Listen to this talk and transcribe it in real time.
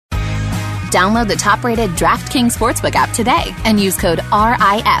Download the top-rated DraftKings Sportsbook app today and use code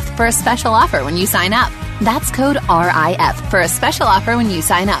RIF for a special offer when you sign up. That's code RIF for a special offer when you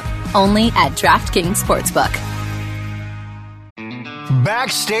sign up. Only at DraftKings Sportsbook.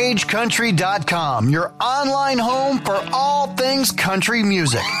 BackstageCountry.com, your online home for all things country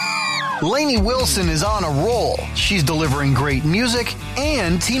music. Lainey Wilson is on a roll. She's delivering great music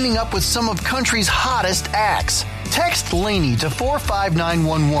and teaming up with some of country's hottest acts. Text Lainey to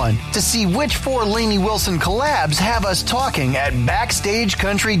 45911 to see which 4 Lainey Wilson collabs have us talking at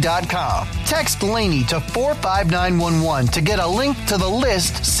BackstageCountry.com. Text Lainey to 45911 to get a link to the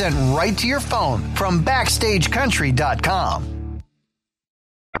list sent right to your phone from BackstageCountry.com.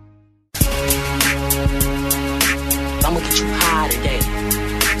 I'ma get you high today.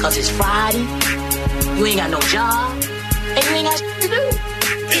 Cause it's Friday, you ain't got no job, and you ain't got shit to do.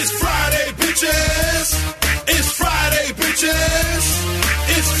 It's Friday, bitches. It's Friday, bitches.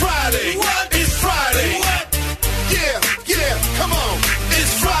 It's Friday. What? It's Friday. What? Yeah, come on.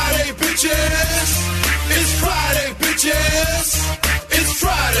 It's Friday, bitches. It's Friday, bitches. It's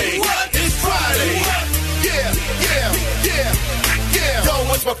Friday. What? It's Friday. What? Yeah. Yo,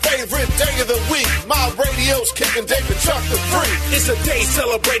 it's my favorite day of the week. My radio's kicking David Chuck the Freak. It's a day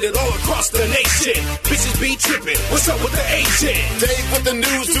celebrated all across the nation. Bitches be tripping. What's up with the agent? Dave with the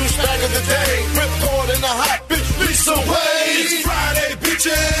news, douchebag of the day. Ripcord in the hot bitch, Lisa Wade. It's Friday,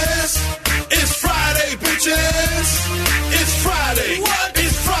 bitches. It's Friday, bitches. It's Friday. What?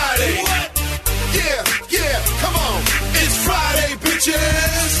 It's Friday. What? Yeah, come on. It's Friday,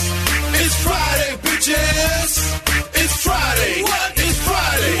 bitches. It's Friday, bitches. It's Friday. What? It's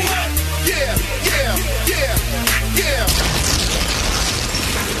Friday. What? Yeah.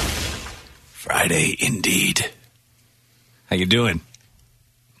 Friday indeed. How you doing?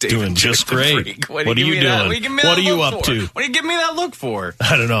 Doing just great. What are you doing? What are you up to? What are you giving me that look for?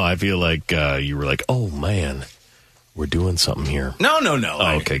 I don't know. I feel like you were like, oh, man, we're doing something here. No.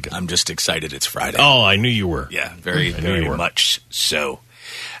 Oh, okay, good. I'm just excited it's Friday. Oh, I knew you were. Yeah, very much so.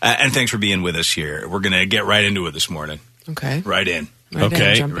 And thanks for being with us here. We're going to get right into it this morning. Okay. Right in.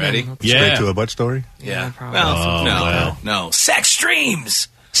 Okay. You ready? Yeah. Straight to a butt story? Yeah. Probably. No. Sex dreams.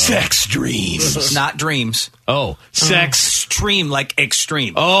 Sex dreams. Not dreams. Oh, sex. Stream, like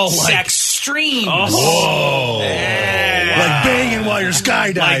extreme. Oh, like. Sex streams. Oh. Yeah. Like banging while you're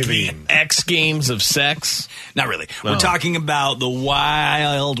skydiving. Like the X Games of sex? Not really. No. We're talking about the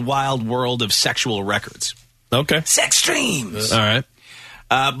wild, wild world of sexual records. Okay. Sex streams. All right.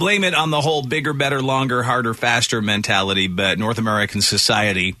 Blame it on the whole bigger, better, longer, harder, faster mentality, but North American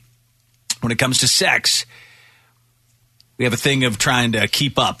society, when it comes to sex, we have a thing of trying to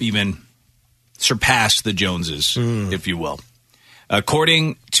keep up, even surpass the Joneses, if you will.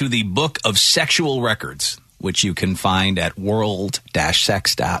 According to the Book of Sexual Records, which you can find at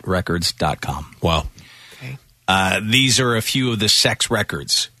world-sex.records.com. Wow. Okay. These are a few of the sex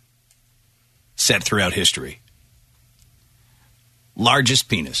records set throughout history. Largest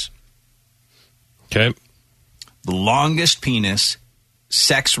penis. Okay. The longest penis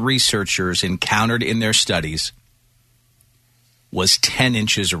sex researchers encountered in their studies was 10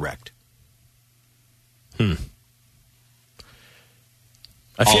 inches erect. I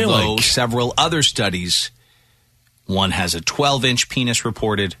feel Although like several other studies, one has a 12-inch penis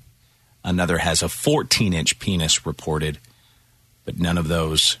reported, another has a 14-inch penis reported, but none of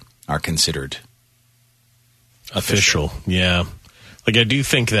those are considered official. Yeah. Like, I do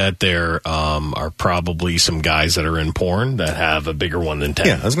think that there are probably some guys that are in porn that have a bigger one than 10.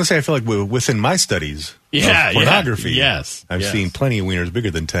 Yeah, I was going to say, I feel like within my studies of pornography, yes, I've seen plenty of wieners bigger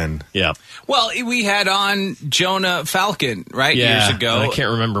than 10. Yeah. Well, we had on Jonah Falcon, right, years ago. I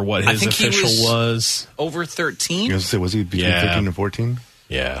can't remember what his official was. Over 13? You know, was he between 13 and 14?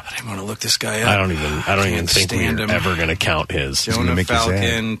 Yeah. I want to look this guy up. I don't even think stand we're him. ever going to count his. Jonah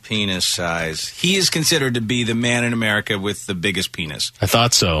Falcon penis size. He is considered to be the man in America with the biggest penis. I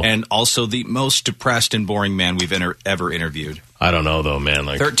thought so. And also the most depressed and boring man we've ever interviewed. I don't know, though, man.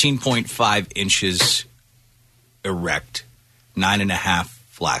 Like 13.5 inches erect, 9.5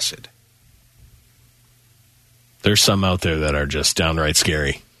 flaccid. There's some out there that are just downright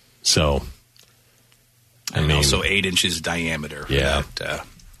scary. So, I mean, also 8 inches diameter for that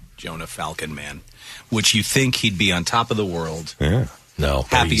Jonah Falcon man, which you think he'd be on top of the world. Yeah. No.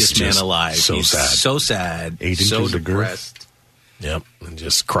 Happiest man alive. So he's sad. So sad. 8 so inches of depressed. Yep. And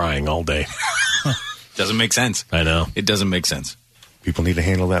just crying all day. Doesn't make sense. I know. It doesn't make sense. People need to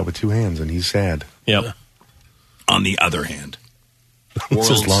handle that with 2 hands, and he's sad. Yep. On the other hand, What's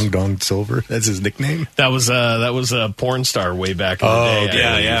his Long Dong Silver? That's his nickname? That was a porn star way back in the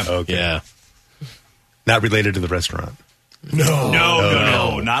day. yeah. Okay. Yeah. Not related to the restaurant.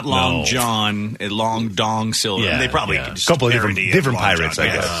 No. Not Long John, Long Dong Silver. Yeah, they probably A couple of different pirates, I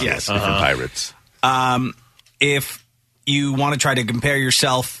guess. Yes. Different pirates. If you want to try to compare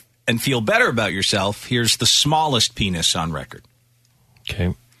yourself and feel better about yourself, here's the smallest penis on record.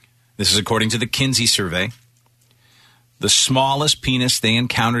 Okay. This is according to the Kinsey survey. The smallest penis they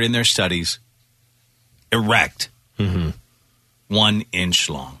encountered in their studies, erect, 1 inch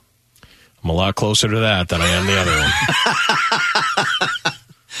long. I'm a lot closer to that than I am the other one.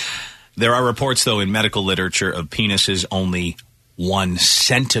 There are reports, though, in medical literature of penises only 1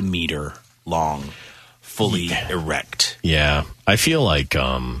 centimeter long, fully erect. Yeah. I feel like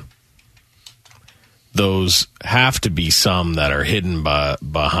those have to be some that are hidden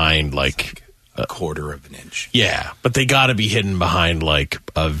behind like a quarter of an inch. Yeah, but they got to be hidden behind like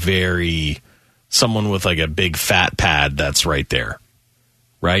someone with like a big fat pad that's right there,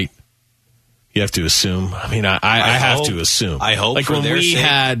 right? You have to assume. I mean, I have to assume. I hope. Like for when their we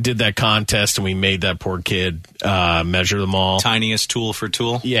sake. did that contest and we made that poor kid measure them all. Tiniest tool for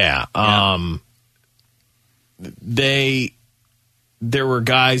tool. Yeah. There were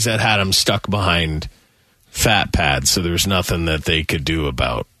guys that had them stuck behind fat pads, so there's nothing that they could do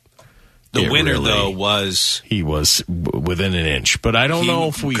about. The winner, really, though, was... He was within an inch. But I don't know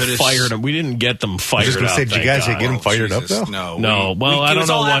if we fired him. We didn't get them fired up. I was just going to say, did you guys get him fired up, though? No. Well, I don't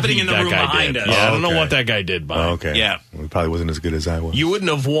know what in the that room guy behind did. us. Yeah, I don't know okay. what that guy did behind. Okay. Yeah. Well, he probably wasn't as good as I was. You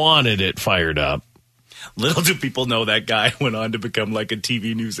wouldn't have wanted it fired up. Little do people know that guy went on to become like a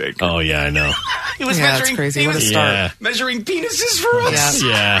TV news anchor. Oh, yeah, I know. He was that's crazy. What a start. Measuring penises for us.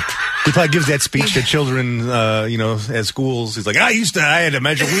 Yeah. He probably gives that speech to children, at schools. He's like, I had to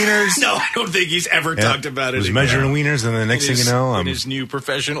measure wieners. No, I don't think he's ever talked about it. He was again. measuring wieners, and then the next thing you know, in I'm his new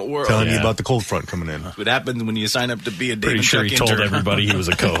professional world. telling you about the cold front coming in. What happens when you sign up to be a David Pretty sure he Chuck told intern. everybody he was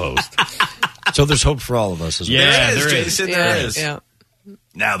a co-host. So there's hope for all of us as well. Yeah, There is, there is. Jason, Yeah, there is. yeah.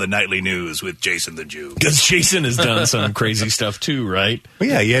 Now the nightly news with Jason the Jew. Because Jason has done some crazy stuff too, right? But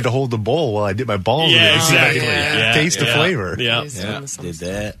yeah, you had to hold the bowl while I did my balls. Yeah, in it so I exactly. could Yeah. taste the Yeah. flavor. Yeah. He's doing some Did stuff.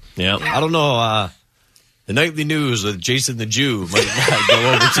 that. Yeah. I don't know. The nightly news with Jason the Jew might not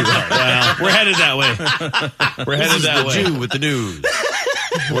go over too hard. Well, we're headed that way. We're This headed is that the way. Jew with the news.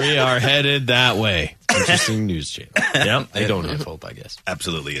 We are headed that way. Interesting news channel. Yep. They don't have hope, I guess.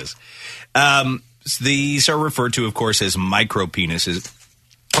 Absolutely is. These are referred to, of course, as micropenises.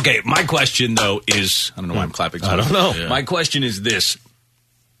 Okay, my question, though, is... I don't know why I'm clapping. I don't know. Yeah. My question is this.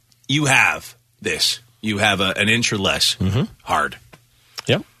 You have this. You have an inch or less hard.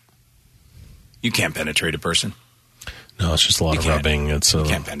 Yep. You can't penetrate a person. No, it's just a lot of can't. rubbing. You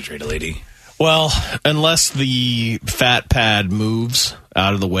can't penetrate a lady. Well, unless the fat pad moves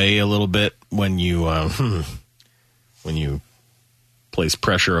out of the way a little bit when you place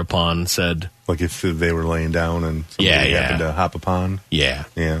pressure upon said. Like if they were laying down and somebody happened to hop upon. Yeah.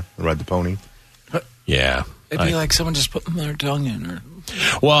 Yeah, ride the pony. Yeah. It'd be like someone just putting their tongue in. Or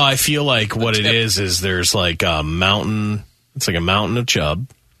Well, I feel like what it is there's like a mountain. It's like a mountain of chub.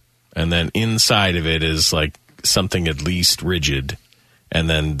 And then inside of it is like something at least rigid. And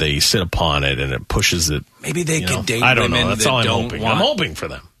then they sit upon it and it pushes it. maybe they could date I don't women know. That's that all I'm don't hoping. want... I'm hoping for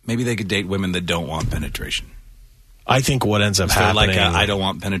them. Maybe they could date women that don't want penetration. I think what ends up Is there happening. like a I don't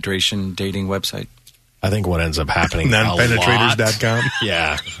want penetration dating website? I think what ends up happening. Nonpenetrators.com.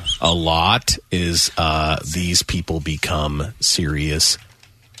 Yeah. A lot is these people become serious.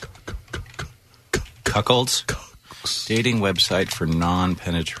 Cuckolds? Dating website for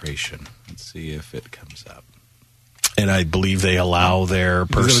non-penetration. Let's see if it comes up. And I believe they allow their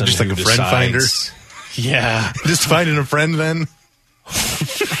person just like who a friend finder? decides- Yeah. Just finding a friend then?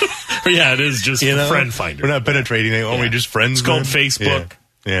 Yeah, it is just friend finder. We're not penetrating anyone. We're just friends. It's called then? Facebook.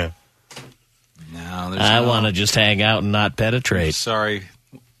 Yeah. No, there's I no... want to just hang out and not penetrate. Sorry.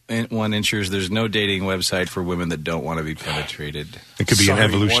 1 inchers, there's no dating website for women that don't want to be penetrated. It could be an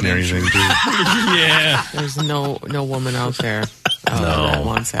evolutionary thing, too. Yeah. There's no woman out there that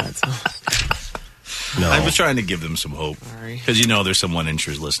wants that. So. No. I was trying to give them some hope. Sorry. Because you know there's some 1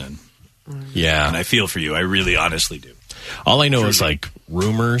 inchers listening. Yeah. And I feel for you. I really honestly do. All I know is like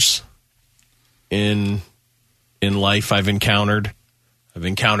rumors in life I've encountered. I've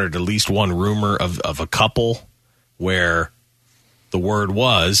encountered at least one rumor of a couple where the word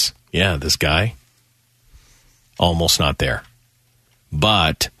was, this guy, almost not there.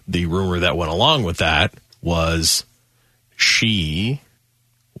 But the rumor that went along with that was she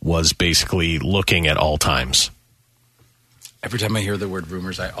was basically looking at all times. Every time I hear the word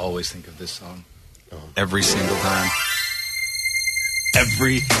rumors, I always think of this song. Every single time.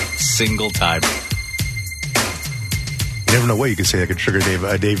 Every single time. You never know what you could say that could trigger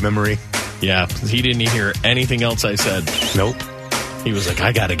a Dave memory. Yeah, he didn't hear anything else I said. Nope. He was like,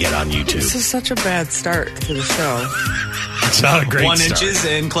 I got to get on YouTube. This is such a bad start to the show. It's not a great 1 start. inches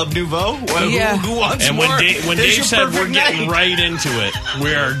in Club Nouveau. Yeah. Who wants And more? when There's Dave your said we're perfect getting night. right into it,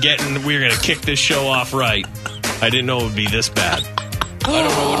 we're going to kick this show off right. I didn't know it would be this bad. I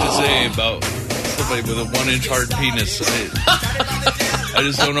don't know what to say about somebody with a 1-inch hard penis. I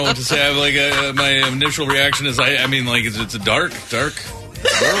just don't know what to say. I'm like, my initial reaction is, I mean, like, it's a dark world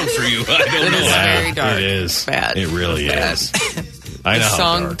for you. I don't It know. is very dark. It is. Bad. It really Bad. is. I know The how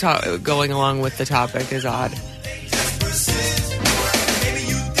song dark. going along with the topic is odd.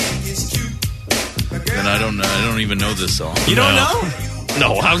 And I don't even know this song. You don't know?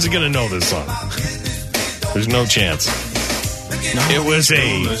 No, how's he going to know this song? There's no chance. It was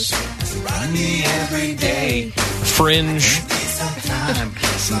a Every day. fringe.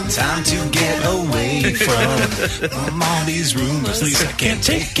 Some time to get away from all these rumors. At least I can't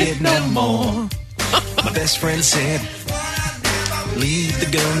take it no more. My best friend said, leave the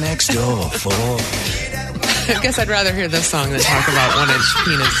girl next door for. I guess I'd rather hear this song than talk about 1-inch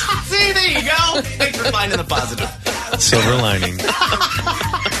penis. See, there you go. Thanks for finding the positive. Silver lining.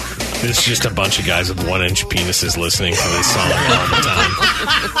 There's just a bunch of guys with 1-inch penises listening to this song all the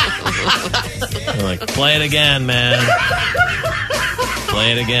time. They're like, play it again, man.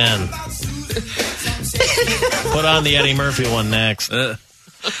 Play it again. Put on the Eddie Murphy one next.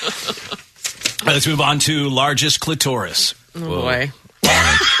 Let's move on to largest clitoris. Oh, boy.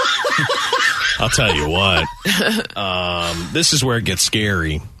 I'll tell you what. This is where it gets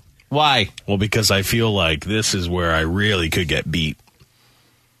scary. Why? Well, because I feel like this is where I really could get beat.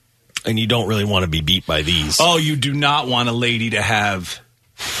 And you don't really want to be beat by these. Oh, you do not want a lady to have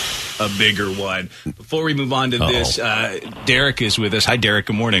a bigger one. Before we move on to this, Derek is with us. Hi, Derek.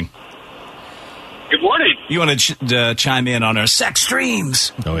 Good morning. Good morning. You want to chime in on our sex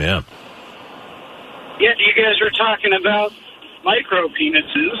streams? Oh, yeah. Yeah, you guys were talking about micro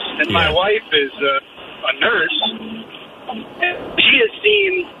penises, and my wife is a nurse. And she has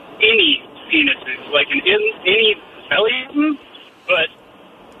seen any penises, like any belly button, but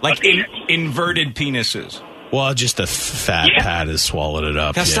like inverted penises. Well, just a fat pad has swallowed it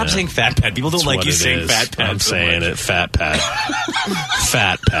up. Now, stop saying fat pad. People don't That's like what you it saying is. fat pad. I'm so saying much. it. Fat pad.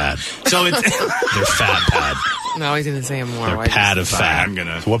 Fat pad. So it's They're fat pad. No, he's going to say it more. They're Why pad of just- fat. I'm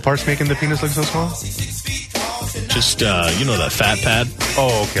gonna. So what part's making the penis look so small? Just, you know that fat pad?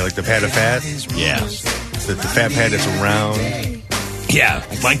 Oh, okay, like the pad of fat? Yeah. The fat pad that's around. Yeah.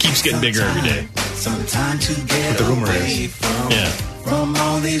 Mine keeps getting bigger every day. Some time to get What the rumor away is. Yeah. from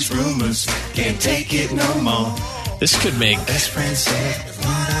all these rumors. Can't take it no more. This could make Best friend said,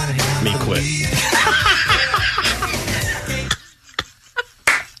 me quit.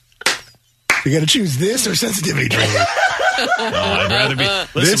 You got to choose this or sensitivity training. I'd rather be.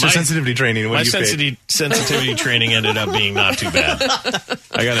 This or sensitivity training? What My do you pick? sensitivity training ended up being not too bad.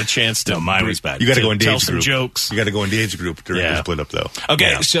 I got a chance to. mine was bad. You got to go in tell Dave's some group. jokes. You got to go in Dave's group during the split up, though.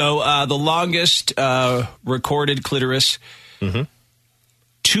 Okay, Yeah. so the longest recorded clitoris,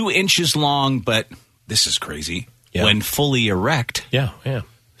 2 inches long, but this is crazy. Yeah. When fully erect, Yeah.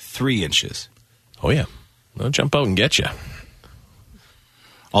 3 inches. Oh, yeah. They'll jump out and get you.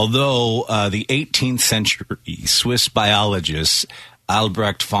 Although the 18th century Swiss biologist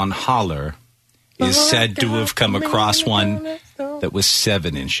Albrecht von Haller is said to have come across one that was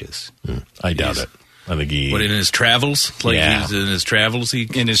 7 inches. I doubt it. I think he. What, in his travels? Like Yeah. he's in his travels?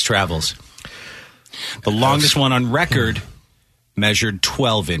 In his travels. The longest one on record measured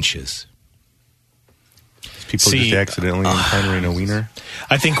 12 inches. People See, just accidentally encountering a wiener.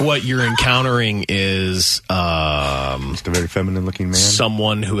 I think what you're encountering is Just a very feminine looking man.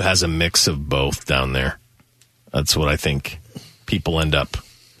 someone who has a mix of both down there. That's what I think people end up.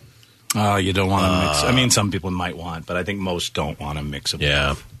 Oh, you don't want to mix. I mean, some people might want, but I think most don't want a mix of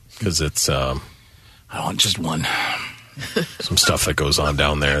Yeah, because it's I want just one. some stuff that goes on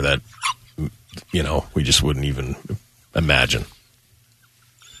down there that, we just wouldn't even imagine.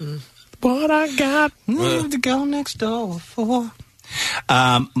 What I got. The girl next door for.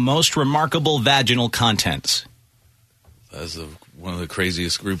 Most remarkable vaginal contents. That's one of the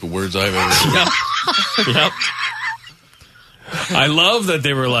craziest group of words I've ever heard. Yep. I love that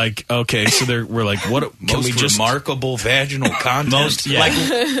they were like, okay, so we're like, what can Most we just remarkable vaginal content. Most like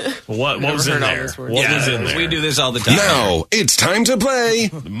what was in heard all there? this word. What was in there? We do this all the time. Now it's time to play.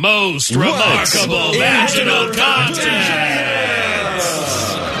 Most remarkable vaginal content.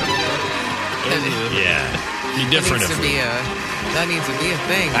 Yeah, be different if we. That needs to be a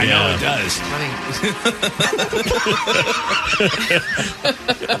thing. I know Yeah. it does. Funny.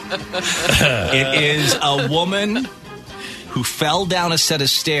 It is a woman who fell down a set of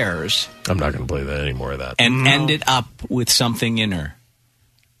stairs. I'm not going to play that any more of that. And ended up with something in her.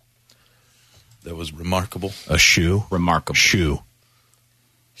 That was remarkable. A shoe? Remarkable. Shoe.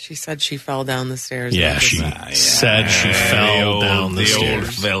 She said she fell down the stairs. Yeah, she said she fell down the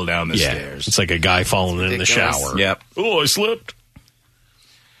stairs. Fell down the stairs. It's like a guy falling in the shower. Yep. Oh, I slipped.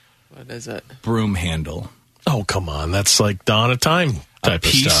 What is it? Broom handle. Oh, come on. That's like Dawn of Time type A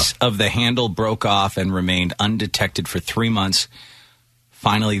piece of stuff. of the handle broke off and remained undetected for 3 months.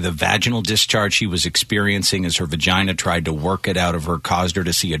 Finally, the vaginal discharge she was experiencing as her vagina tried to work it out of her caused her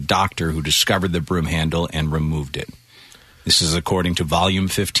to see a doctor who discovered the broom handle and removed it. This is according to Volume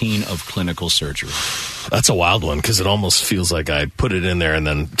 15 of Clinical Surgery. That's a wild one because it almost feels like I put it in there and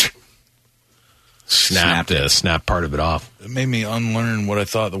then snapped part of it off. It made me unlearn what I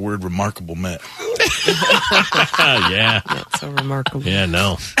thought the word remarkable meant. Yeah. Not so remarkable. Yeah,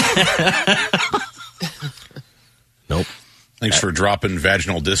 no. Nope. Thanks for dropping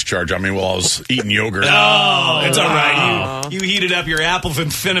vaginal discharge on me while I was eating yogurt. Oh, it's all right. You heated up your apple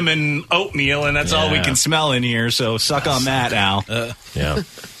and cinnamon oatmeal, and that's all we can smell in here, so suck on that, Al. Yeah.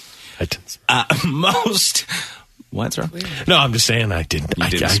 Most... What's wrong? No, I'm just saying I didn't. You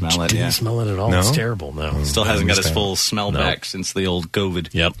didn't smell it, didn't smell it at all. No? It's terrible. No. Still hasn't got his full smell back since the old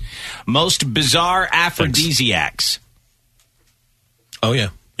COVID. Yep. Most bizarre aphrodisiacs. Oh, yeah.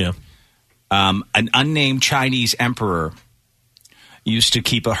 Yeah. An unnamed Chinese emperor used to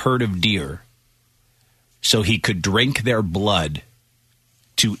keep a herd of deer so he could drink their blood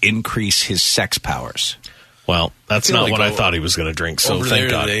to increase his sex powers. Well, that's I feel not like what I thought he was going to drink, so over thank there,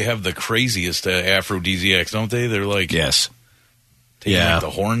 God. they have the craziest aphrodisiacs, don't they? They're like... Yes. Taking Yeah. like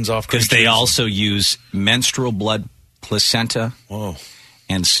the horns off Because they creatures. also use menstrual blood, placenta,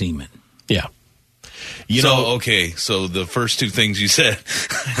 and semen. Yeah. So the first two things you said,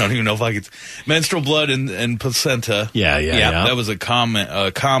 I don't even know if I could... Menstrual blood and placenta. Yeah. That was a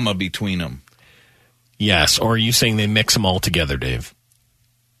comma between them. Yes, or are you saying they mix them all together, Dave?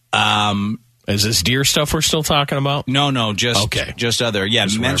 Is this deer stuff we're still talking about? No, just other. Yeah,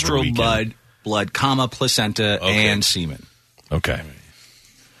 Just menstrual wherever blood, comma, placenta, and semen. Okay.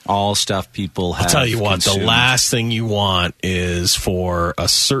 All stuff people have I'll tell you what, consumed. the last thing you want is for a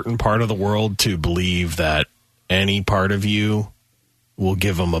certain part of the world to believe that any part of you will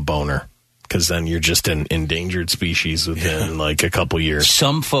give them a boner. Because then you're just an endangered species within like a couple years.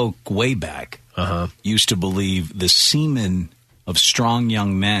 Some folk way back used to believe the semen of strong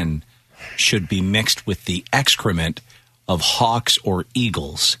young men should be mixed with the excrement of hawks or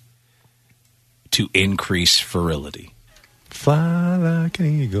eagles to increase virility. Fly like an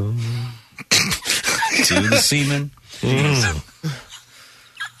eagle. To the semen.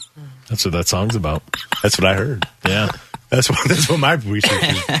 That's what that song's about. That's what I heard. Yeah. That's what my research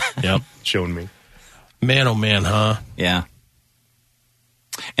is Yep. showing me. Man, oh man, huh? Yeah.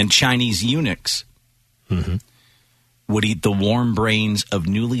 And Chinese eunuchs would eat the warm brains of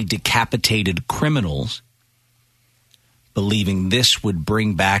newly decapitated criminals, believing this would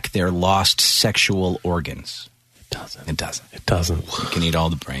bring back their lost sexual organs. It doesn't. You can eat all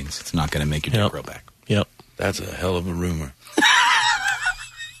the brains. It's not going to make your dick grow back. Yep. That's a hell of a rumor.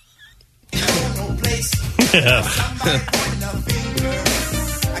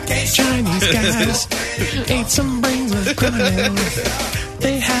 Chinese guys ate some brains of criminals.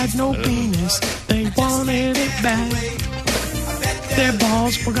 They had no penis. They wanted it back. Their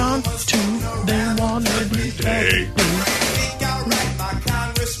balls were gone too. They wanted it back.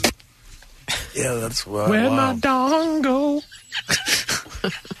 Yeah, that's why. Where'd my dong go?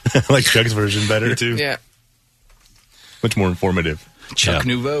 I like Chuck's version better, too. Yeah. Much more informative. Chuck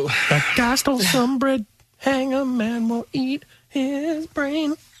Nouveau. That guy stole some bread. Hang a man will eat his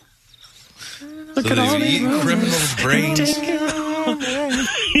brain. Look So at all they these eat criminals' brains.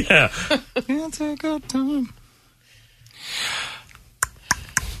 Yeah. Take our time.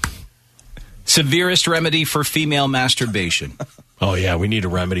 Severest remedy for female masturbation. Oh, yeah, we need a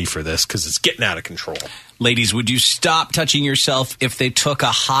remedy for this because it's getting out of control. Ladies, would you stop touching yourself if they took a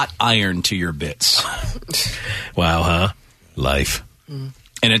hot iron to your bits? Wow, huh? Life. In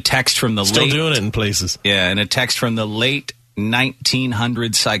a text from the Still late... doing it in places. Yeah, in a text from the late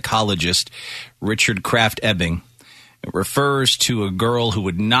 1900 psychologist Richard Kraft Ebing, it refers to a girl who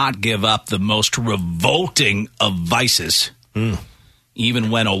would not give up the most revolting of vices, even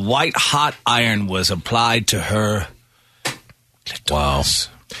when a white-hot iron was applied to her. Wow.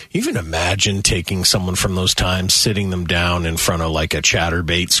 Even imagine taking someone from those times, sitting them down in front of like a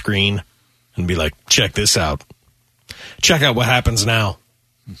ChatterBait screen and be like, check this out. Check out what happens now.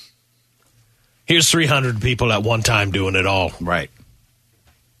 Here's 300 people at one time doing it all. Right.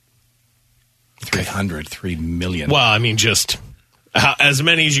 3 million. Well, I mean, just as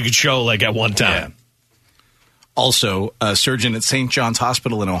many as you could show, like, at one time. Yeah. Also, a surgeon at St. John's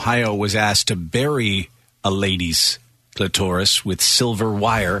Hospital in Ohio was asked to bury a lady's clitoris with silver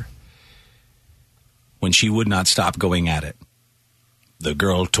wire when she would not stop going at it. The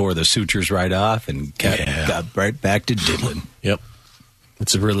girl tore the sutures right off and got right back to diddling. Yep.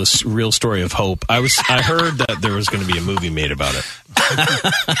 It's a real story of hope. I heard that there was going to be a movie made about it.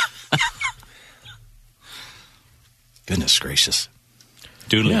 Goodness gracious.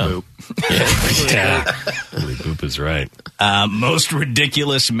 Doodly boop. Yeah. Doodly boop is right. Most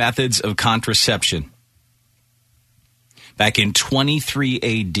ridiculous methods of contraception. Back in 23 AD.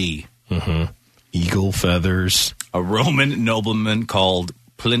 Mm-hmm. Eagle feathers. A Roman nobleman called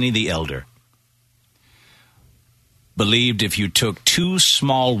Pliny the Elder believed if you took 2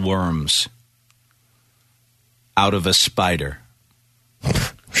 small worms out of a spider.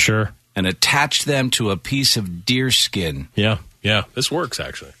 Sure. And attached them to a piece of deer skin. Yeah. This works,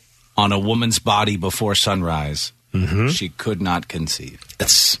 actually. On a woman's body before sunrise. Mm-hmm. She could not conceive.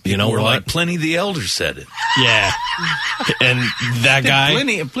 That's, what? Like Pliny the Elder said it. Yeah. And that guy.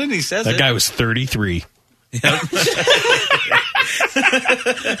 Pliny says that guy was 33. Yep.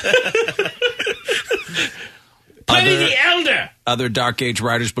 Pliny the Elder. Other Dark Age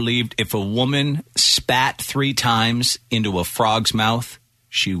writers believed if a woman spat 3 times into a frog's mouth,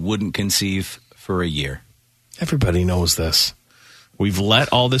 she wouldn't conceive for a year. Everybody knows this. We've let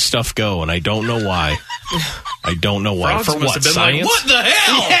all this stuff go, and I don't know why. I don't know why. Frogs For must what, have been science? like, what the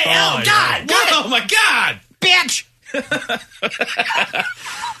hell? Yeah, oh, God. Oh, my God. Bitch.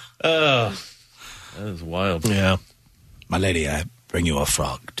 That is wild. Yeah. My lady, I bring you a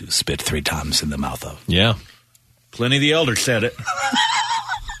frog to spit 3 times in the mouth of. Yeah. Pliny the Elder said it.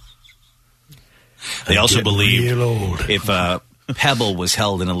 They also believed if a pebble was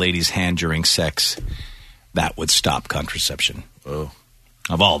held in a lady's hand during sex, that would stop contraception. Oh.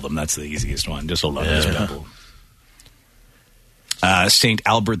 Of all of them, that's the easiest one. Just a lover's pebble. St.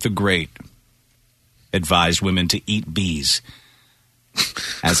 Albert the Great advised women to eat bees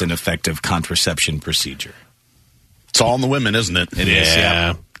as an effective contraception procedure. It's all in the women, isn't it? It is,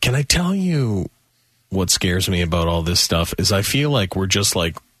 yeah. Can I tell you what scares me about all this stuff is I feel like we're just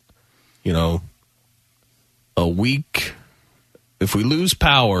like, a week. If we lose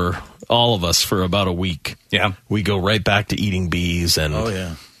power, all of us, for about a week, we go right back to eating bees and,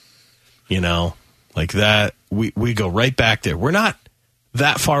 like that. We go right back there. We're not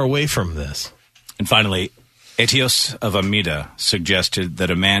that far away from this. And finally, Aetius of Amida suggested that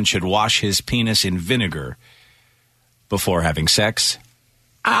a man should wash his penis in vinegar before having sex.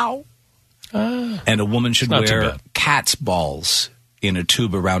 Ow. And a woman should wear cat's balls in a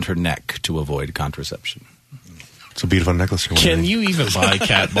tube around her neck to avoid contraception. It's a beautiful necklace. Can you even buy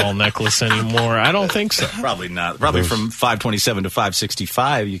cat ball necklace anymore? I don't think so. Probably not. Probably from $527 to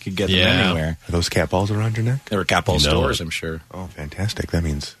 $565, you could get them anywhere. Are those cat balls around your neck? There were cat ball stores, I'm sure. Oh, fantastic. That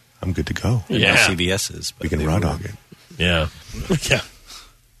means I'm good to go. Yeah. CVS's. We can raw dog it. Yeah. Yeah.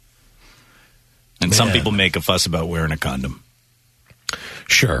 And some people make a fuss about wearing a condom.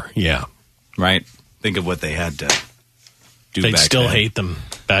 Sure, yeah. Right? Think of what they had to do They'd back still then. hate them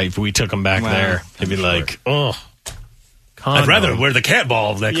if we took them back there. They'd be like, oh, I'd rather wear the cat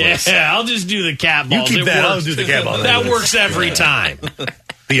ball necklace. Yeah, I'll just do the cat ball. You keep that. I'll do the cat ball necklace. That works every time.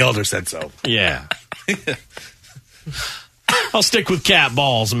 The elder said so. Yeah. I'll stick with cat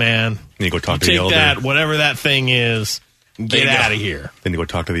balls, man. Then you go talk to the Take elder. that, whatever that thing is, and get out of here. Then you go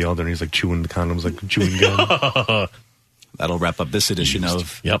talk to the elder, and he's like chewing the condoms like chewing gum. That'll wrap up this edition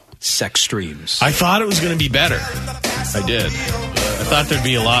of Sex Streams. I thought it was going to be better. I did. I thought there'd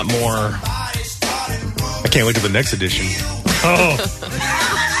be a lot more. I can't wait till the next edition. Oh.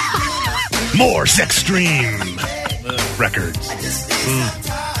 More Sex Stream records.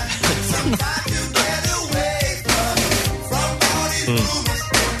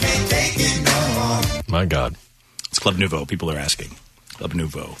 My God. It's Club Nouveau. People are asking. Club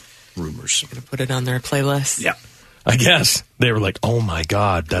Nouveau. Rumors. Gonna put it on their playlist. Yeah. I guess. They were like, oh my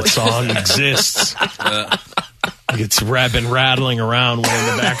God, that song exists. It's been rattling around way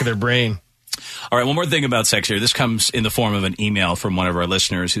in the back of their brain. All right, one more thing about sex here. This comes in the form of an email from one of our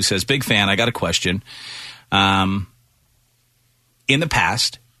listeners who says, big fan, I got a question. In the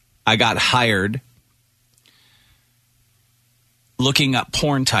past, I got hired looking up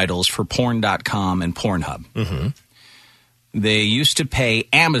porn titles for porn.com and Pornhub. Mm-hmm. They used to pay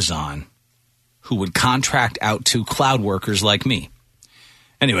Amazon, who would contract out to cloud workers like me.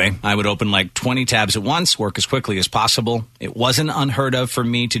 Anyway, I would open like 20 tabs at once, work as quickly as possible. It wasn't unheard of for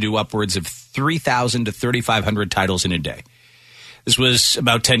me to do upwards of 3,000 to 3,500 titles in a day. This was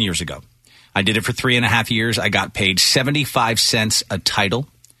about 10 years ago. I did it for 3.5 years. I got paid 75 cents a title.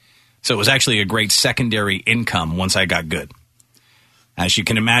 So it was actually a great secondary income once I got good. As you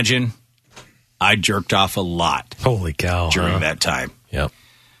can imagine, I jerked off a lot. Holy cow. During that time. Yep.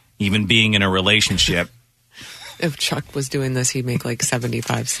 Even being in a relationship. If Chuck was doing this, he'd make like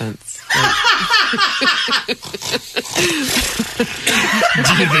 75 cents. Do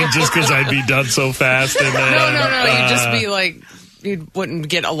you think just because I'd be done so fast? And then, No. You'd just be like, you wouldn't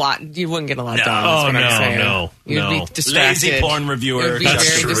get a lot done. That's what I'm saying. You'd be distracted. Lazy porn reviewer. You'd be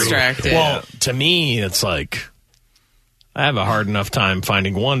very distracted. Well, to me, it's like I have a hard enough time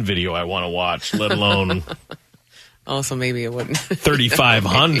finding one video I want to watch, let alone also maybe it wouldn't.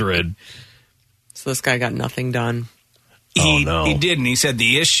 3,500. So this guy got nothing done. He didn't. He said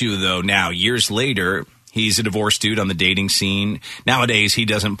the issue, though, now, years later, he's a divorced dude on the dating scene. Nowadays, he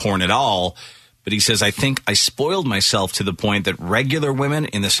doesn't porn at all. But he says, I think I spoiled myself to the point that regular women,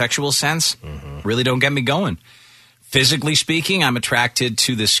 in the sexual sense, really don't get me going. Physically speaking, I'm attracted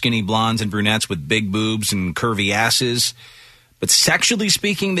to the skinny blondes and brunettes with big boobs and curvy asses. But sexually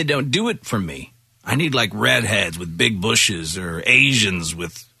speaking, they don't do it for me. I need, like, redheads with big bushes or Asians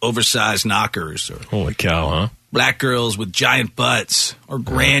with oversized knockers. Or holy cow, huh? Black girls with giant butts or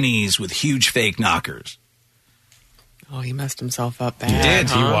grannies with huge fake knockers. Oh, he messed himself up bad. He did.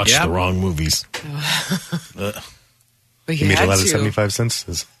 Huh? He watched the wrong movies. But he made a lot of 75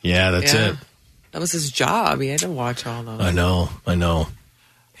 cents. Yeah, that's it. That was his job. He had to watch all those. I know.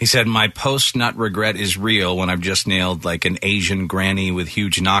 He said, my post-nut regret is real when I've just nailed like an Asian granny with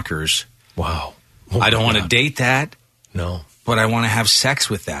huge knockers. Wow. I don't want to date that. No. But I want to have sex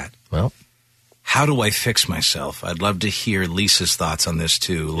with that. Well. How do I fix myself? I'd love to hear Lisa's thoughts on this,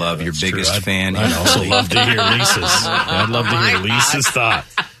 too. Love, your biggest fan. I'd also love to hear Lisa's. I'd love to hear Lisa's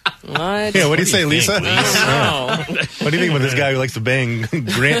thoughts. What? Yeah, what do you say, Lisa? What do you think about this guy who likes to bang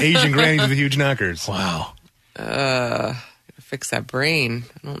Asian grannies with huge knockers? Wow. Fix that brain.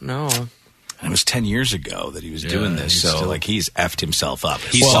 I don't know. And it was 10 years ago that he was doing this, so like he's effed himself up.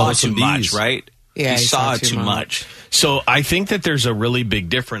 He saw saw too much, right? Yeah, he saw too much. So I think that there's a really big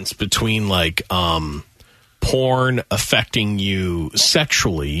difference between like porn affecting you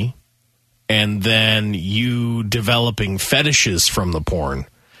sexually and then you developing fetishes from the porn.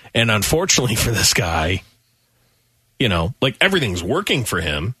 And unfortunately for this guy, you know, like everything's working for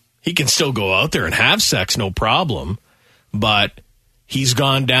him. He can still go out there and have sex, no problem. But he's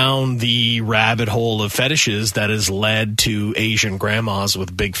gone down the rabbit hole of fetishes that has led to Asian grandmas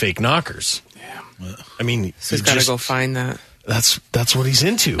with big fake knockers. I mean, so he's got to go find that. That's what he's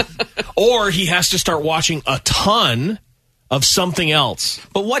into. Or he has to start watching a ton of something else.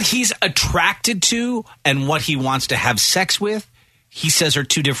 But what he's attracted to and what he wants to have sex with, he says are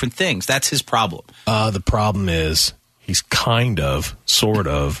two different things. That's his problem. The problem is he's kind of, sort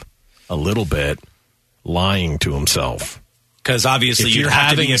of, a little bit lying to himself. Because obviously if you you're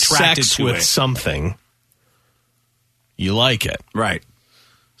have having to be attracted sex to with it. something, you like it. Right.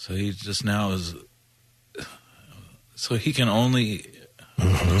 So he just now is... So he can only...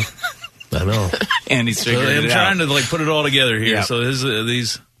 I know. And he's figured I'm it trying out. to like put it all together here. Yeah. So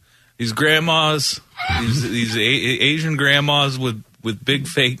these grandmas, these Asian grandmas with big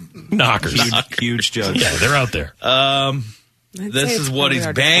fake knockers, huge jugs. Yeah, they're out there. This is what he's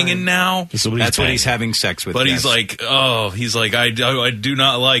banging now. That's what he's having sex with. But yes. he's like, I do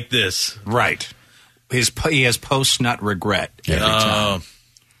not like this. Right. He has post-nut regret every time.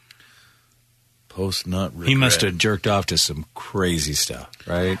 Post-nut regret. He must have jerked off to some crazy stuff,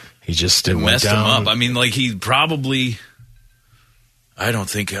 right? He just messed him up. I mean, like he probably... I don't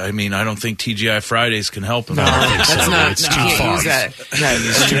think TGI Fridays can help him. No, that's not. It's too far.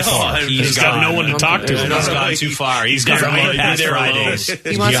 He's too far. He's got no one to talk to. He's gone too far. He's gone way past Fridays.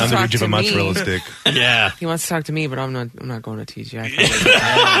 He wants to talk to me. mozzarella stick. Yeah. He wants to talk to me, but I'm not going to TGI.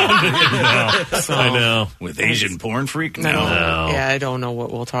 I know. With Asian porn freak? No. Yeah, I don't know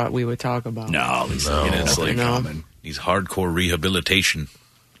what we would talk about. No, it's like common. He's hardcore rehabilitation.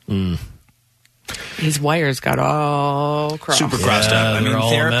 His wires got all crossed. Super crossed up. I mean,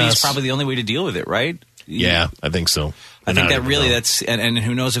 therapy is mess. probably the only way to deal with it, right? Yeah, I think so. I think that really that's and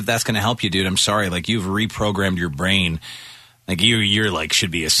who knows if that's going to help you, dude. I'm sorry, like you've reprogrammed your brain. Like you're like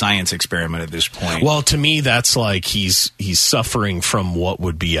should be a science experiment at this point. Well, to me, that's like he's suffering from what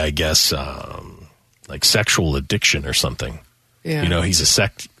would be, I guess, like sexual addiction or something. Yeah. You know, he's a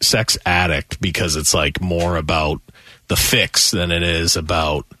sex addict because it's like more about the fix than it is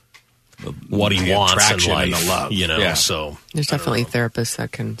about what he wants in life. And the love. You know, Yeah. so There's definitely therapists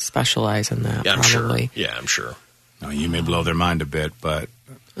that can specialize in that. yeah, I'm probably. sure. Yeah, I'm sure. No, you may blow their mind a bit, but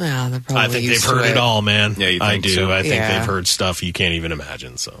Yeah, they're probably I think they've used to heard it all, man. Yeah, you I think do. so? I think Yeah. they've heard stuff you can't even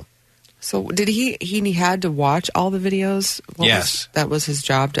imagine. So So did he had to watch all the videos? Yes. That was his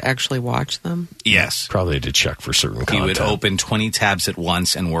job, to actually watch them? Yes. Probably to check for certain content. He would open 20 tabs at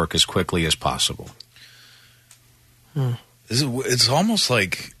once and work as quickly as possible. It's almost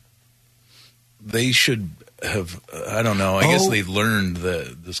like they should have, I don't know, I guess they've learned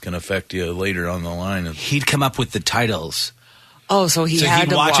that this can affect you later on the line. He'd come up with the titles. Oh, so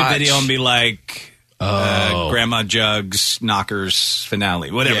he'd watch a video and be like, Grandma Jugs Knockers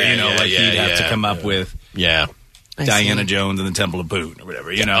finale, whatever, he'd have to come up with Diana Jones and the Temple of Boone or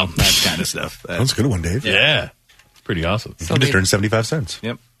whatever, that kind of stuff. That's a good one, Dave. Yeah. It's pretty awesome. So just earned 75 cents.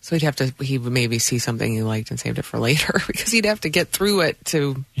 Yep. So he would maybe see something he liked and saved it for later because he'd have to get through it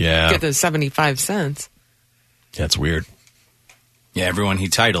to get the 75 cents. That's weird. Yeah, everyone he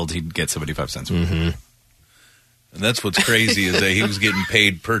titled, he'd get 75 cents. Mm-hmm. And that's what's crazy is that he was getting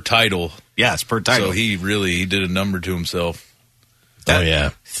paid per title. Yes, per title. So he did a number to himself.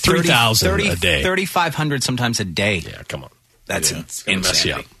 $3,000 a day. 3,500 sometimes a day. Yeah, come on. That's insane. Mess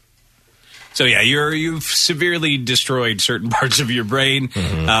you up. So yeah, you've severely destroyed certain parts of your brain.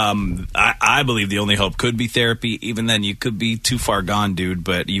 Mm-hmm. I believe the only hope could be therapy. Even then, you could be too far gone, dude.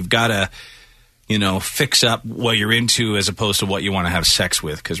 But you've got to, fix up what you're into as opposed to what you want to have sex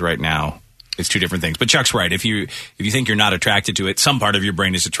with. Because right now, it's two different things. But Chuck's right. If you think you're not attracted to it, some part of your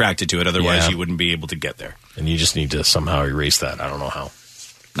brain is attracted to it. Otherwise, you wouldn't be able to get there. And you just need to somehow erase that. I don't know how.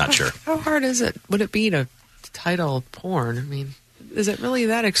 Not sure. How hard would it be to title porn? I mean, is it really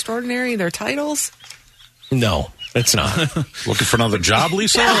that extraordinary, their titles? No, it's not. Looking for another job,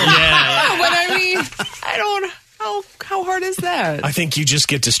 Lisa? But I mean, I don't. How hard is that? I think you just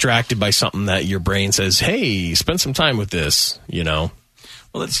get distracted by something that your brain says, "Hey, spend some time with this."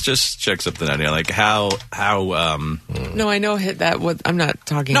 Well, let's just check something out here. Like how. No, I know that. What I'm not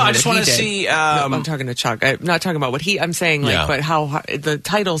talking. No, about I just want to see. I'm talking to Chuck. I'm not talking about what I'm saying. But how the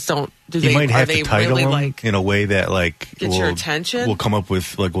titles don't. You might have to title really, them in a way that get your attention. We'll come up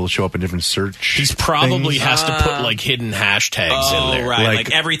with we'll show up in different search. He's probably has to put hidden hashtags in there. Right,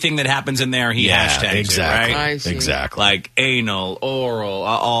 like everything that happens in there, he hashtags exactly. it, right? I see. Exactly. Like anal, oral,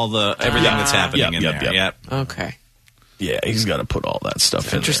 everything that's happening in there. Yep. Okay. Yeah, he's got to put all that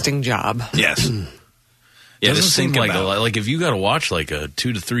stuff in. Interesting job. Yes. Yeah, doesn't seem like if you got to watch like a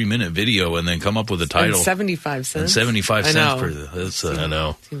 2 to 3 minute video and then come up with a title, and 75 cents. And 75 cents per. That's I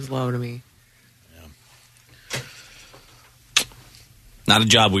know. Seems low to me. Not a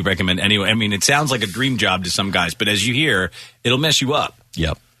job we recommend anyway. I mean, it sounds like a dream job to some guys, but as you hear, it'll mess you up.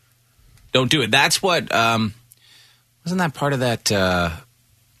 Yep. Don't do it. That's what. Wasn't that part of that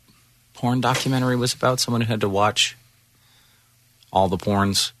porn documentary was about? Someone who had to watch all the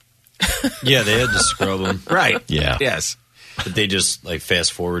porns. Yeah, they had to scrub them. Right. Yeah. Yes. But they just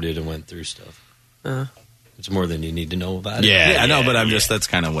fast forwarded and went through stuff. It's more than you need to know about it. Yeah, I know, but that's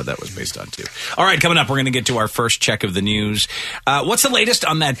kind of what that was based on too. All right, coming up, we're going to get to our first check of the news. What's the latest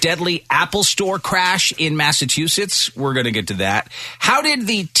on that deadly Apple Store crash in Massachusetts? We're going to get to that. How did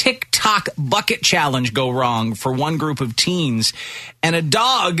the TikTok bucket challenge go wrong for one group of teens? And a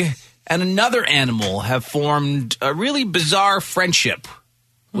dog and another animal have formed a really bizarre friendship.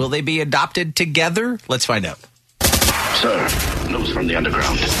 Will they be adopted together? Let's find out. Sir, news from the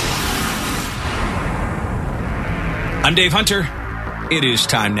underground. I'm Dave Hunter. It is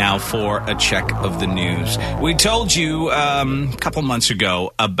time now for a check of the news. We told you a couple months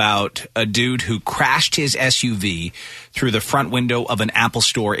ago about a dude who crashed his SUV through the front window of an Apple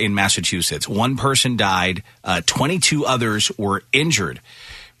store in Massachusetts. One person died. 22 others were injured.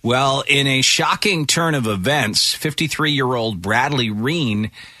 Well, in a shocking turn of events, 53-year-old Bradley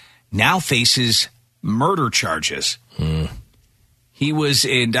Reen now faces murder charges. He was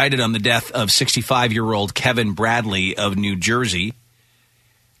indicted on the death of 65-year-old Kevin Bradley of New Jersey.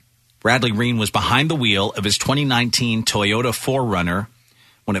 Bradley Reen was behind the wheel of his 2019 Toyota 4Runner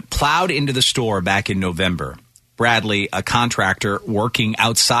when it plowed into the store back in November. Bradley, a contractor working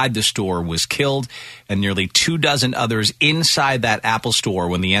outside the store, was killed, and nearly 24 others inside that Apple store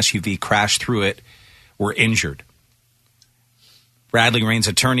when the SUV crashed through it were injured. Bradley Reen's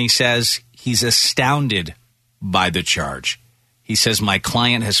attorney says he's astounded by the charge. He says, "My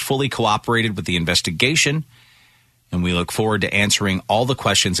client has fully cooperated with the investigation, and we look forward to answering all the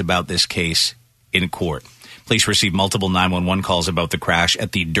questions about this case in court." Police received multiple 911 calls about the crash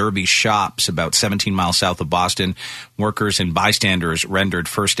at the Derby Shops about 17 miles south of Boston. Workers and bystanders rendered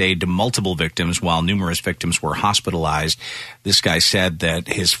first aid to multiple victims while numerous victims were hospitalized. This guy said that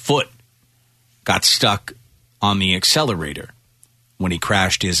his foot got stuck on the accelerator when he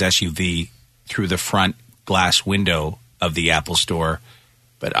crashed his SUV through the front glass window of the Apple store.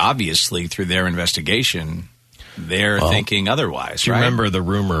 But obviously, through their investigation, they're thinking otherwise. Do you right? remember the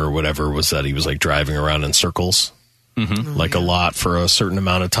rumor or whatever was that he was like driving around in circles? Like a lot for a certain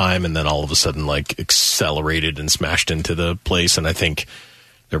amount of time, and then all of a sudden like accelerated and smashed into the place. And I think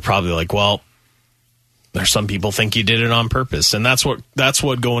they're probably like, well, there's some people think you did it on purpose, and that's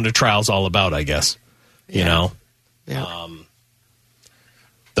what going to trial's all about, I guess. You know? Yeah.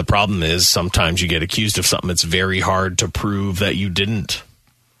 The problem is sometimes you get accused of something it's very hard to prove that you didn't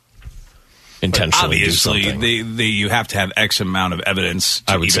intentionally do something. Obviously, you have to have X amount of evidence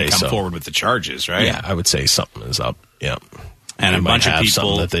to even come forward with the charges, right? Yeah, I would say something is up. Yeah. And a bunch of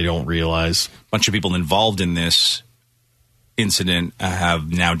people that they don't realize. A bunch of people involved in this incident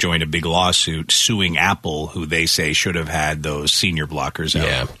have now joined a big lawsuit suing Apple, who they say should have had those senior blockers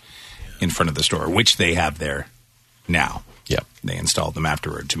out in front of the store, which they have there now. Yeah. They installed them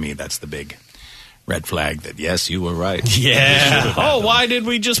afterward. To me, that's the big red flag that, yes, you were right. Yeah. Oh, why did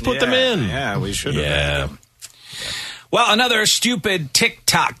we just put them in? Yeah, we should have had them. Well, another stupid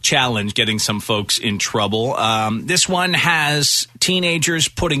TikTok challenge getting some folks in trouble. This one has teenagers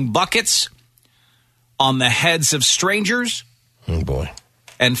putting buckets on the heads of strangers. Oh, boy.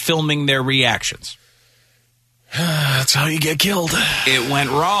 And filming their reactions. That's how you get killed. It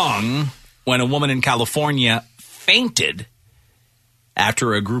went wrong when a woman in California fainted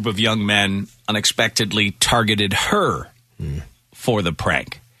after a group of young men unexpectedly targeted her for the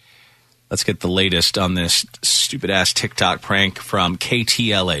prank. Let's get the latest on this stupid-ass TikTok prank from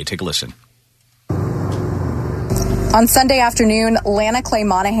KTLA. Take a listen. On Sunday afternoon, Lana Clay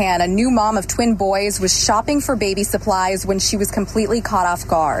Monahan, a new mom of twin boys, was shopping for baby supplies when she was completely caught off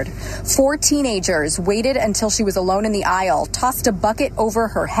guard. 4 teenagers waited until she was alone in the aisle, tossed a bucket over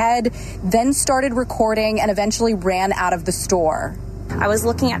her head, then started recording and eventually ran out of the store. I was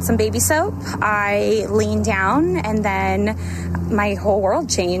looking at some baby soap. I leaned down, and then my whole world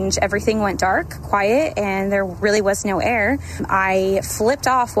changed. Everything went dark, quiet, and there really was no air. I flipped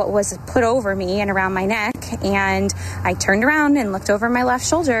off what was put over me and around my neck, and I turned around and looked over my left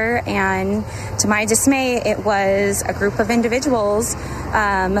shoulder, and to my dismay, it was a group of individuals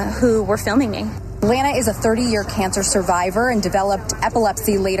who were filming me. Lana is a 30-year cancer survivor and developed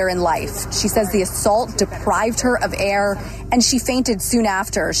epilepsy later in life. She says the assault deprived her of air, and she fainted soon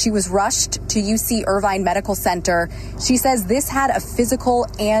after. She was rushed to UC Irvine Medical Center. She says this had a physical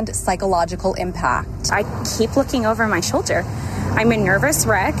and psychological impact. I keep looking over my shoulder. I'm a nervous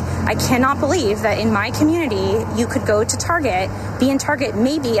wreck. I cannot believe that in my community, you could go to Target, be in Target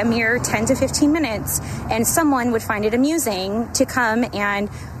maybe a mere 10 to 15 minutes, and someone would find it amusing to come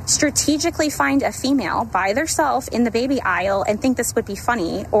and strategically find a female by themselves in the baby aisle and think this would be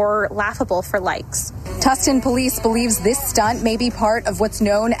funny or laughable for likes. Tustin Police believes this stunt may be part of what's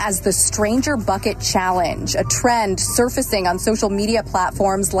known as the Stranger Bucket Challenge, a trend surfacing on social media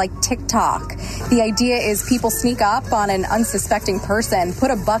platforms like TikTok. The idea is people sneak up on an unsuspecting person, put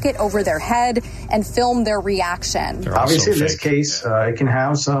a bucket over their head, and film their reaction. Obviously, in this case, it can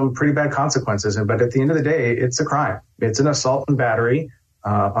have some pretty bad consequences, but at the end of the day, it's a crime. It's an assault and battery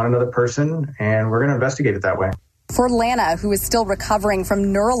on another person, and we're going to investigate it that way. For Lana, who is still recovering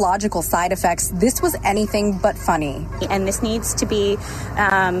from neurological side effects, this was anything but funny. And this needs to be,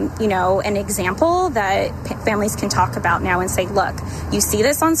 an example that families can talk about now and say, look, you see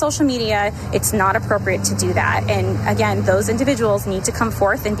this on social media, it's not appropriate to do that. And again, those individuals need to come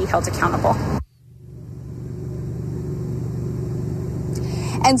forth and be held accountable.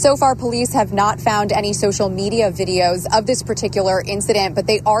 And so far, police have not found any social media videos of this particular incident, but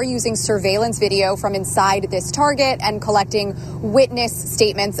they are using surveillance video from inside this Target and collecting witness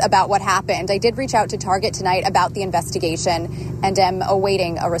statements about what happened. I did reach out to Target tonight about the investigation and am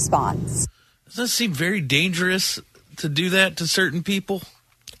awaiting a response. Doesn't it seem very dangerous to do that to certain people?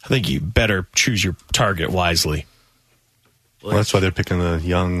 I think you better choose your target wisely. Well, that's why they're picking the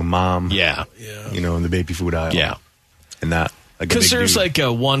young mom. Yeah. In the baby food aisle. Yeah. And not because there's like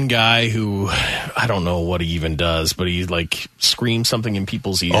a one guy who, I don't know what he even does, but he like screams something in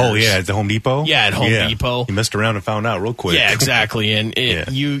people's ears. Oh, yeah, at the Home Depot? Yeah, at Home Depot. He messed around and found out real quick. Yeah, exactly. And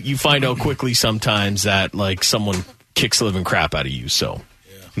you find out quickly sometimes that like someone kicks the living crap out of you, so.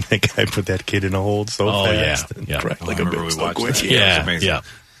 That guy put that kid in a hold so fast. Yeah. Like a bitch so quick.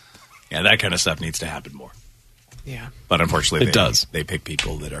 Yeah, that kind of stuff needs to happen more. Yeah. But unfortunately, it does. They pick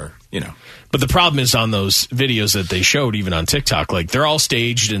people that are, But the problem is on those videos that they showed, even on TikTok, like they're all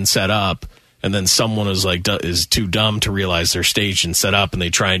staged and set up, and then someone is too dumb to realize they're staged and set up, and they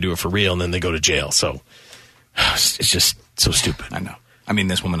try and do it for real, and then they go to jail. So it's just so stupid. I know. I mean,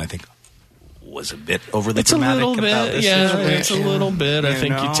 this woman, I think, was a bit overly dramatic about this. Yeah, it's a little bit. I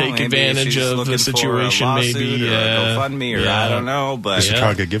think you take advantage of the situation, maybe. Or a GoFundMe, or I don't know. But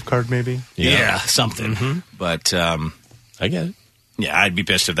Chicago gift card, maybe? Yeah, something. Mm-hmm. But I get it. Yeah, I'd be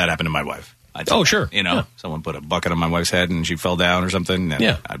pissed if that happened to my wife. Sure. Someone put a bucket on my wife's head and she fell down or something, and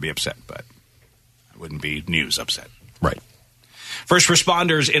Yeah. I'd be upset, but I wouldn't be news upset. Right. First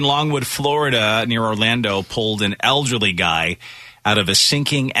responders in Longwood, Florida, near Orlando, pulled an elderly guy out of a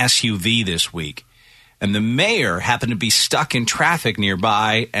sinking SUV this week. And the mayor happened to be stuck in traffic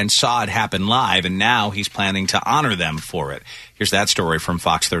nearby and saw it happen live, and now he's planning to honor them for it. Here's that story from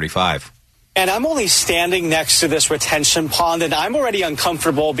Fox 35. And I'm only standing next to this retention pond, and I'm already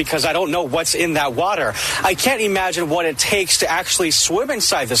uncomfortable because I don't know what's in that water. I can't imagine what it takes to actually swim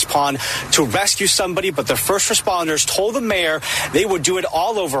inside this pond to rescue somebody, but the first responders told the mayor they would do it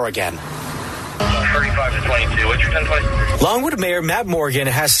all over again. 35-22. What's your 10-20? Longwood Mayor Matt Morgan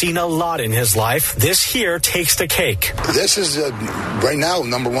has seen a lot in his life. This here takes the cake. This is, right now,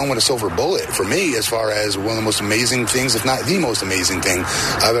 number one with a silver bullet for me as far as one of the most amazing things, if not the most amazing thing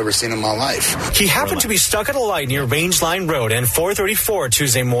I've ever seen in my life. He happened to be stuck at a light near Range Line Road and 434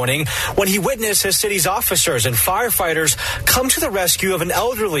 Tuesday morning when he witnessed his city's officers and firefighters come to the rescue of an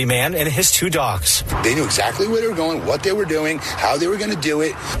elderly man and his two dogs. They knew exactly where they were going, what they were doing, how they were going to do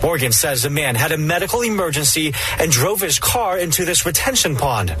it. Morgan says the man had a medical emergency and drove his car into this retention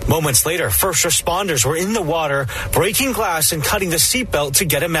pond. Moments later, first responders were in the water, breaking glass and cutting the seatbelt to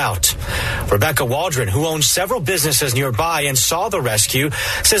get him out. Rebecca Waldron, who owns several businesses nearby and saw the rescue,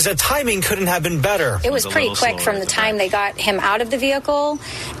 says the timing couldn't have been better. It was pretty quick from the time they got him out of the vehicle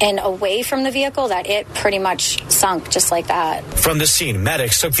and away from the vehicle that it pretty much sunk just like that. From the scene,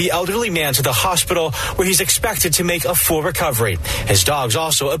 medics took the elderly man to the hospital where he's expected to make a full recovery. His dogs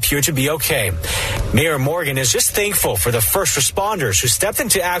also appear to be okay. Mayor Morgan is just thankful for the first responders who stepped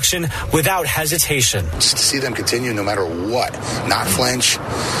into action without hesitation. Just to see them continue no matter what, not flinch,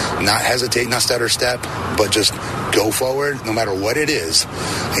 not hesitate, not stutter step, but just go forward no matter what it is.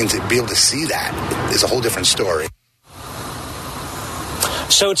 And to be able to see that is a whole different story.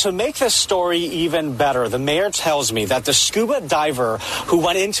 So to make this story even better, the mayor tells me that the scuba diver who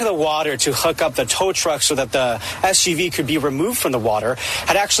went into the water to hook up the tow truck so that the SUV could be removed from the water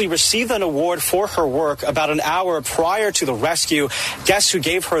had actually received an award for her work about an hour prior to the rescue. Guess who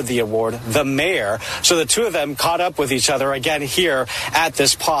gave her the award? The mayor. So the two of them caught up with each other again here at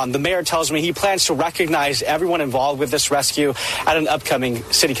this pond. The mayor tells me he plans to recognize everyone involved with this rescue at an upcoming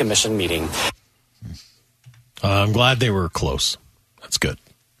city commission meeting. I'm glad they were close. That's good.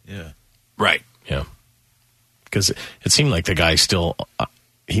 Yeah. Right. Yeah. Because it seemed like the guy still,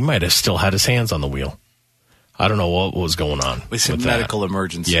 he might have still had his hands on the wheel. I don't know what was going on. It's a medical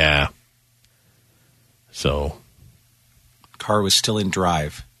emergency. Yeah. So. Car was still in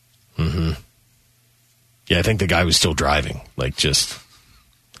drive. Mm-hmm. Yeah, I think the guy was still driving. Like just.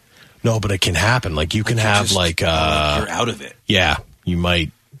 No, but it can happen. Like you can have just, like. you're out of it. Yeah. You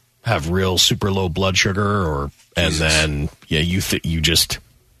might have real super low blood sugar or. And then, yeah, you're just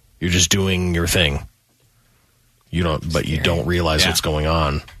doing your thing. You don't, but you don't realize what's going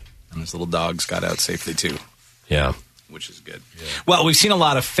on. And those little dogs got out safely too. Yeah, which is good. Yeah. Well, we've seen a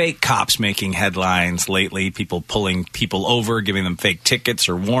lot of fake cops making headlines lately. People pulling people over, giving them fake tickets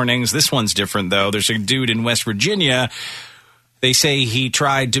or warnings. This one's different though. There's a dude in West Virginia. They say he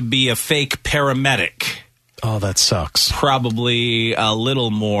tried to be a fake paramedic. Oh, that sucks. Probably a little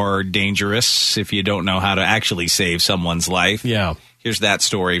more dangerous if you don't know how to actually save someone's life. Yeah. Here's that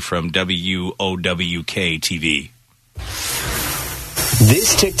story from WOWK TV.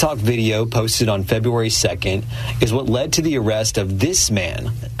 This TikTok video posted on February 2nd is what led to the arrest of this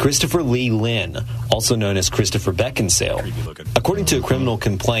man, Christopher Lee Lynn, also known as Christopher Beckinsale. According to a criminal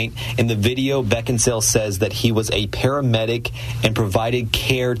complaint, in the video, Beckinsale says that he was a paramedic and provided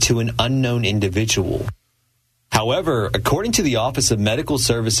care to an unknown individual. However, according to the Office of Medical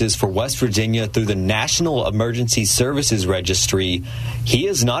Services for West Virginia through the National Emergency Services Registry, he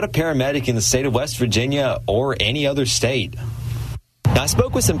is not a paramedic in the state of West Virginia or any other state. Now, I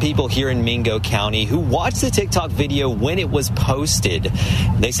spoke with some people here in Mingo County who watched the TikTok video when it was posted.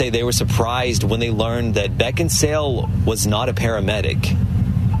 They say they were surprised when they learned that Beckinsale was not a paramedic.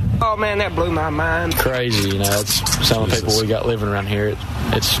 Oh, man, that blew my mind. Crazy, you know. It's some of the people we got living around here.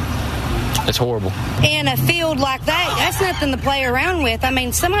 It's It's horrible. In a field like that, that's nothing to play around with. I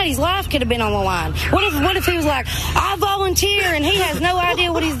mean, somebody's life could have been on the line. What if he was like, I volunteer, and he has no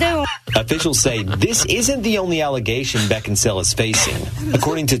idea what he's doing? Officials say this isn't the only allegation Beckinsale is facing.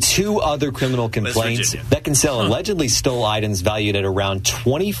 According to 2 other criminal complaints, Beckinsale allegedly stole items valued at around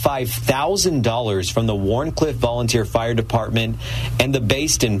 $25,000 from the Warncliffe Volunteer Fire Department and the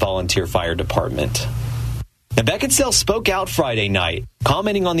Baston Volunteer Fire Department. Now, Beckinsale spoke out Friday night,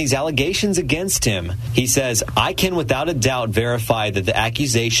 commenting on these allegations against him. He says, I can without a doubt verify that the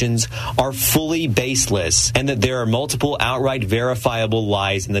accusations are fully baseless and that there are multiple outright verifiable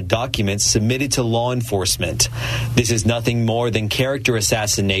lies in the documents submitted to law enforcement. This is nothing more than character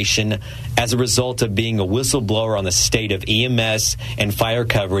assassination as a result of being a whistleblower on the state of EMS and fire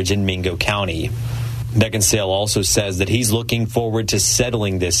coverage in Mingo County. Beckinsale also says that he's looking forward to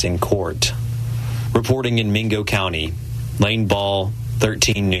settling this in court. Reporting in Mingo County, Lane Ball,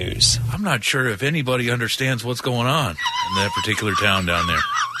 13 News. I'm not sure if anybody understands what's going on in that particular town down there.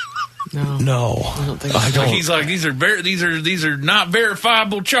 No, I don't think. I don't. He's like, these are not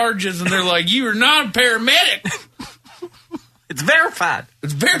verifiable charges, and they're like, you are not a paramedic. It's verified.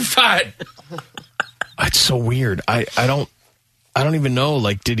 It's verified. It's so weird. I don't even know.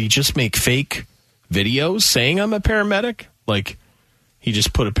 Like, did he just make fake videos saying I'm a paramedic? Like, he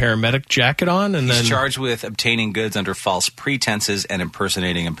just put a paramedic jacket on and He's charged with obtaining goods under false pretenses and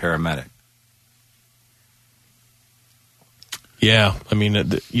impersonating a paramedic. Yeah, I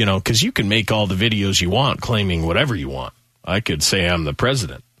mean, because you can make all the videos you want claiming whatever you want. I could say I'm the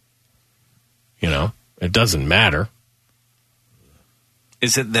president. It doesn't matter.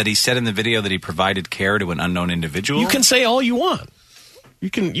 Is it that he said in the video that he provided care to an unknown individual? You can say all you want. You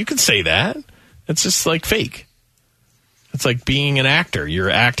can say that. It's just like fake. It's like being an actor. You're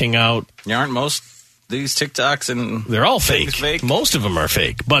acting out. Aren't most these TikToks and they're all fake. Most of them are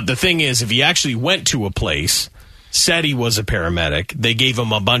fake. But the thing is, if he actually went to a place, said he was a paramedic, they gave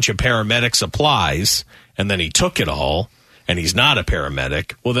him a bunch of paramedic supplies, and then he took it all, and he's not a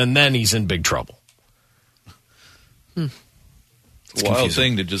paramedic, well, then he's in big trouble. It's a wild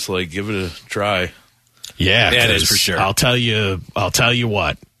thing to just like give it a try. Yeah, it is for sure. I'll tell you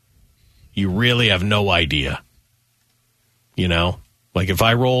what. You really have no idea. Like if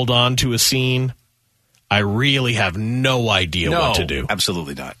I rolled onto a scene, I really have no idea what to do.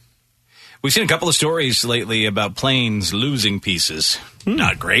 Absolutely not. We've seen a couple of stories lately about planes losing pieces.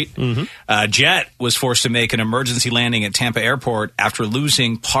 Not great. Mm-hmm. Jet was forced to make an emergency landing at Tampa Airport after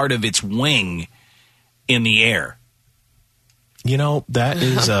losing part of its wing in the air. That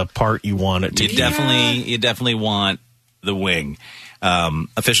is a part you want it to be. You definitely want the wing.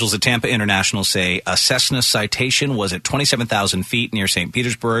 Officials at Tampa International say a Cessna Citation was at 27,000 feet near St.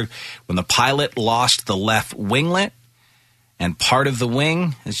 Petersburg when the pilot lost the left winglet and part of the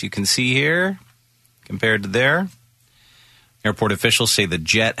wing, as you can see here, compared to there. Airport officials say the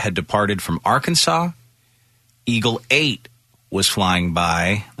jet had departed from Arkansas. Eagle 8 was flying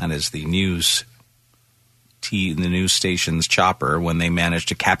by. That is the news station's chopper when they managed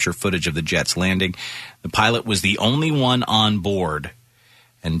to capture footage of the jet's landing. The pilot was the only one on board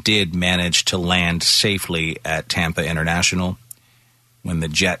and did manage to land safely at Tampa International. When the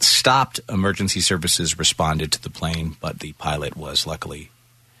jet stopped, emergency services responded to the plane, but the pilot was luckily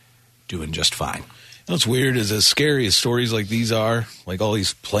doing just fine. What's weird is as scary as stories like these are, like all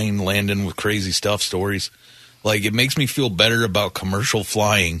these plane landing with crazy stuff stories, like it makes me feel better about commercial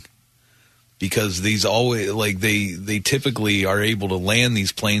flying. Because these always, like, they typically are able to land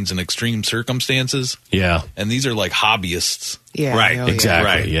these planes in extreme circumstances. Yeah. And these are like hobbyists. Yeah. Right. Exactly.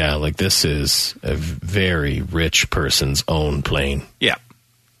 Right. Yeah. Like this is a very rich person's own plane. Yeah.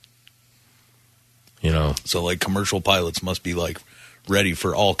 So like commercial pilots must be like ready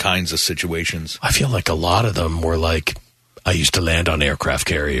for all kinds of situations. I feel like a lot of them were like, I used to land on aircraft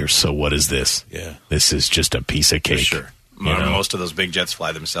carriers. So what is this? Yeah. This is just a piece of cake. For sure. Most of those big jets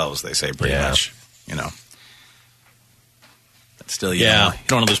fly themselves, they say, pretty much. But still, you don't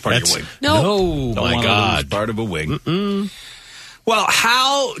want to lose part of your wing. No. Don't my want God. to lose part of a wing. Well,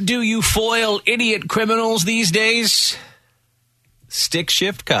 how do you foil idiot criminals these days? Stick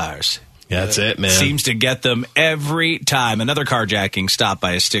shift cars. Yeah, that's it, man. Seems to get them every time. Another carjacking stopped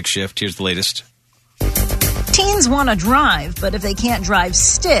by a stick shift. Here's the latest. Teens want to drive, but if they can't drive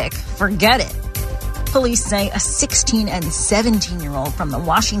stick, forget it. Police say a 16 and 17-year-old from the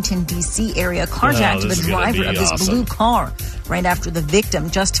Washington, D.C. area carjacked the driver of his blue car right after the victim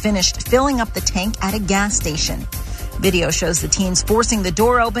just finished filling up the tank at a gas station. Video shows the teens forcing the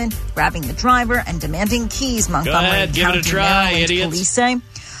door open, grabbing the driver, and demanding keys. Montgomery Go ahead, give it a try, idiots. Police say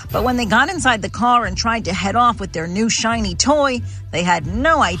But when they got inside the car and tried to head off with their new shiny toy, they had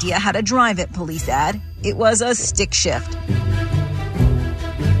no idea how to drive it, police add. It was a stick shift.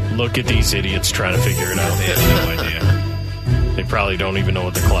 Look at these idiots trying to figure it out. They have no idea. They probably don't even know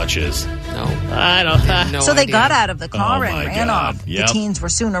what the clutch is. No. I don't know. So they got out of the car and ran God. off. Yep. The teens were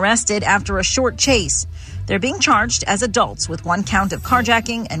soon arrested after a short chase. They're being charged as adults with 1 count of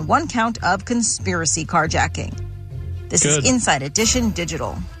carjacking and 1 count of conspiracy carjacking. This Good. is Inside Edition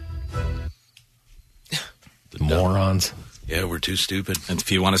Digital. The morons. Yeah, we're too stupid. And if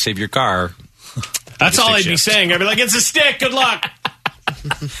you want to save your car, that's all I'd be saying. I'd be like, it's a stick. Good luck.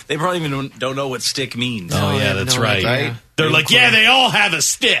 They probably even don't know what stick means. Oh, yeah, that's right. They're like, yeah, they all have a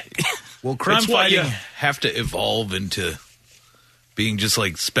stick. Well, crime fighting have to evolve into being just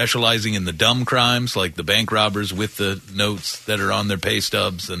like specializing in the dumb crimes, like the bank robbers with the notes that are on their pay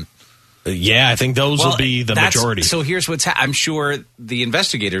stubs. And yeah, I think those will be the majority. So here's what's I'm sure the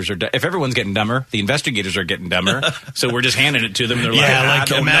investigators are if everyone's getting dumber, the investigators are getting dumber. So we're just handing it to them. They're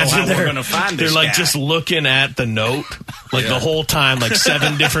like, imagine we're going to find this They're like guy. just looking at the note, like the whole time, like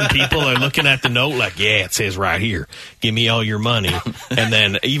 7 different people are looking at the note, like, yeah, it says right here, give me all your money. And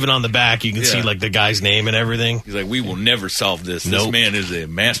then even on the back, you can see like the guy's name and everything. He's like, we will never solve this. Nope. This man is a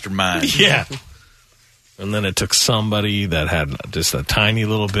mastermind. Yeah. And then it took somebody that had just a tiny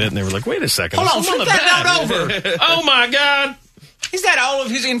little bit, and they were like, wait a second. Hold on, flip that note over. Oh, my God. Is that all of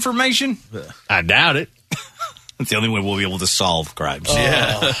his information? I doubt it. That's the only way we'll be able to solve crimes.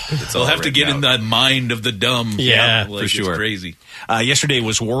 Yeah. They'll have to get in the mind of the dumb. Yeah, like for sure. It's crazy. Yesterday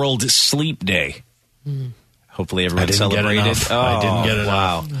was World Sleep Day. Hopefully everyone I didn't celebrated. Get enough. I didn't get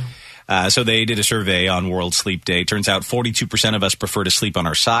enough. Wow. So they did a survey on World Sleep Day. Turns out 42% of us prefer to sleep on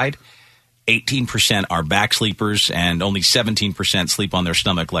our side. 18% are back sleepers, and only 17% sleep on their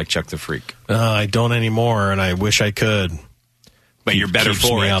stomach like Chuck the Freak. I don't anymore, and I wish I could. But you're better keeps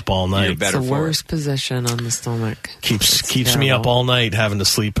for me it. up all night. You're better it's the for worst position on the stomach. Keeps me up all night having to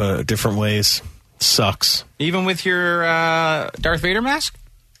sleep different ways. Sucks. Even with your Darth Vader mask?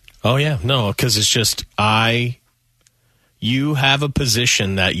 Oh, yeah. No, because it's just you have a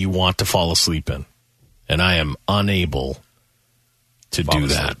position that you want to fall asleep in, and I am unable to do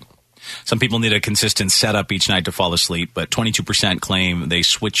that. Some people need a consistent setup each night to fall asleep, but 22% claim they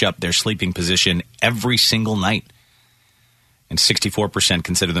switch up their sleeping position every single night. And 64%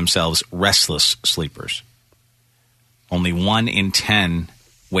 consider themselves restless sleepers. Only 1 in 10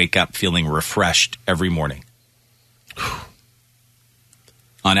 wake up feeling refreshed every morning.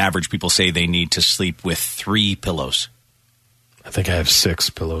 On average, people say they need to sleep with 3 pillows. I think I have 6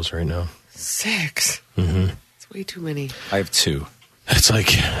 pillows right now. 6? Mm-hmm. It's way too many. I have 2. It's like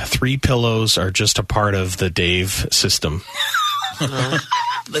 3 pillows are just a part of the Dave system.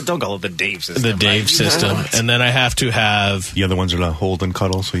 Don't call it the Dave system. The Dave system. And then I have to have... The other ones are not hold and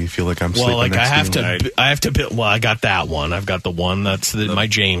cuddle, so you feel like I'm sleeping like next to you. I have to... Well, I got that one. I've got the one that's my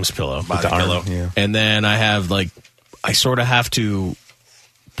James pillow. With the arm, yeah. And then I have, I sort of have to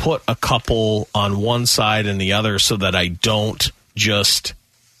put a couple on one side and the other so that I don't just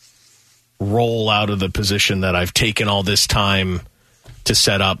roll out of the position that I've taken all this time to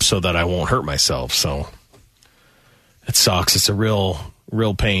set up so that I won't hurt myself. So it sucks. It's a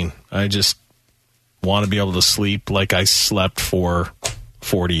real pain. I just want to be able to sleep like I slept for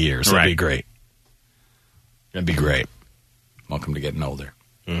 40 years. That'd be great. That'd be great. Welcome to getting older.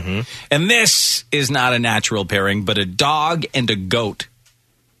 Mm-hmm. And this is not a natural pairing, but a dog and a goat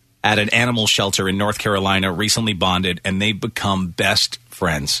at an animal shelter in North Carolina recently bonded, and they've become best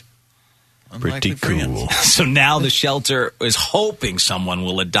friends. Pretty cool. So now the shelter is hoping someone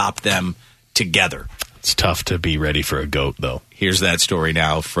will adopt them together. It's tough to be ready for a goat, though. Here's that story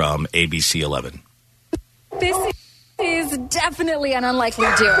now from ABC 11. This is definitely an unlikely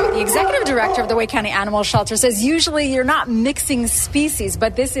duo. The executive director of the Wake County Animal Shelter says usually you're not mixing species,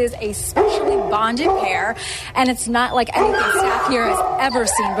 but this is a specially bonded pair, and it's not like anything staff here has ever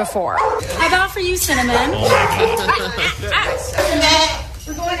seen before. How about for you, Cinnamon? Oh, my God.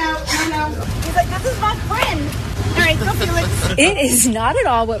 We're going out. No. He's like, this is my friend. All right, go Felix. It is not at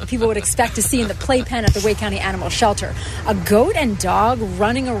all what people would expect to see in the playpen at the Wake County Animal Shelter. A goat and dog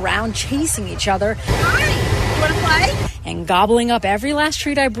running around chasing each other. Hi, you want to play? And gobbling up every last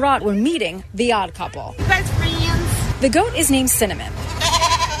treat I brought when meeting the odd couple. You guys friends? The goat is named Cinnamon.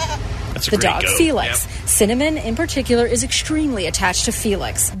 That's a The great dog, goat. Felix. Yep. Cinnamon, in particular, is extremely attached to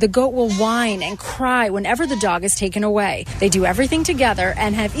Felix. The goat will whine and cry whenever the dog is taken away. They do everything together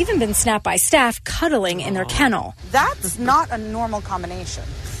and have even been snapped by staff cuddling in their kennel. That's not a normal combination.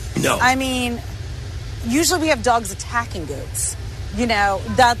 No. I mean, usually we have dogs attacking goats. You know,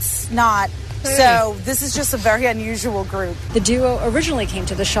 that's not So this is just a very unusual group. The duo originally came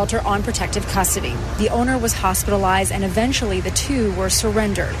to the shelter on protective custody. The owner was hospitalized, and eventually the two were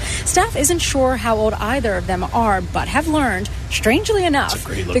surrendered. Staff isn't sure how old either of them are, but have learned, strangely enough,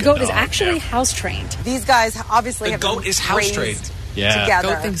 the goat is actually house-trained. These guys obviously The goat is house-trained.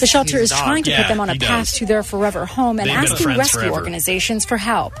 Together. The shelter is trying to put them on a path to their forever home and asking rescue organizations for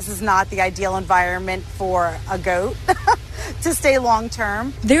help. This is not the ideal environment for a goat to stay long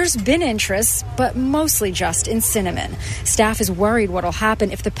term. There's been interest, but mostly just in Cinnamon. Staff is worried what'll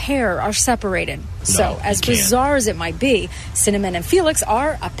happen if the pair are separated. So, as bizarre as it might be, Cinnamon and Felix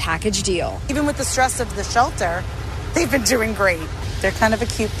are a package deal. Even with the stress of the shelter, they've been doing great. They're kind of a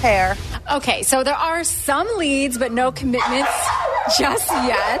cute pair. Okay, so there are some leads, but no commitments just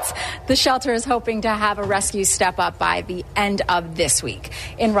yet. The shelter is hoping to have a rescue step up by the end of this week.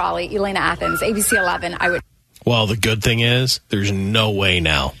 In Raleigh, Elena Athens, ABC 11. Well, the good thing is there's no way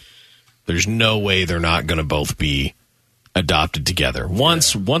now. There's no way they're not going to both be adopted together.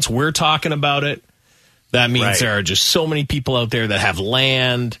 Once we're talking about it, that means there are just so many people out there that have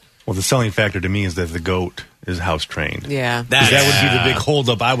land. Well, the selling factor to me is that the goat is house trained. Yeah. That would be the big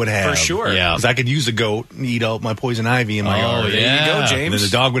holdup I would have. For sure. Yeah. Because I could use a goat and eat out my poison ivy in my yard. There you go, James. And then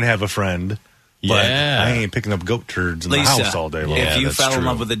the dog would have a friend. But I ain't picking up goat turds in the house all day long. If you fell in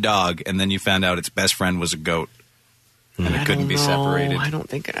love with a dog and then you found out its best friend was a goat and it couldn't be separated. I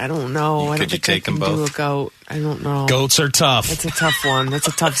don't know. Could I don't you think take I can them both? do a goat. I don't know. Goats are tough. That's a tough one. That's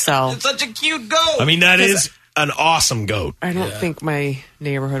a tough sell. It's such a cute goat. I mean, that is an awesome goat. I don't think my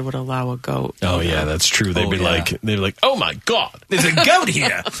neighborhood would allow a goat. Oh yeah, that's true. They'd be like, oh my God, there's a goat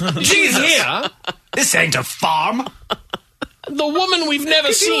here. Jesus, here. This ain't a farm. The woman we've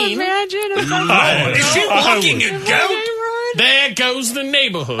never seen. Can you imagine? Is she walking a goat? There goes the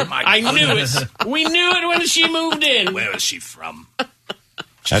neighborhood. I knew it. We knew it when she moved in. Where is she from?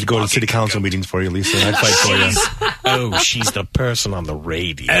 I'd go to city council meetings for you, Lisa. I'd fight for you. Oh, she's the person on the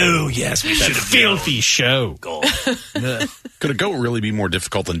radio. Oh, yes, we should have filthy show. Could a goat really be more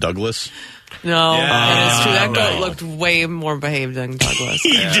difficult than Douglas? No, it's true. That goat looked way more behaved than Douglas.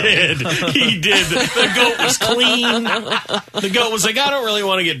 He did. The goat was clean. The goat was like, I don't really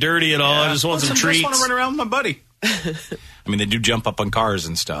want to get dirty at all. I just want some treats. I just want to run around with my buddy. I mean, they do jump up on cars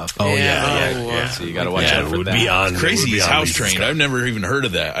and stuff. Oh, yeah. So you got to watch out for that. Crazy. He's house trained. I've never even heard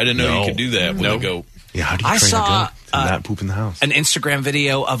of that. I didn't know you could do that with a goat. Yeah, how do you train a goat to not poop in the house? An Instagram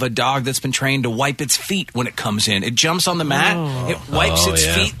video of a dog that's been trained to wipe its feet when it comes in. It jumps on the mat, it wipes its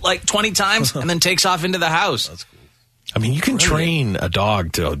feet like 20 times, and then takes off into the house. That's cool. I mean, you can train a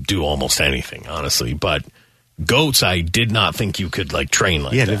dog to do almost anything, honestly, but goats, I did not think you could train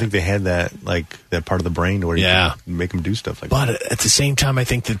like that. Yeah, I didn't think they had that that part of the brain where you can make them do stuff like that. But at the same time, I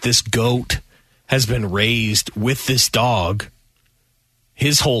think that this goat has been raised with this dog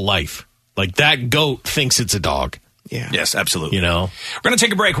his whole life. Like, that goat thinks it's a dog. Yeah. Yes, absolutely. You know? We're going to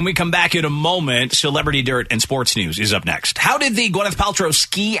take a break. When we come back in a moment, Celebrity Dirt and Sports News is up next. How did the Gwyneth Paltrow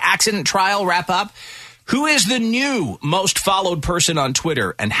ski accident trial wrap up? Who is the new most followed person on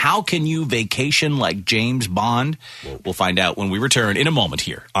Twitter? And how can you vacation like James Bond? We'll find out when we return in a moment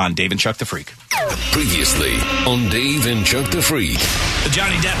here on Dave and Chuck the Freak. Previously on Dave and Chuck the Freak. The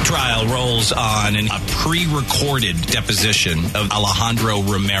Johnny Depp trial rolls on, and a pre-recorded deposition of Alejandro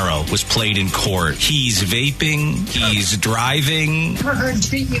Romero was played in court. He's vaping. He's driving. Never heard him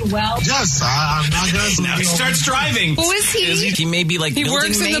treat you well. Yes, I'm not going now he starts driving. Who is he? He may be He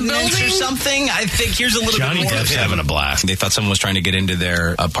works in the building or something. I think here's a little Johnny bit more Depp's of him. having a blast. They thought someone was trying to get into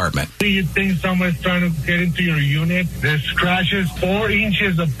their apartment. Do you think someone's trying to get into your unit? There's scratches 4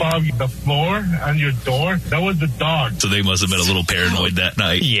 inches above the floor on your door. That was the dog. So they must have been a little paranoid that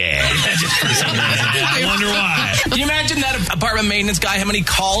night. Yeah. I wonder why. Can you imagine that apartment maintenance guy, how many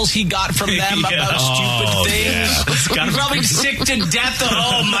calls he got from them about stupid things? Yeah. He's probably sick to death of,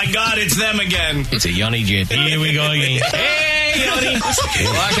 oh my God, it's them again. It's a Yanni jet. Here we go again. Hey, Yanni.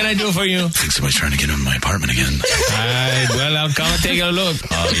 What can I do for you? I think somebody's trying to get into my apartment again. All right, well, I'll come and take a look.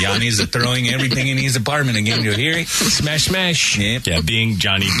 Yanni's throwing everything in his apartment again. You hear it? Smash, smash. Yep. Yeah, being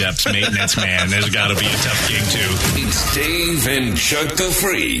Johnny Depp's maintenance man, there's got to be a tough gig, too. It's Dave and Chuck the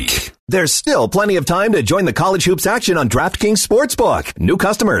Freak. There's still plenty of time to join the college hoops action on DraftKings Sportsbook. New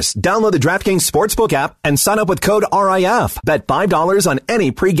customers, download the DraftKings Sportsbook app and sign up with code RIF. Bet $5 on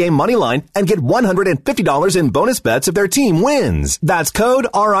any pregame money line and get $150 in bonus bets if their team wins. That's code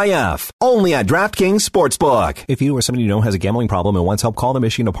RIF. Only at DraftKings Sportsbook. If you or somebody you know has a gambling problem and wants help, call the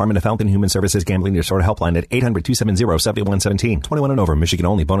Michigan Department of Health and Human Services Gambling Disorder Helpline at 800-270-7117. 21 and over. Michigan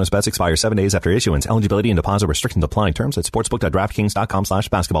only. Bonus bets expire 7 days after issuance. Eligibility and deposit restrictions apply. Terms at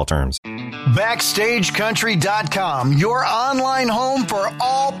sportsbook.draftkings.com/basketball terms. BackstageCountry.com, your online home for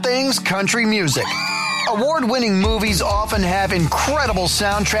all things country music. Award-winning movies often have incredible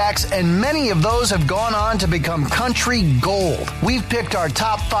soundtracks, and many of those have gone on to become country gold. We've picked our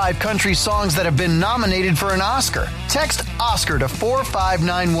top 5 country songs that have been nominated for an Oscar. Text Oscar to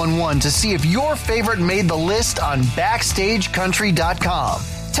 45911 to see if your favorite made the list on BackstageCountry.com.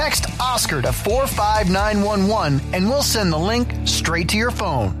 Text Oscar to 45911 and we'll send the link straight to your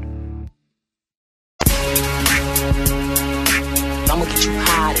phone. I'm gonna get you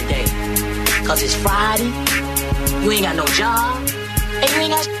high today. Cause it's Friday, you ain't got no job, and you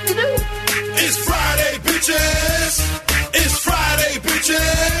ain't got shit to do. It's Friday, bitches. It's Friday,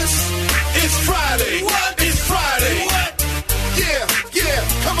 bitches. It's Friday. What? It's Friday. What? Yeah,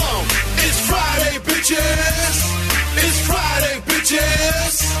 come on. It's Friday, bitches. It's Friday,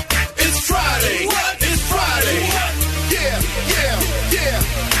 bitches. It's Friday. What? It's Friday. What? Yeah.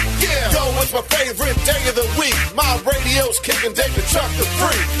 Yo, it's my favorite day of the week. My radio's kicking David Chuck the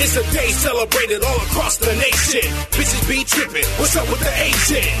Freak. It's a day celebrated all across the nation. Bitches be tripping. What's up with the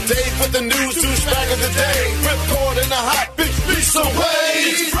Asian? Dave with the news, douchebag of the day. Ripcord in the hot bitch beat some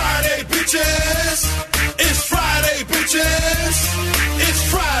way. It's Friday, bitches. It's Friday, bitches. It's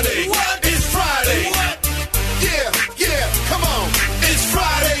Friday. What? It's Friday. What? Yeah, come on. It's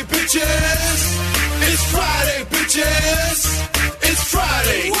Friday, bitches. It's Friday, bitches. It's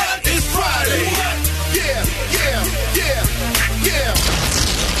Friday. What? It's Friday. What? Yeah.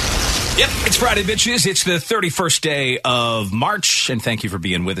 Yep, it's Friday, bitches. It's the 31st day of March, and thank you for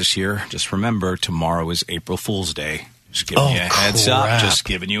being with us here. Just remember, tomorrow is April Fool's Day. Just giving you a heads up. Just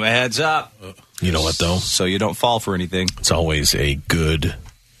giving you a heads up. You know what, though? So you don't fall for anything. It's always a good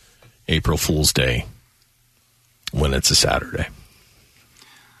April Fool's Day when it's a Saturday.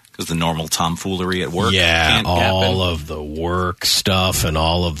 Because the normal tomfoolery at work can't happen. All of the work stuff and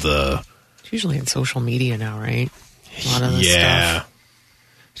all of the... It's usually in social media now, right? A lot of the stuff.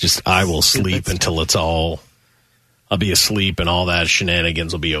 Just, I will sleep until it's all... I'll be asleep and all that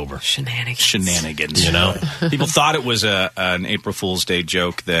shenanigans will be over. Shenanigans. You know? People thought it was an April Fool's Day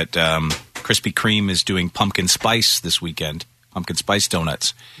joke that Krispy Kreme is doing pumpkin spice this weekend. Pumpkin spice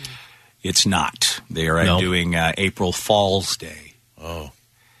donuts. It's not. They are doing April Fool's Day. Oh.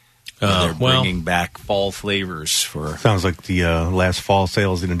 They're bringing back fall flavors for... Sounds like the last fall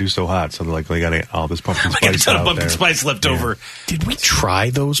sales didn't do so hot, so they got all this pumpkin spice got a ton of out pumpkin there. spice left over. Did we try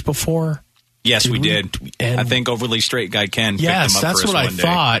those before? Yes, we did. And I think Overly Straight Guy Ken picked them up for us one day. Yes, that's what I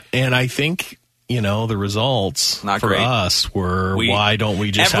thought. And I think, the results Not for great. us were, why don't we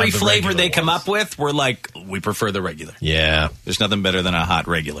just every have the flavor regular they come ones? up with, we're like, we prefer the regular. Yeah. There's nothing better than a hot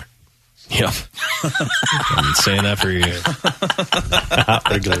regular. Yep. I've been saying that for years.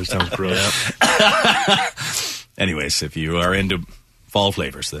 Regular sounds brilliant. Anyways, if you are into fall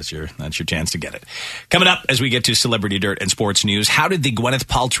flavors, that's your chance to get it. Coming up as we get to Celebrity Dirt and sports news, how did the Gwyneth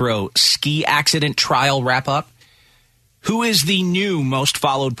Paltrow ski accident trial wrap up? Who is the new most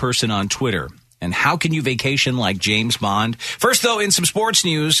followed person on Twitter? And how can you vacation like James Bond? First, though, in some sports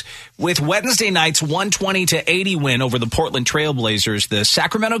news, with Wednesday night's 120-80 win over the Portland Trailblazers, the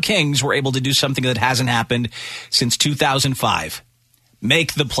Sacramento Kings were able to do something that hasn't happened since 2005.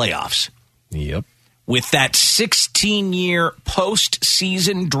 Make the playoffs. Yep. With that 16-year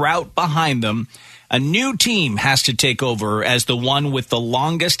postseason drought behind them, a new team has to take over as the one with the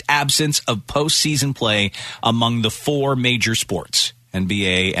longest absence of postseason play among the 4 major sports: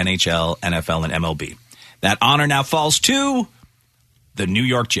 NBA, NHL, NFL, and MLB. That honor now falls to the New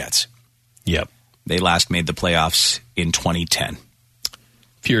York Jets. Yep. They last made the playoffs in 2010.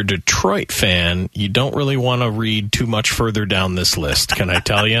 If you're a Detroit fan, you don't really want to read too much further down this list, can I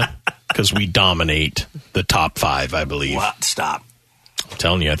tell you? Because we dominate the top 5, I believe. What? Stop. I'm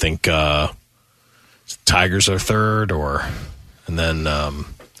telling you, I think Tigers are third, and then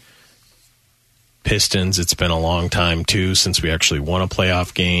Pistons. It's been a long time too since we actually won a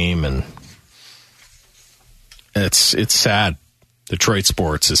playoff game, and it's sad. Detroit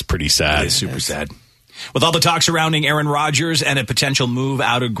sports is pretty sad. It is super sad. With all the talk surrounding Aaron Rodgers and a potential move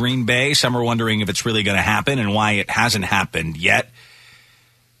out of Green Bay, some are wondering if it's really going to happen and why it hasn't happened yet.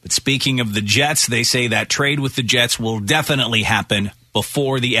 But speaking of the Jets, they say that trade with the Jets will definitely happen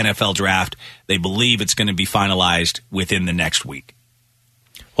before the NFL draft. They believe it's going to be finalized within the next week.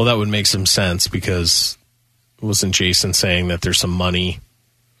 Well, that would make some sense because wasn't Jason saying that there's some money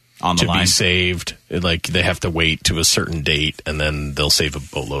on the line be saved? Like they have to wait to a certain date and then they'll save a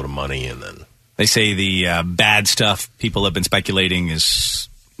boatload of money and then... They say the bad stuff people have been speculating is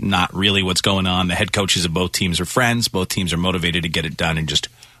not really what's going on. The head coaches of both teams are friends. Both teams are motivated to get it done and just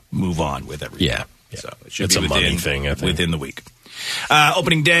move on with everything. Yeah. So it should it's be a money thing, I think. Within the week.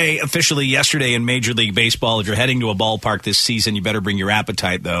 Opening day officially yesterday in Major League Baseball. If you're heading to a ballpark this season, you better bring your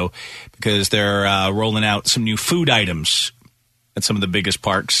appetite, though, because they're rolling out some new food items at some of the biggest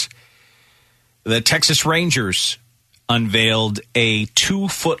parks. The Texas Rangers unveiled a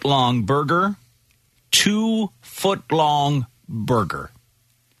 2-foot-long burger. 2-foot-long burger.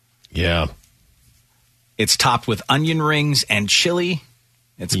 Yeah. It's topped with onion rings and chili.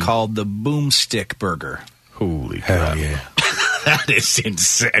 It's called the Boomstick Burger. Holy crap. Hell yeah. That is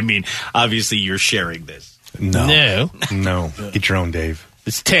insane. I mean, obviously you're sharing this. No. Get your own, Dave.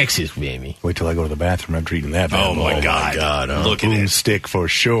 It's Texas, baby. Wait till I go to the bathroom after eating that. Oh, my God. Look at it. Boomstick for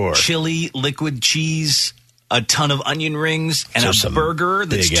sure. Chili, liquid cheese, a ton of onion rings, and a burger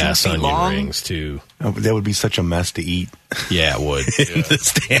that's 2 big-ass feet onion long. rings, too. Oh, that would be such a mess to eat. Yeah, it would. In the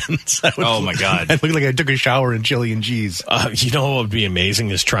stands. My God. I'd look like I took a shower in chili and cheese. You know what would be amazing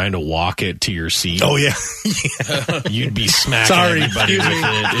is trying to walk it to your seat. Oh, yeah. You'd be smacking everybody with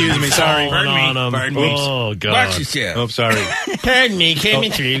it. Excuse me. Sorry. Pardon me. Oh, God. Watch yourself. Oh, sorry. Pardon me.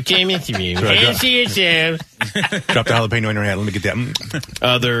 Came through. Fancy yourself. Drop the jalapeno in your hat. Let me get that.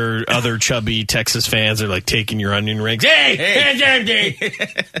 Other chubby Texas fans are like taking your onion rings. Hey, hands empty.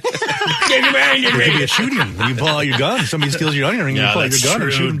 Give me my onion There rings. could be a shooting when you pull out your gun. Somebody steals your onion ring, you pull out your gun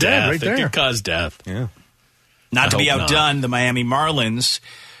and shoot them dead right there. It could cause death. Yeah. Not to be hope outdone, the Miami Marlins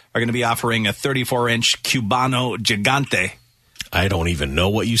are going to be offering a 34-inch Cubano Gigante. I don't even know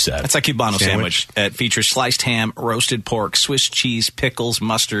what you said. That's a Cubano sandwich. It features sliced ham, roasted pork, Swiss cheese, pickles,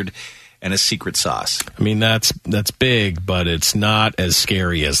 mustard, and a secret sauce. I mean, that's big, but it's not as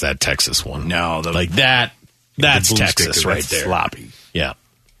scary as that Texas one. No. That's Texas right there. Sloppy. Yeah.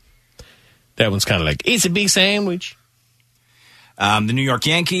 That one's kind of like, it's a big sandwich. The New York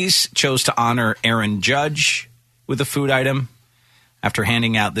Yankees chose to honor Aaron Judge with a food item. After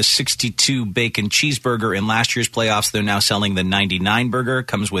handing out the 62 bacon cheeseburger in last year's playoffs, they're now selling the 99 burger.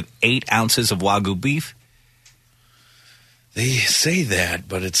 Comes with 8 ounces of Wagyu beef. They say that,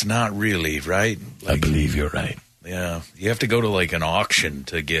 but it's not really, right? I believe you're right. Yeah. You have to go to like an auction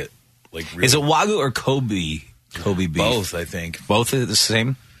to get like really. Is it Wagyu or Kobe? Kobe beef? Both, I think. Both are the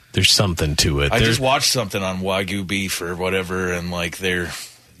same? There's something to it. I just watched something on Wagyu beef or whatever, and like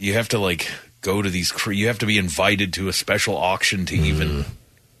you have to like go to these. You have to be invited to a special auction to even.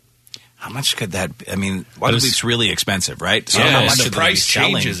 How much could that be? I mean, Wagyu beef's really expensive, right? So how much the price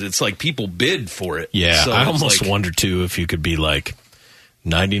changes. It's like people bid for it. Yeah, so I almost wonder too if you could be like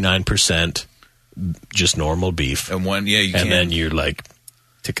 99% just normal beef, and you can. Then you're like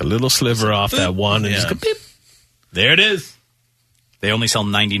take a little sliver off that one and just go beep. There it is. They only sell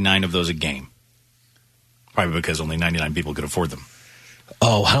 99 of those a game. Probably because only 99 people could afford them.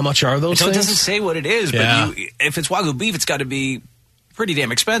 Oh, how much are those things? It doesn't say what it is, but if it's Wagyu beef, it's got to be pretty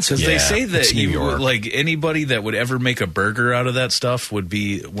damn expensive. Because they say that like anybody that would ever make a burger out of that stuff would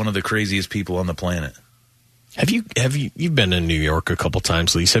be one of the craziest people on the planet. You've been in New York a couple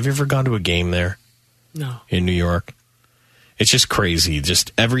times, Lise? Have you ever gone to a game there? No. In New York? It's just crazy.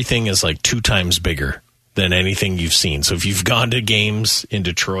 Just everything is like 2 times bigger than anything you've seen. So if you've gone to games in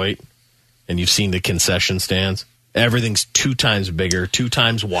Detroit and you've seen the concession stands, everything's 2 times bigger, 2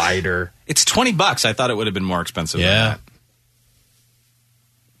 times wider. It's $20. I thought it would have been more expensive. Yeah. Than that.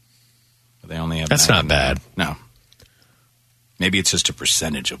 But they only have. That's not bad. No. Maybe it's just a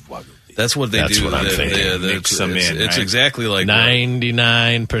percentage of Wagyu beef. That's what they do. That's what I'm thinking. It's exactly like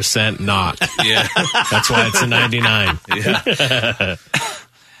 99% not. Yeah. That's why it's a 99. Yeah.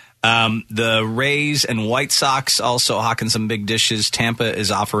 The Rays and White Sox also hawking some big dishes. Tampa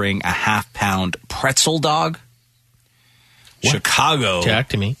is offering a half-pound pretzel dog. What? Chicago. Talk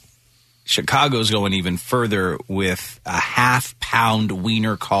to me. Chicago's going even further with a half-pound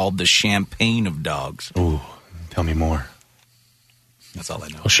wiener called the Champagne of Dogs. Ooh, tell me more. That's all I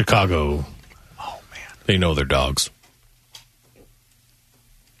know. Well, Chicago, they know their dogs.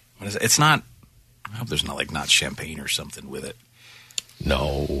 What is it? It's not, I hope there's not champagne or something with it.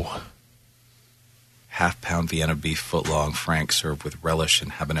 No. Half-pound Vienna beef, foot-long, frank, served with relish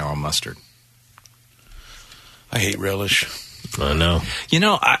and habanero mustard. I hate relish. I know. You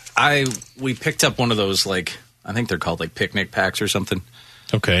know, we picked up one of those, I think they're called picnic packs or something.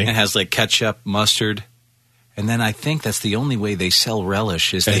 Okay. And it has ketchup, mustard, and then I think that's the only way they sell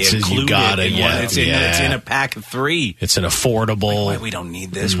relish is they include it. It's in a pack of 3. It's an affordable. We don't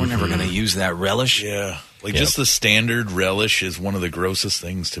need this. We're never going to use that relish. Yeah. Just the standard relish is one of the grossest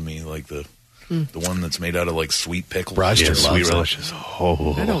things to me. The one that's made out of sweet pickles. Roger sweet relish is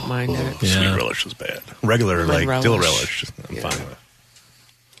I don't mind it. Sweet relish is bad. Regular dill relish. I'm fine with it.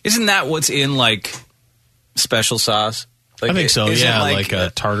 Isn't that what's in special sauce? I think so. Yeah, like a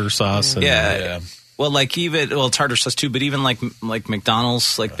tartar sauce. And, yeah. Well, it's tartar sauce too, but even like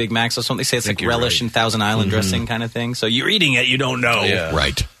McDonald's, like Big Macs or something, they say it's like relish and Thousand Island dressing kind of thing. So you're eating it, you don't know. Yeah.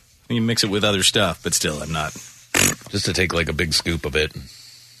 Right. You mix it with other stuff, but still, I'm not. Just to take like a big scoop of it.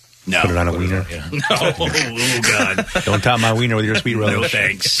 No. Put it on a wiener. Yeah. No. Oh, God. Don't top my wiener with your sweet relish. No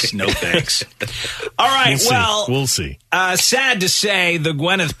thanks. No thanks. All right, We'll see. Sad to say, the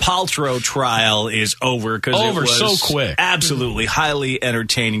Gwyneth Paltrow trial is over because it was so quick. Absolutely highly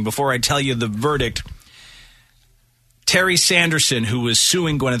entertaining. Before I tell you the verdict, Terry Sanderson, who was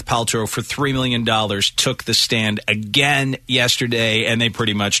suing Gwyneth Paltrow for $3 million, took the stand again yesterday, and they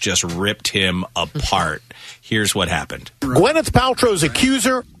pretty much just ripped him apart. Here's what happened. Gwyneth Paltrow's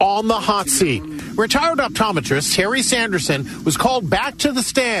accuser on the hot seat. Retired optometrist Terry Sanderson was called back to the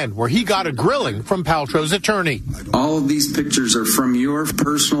stand where he got a grilling from Paltrow's attorney. All of these pictures are from your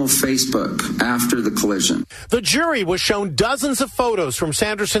personal Facebook after the collision. The jury was shown dozens of photos from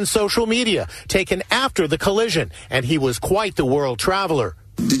Sanderson's social media taken after the collision, and he was quite the world traveler.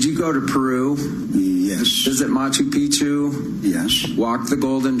 Did you go to Peru? Yes. Visit Machu Picchu? Yes. Walk the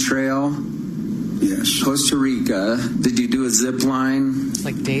Golden Trail? Yes. Costa Rica? Did you do a zip line? It's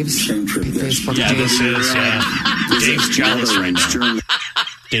like Dave's. Same trip, yes. Yeah, this is. Dave's jealous right now.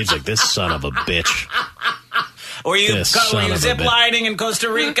 Dave's like, this son of a bitch. Were you zip lining in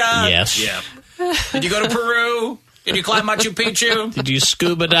Costa Rica? Yes. Yeah. Did you go to Peru? Did you climb Machu Picchu? Did you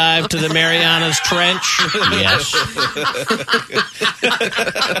scuba dive to the Marianas Trench? Yes.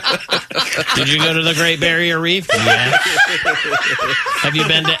 Did you go to the Great Barrier Reef? Yes. Have you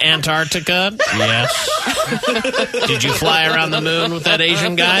been to Antarctica? Yes. Did you fly around the moon with that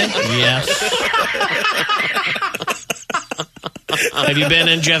Asian guy? Yes. Have you been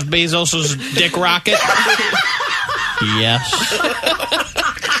in Jeff Bezos' dick rocket? Yes.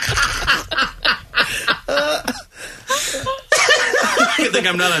 I think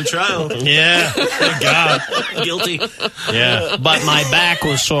I'm not on trial. Yeah. Thank God. Guilty. Yeah. But my back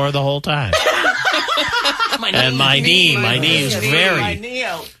was sore the whole time. My knee is very. My knee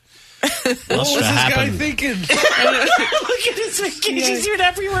out. What was this guy thinking? Look at his vacations. He went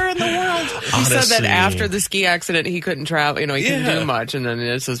everywhere in the world. He said that after the ski accident, he couldn't travel. He couldn't do much, and then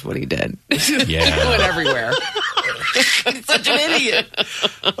this is what he did. Yeah. He went everywhere. He's such an idiot.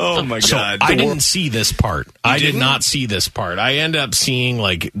 Oh, my God. I didn't see this part. I did not see this part. I end up seeing,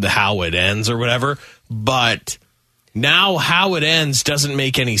 like, how it ends or whatever, but now how it ends doesn't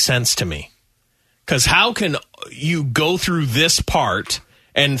make any sense to me. Because how can you go through this part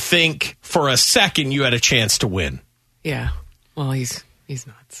and think for a second you had a chance to win? Yeah. Well, he's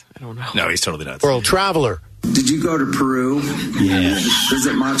nuts. I don't know. No, he's totally nuts. World traveler. Did you go to Peru? Yes.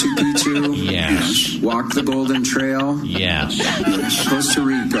 Visit Machu Picchu? Yes. Walk the Golden Trail? Yes. Costa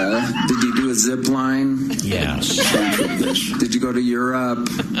Rica? Did you do a zip line? Yes. Did you go to Europe?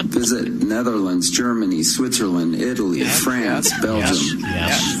 Visit Netherlands, Germany, Switzerland, Italy, France, Belgium?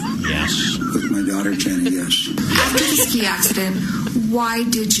 Yes. With my daughter, Jenny, yes. After the ski accident, why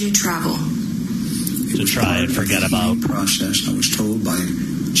did you travel? To try and forget about. Process. I was told by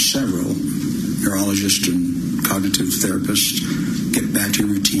several neurologists and cognitive therapists, get back to your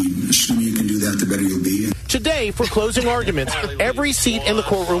routine. The sooner you can do that, the better you'll be. Today, for closing arguments, every seat in the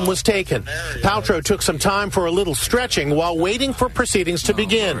courtroom was taken. Paltrow took some time for a little stretching while waiting for proceedings to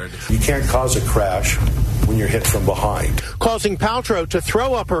begin. You can't cause a crash when you're hit from behind. Causing Paltrow to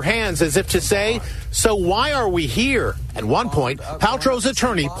throw up her hands as if to say, so why are we here? At one point, Paltrow's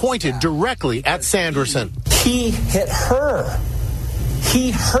attorney pointed directly at Sanderson. He hit her. He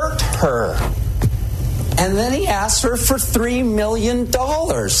hurt her. And then he asked her for $3 million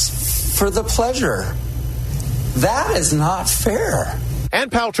for the pleasure. That is not fair. And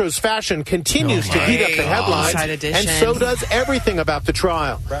Paltrow's fashion continues to heat up the headlines, and so does everything about the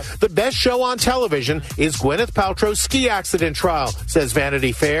trial. The best show on television is Gwyneth Paltrow's ski accident trial, says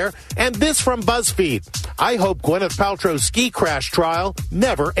Vanity Fair. And this from BuzzFeed. I hope Gwyneth Paltrow's ski crash trial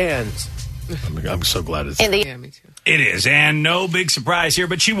never ends. I'm so glad it's... Yeah, me too. It is, and no big surprise here,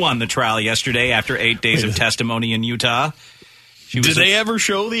 but she won the trial yesterday after 8 days of testimony in Utah. Did they ever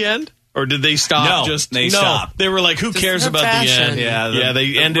show the end? Or did they stop? No, they stopped. They were like, who cares about fashion. the end? Yeah,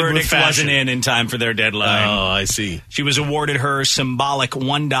 they ended with fashion. Wasn't in time for their deadline. Oh, I see. She was awarded her symbolic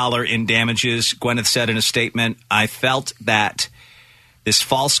 $1 in damages. Gwyneth said in a statement, I felt that this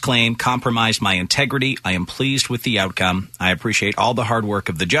false claim compromised my integrity. I am pleased with the outcome. I appreciate all the hard work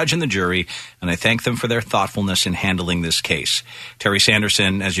of the judge and the jury, and I thank them for their thoughtfulness in handling this case. Terry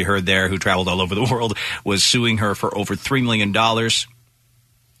Sanderson, as you heard there, who traveled all over the world, was suing her for over $3 million.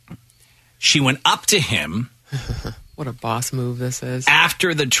 She went up to him. What a boss move this is.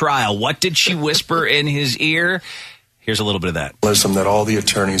 After the trial, what did she whisper in his ear? Here's a little bit of that. That all the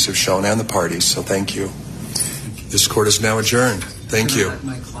attorneys have shown and the parties, so thank you. This court is now adjourned. Thank you. Let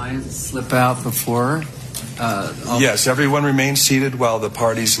my client slip out before. Yes, everyone remain seated while the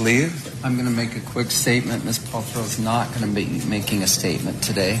parties leave. I'm going to make a quick statement. Ms. Paltrow is not going to be making a statement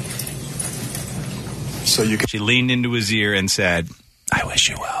today. So She leaned into his ear and said, I wish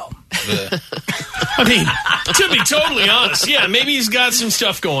you well. I mean, to be totally honest, yeah, maybe he's got some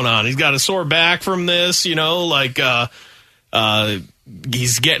stuff going on. He's got a sore back from this, like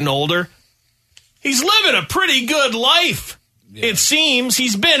he's getting older. He's living a pretty good life. Yeah. It seems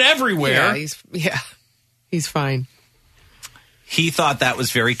he's been everywhere. He's fine. He thought that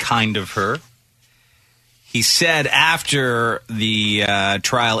was very kind of her. He said after the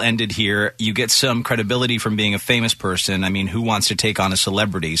trial ended here, you get some credibility from being a famous person. I mean, who wants to take on a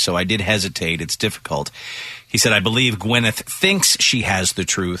celebrity? So I did hesitate. It's difficult. He said, I believe Gwyneth thinks she has the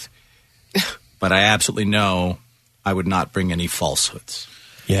truth, but I absolutely know I would not bring any falsehoods.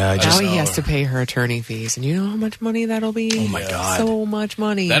 Yeah, now he has to pay her attorney fees, and you know how much money that'll be? Oh, my God. So much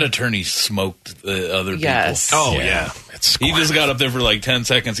money. That attorney smoked the other Yes. people. Oh, yeah. He just got up there for like 10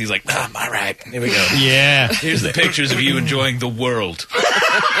 seconds. He's like, all right, here we go. Yeah. Here's the pictures of you enjoying the world.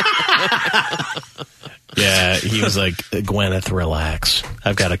 Yeah, he was like, Gwyneth, relax.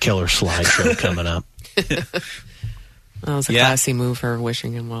 I've got a killer slideshow coming up. That was a classy move, her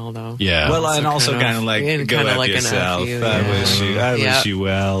wishing him well, though. Yeah. Well, and also kind of like, go kinda F like yourself. I wish you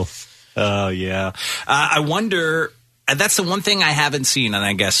well. Oh, yeah. I wonder, that's the one thing I haven't seen, and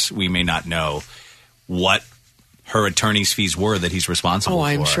I guess we may not know, what her attorney's fees were that he's responsible for. Oh,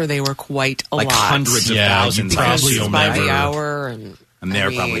 I'm sure they were quite a like lot. hundreds of thousands. Probably by the hour. And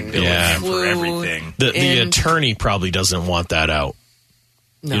they're probably billing him for everything. The attorney probably doesn't want that out.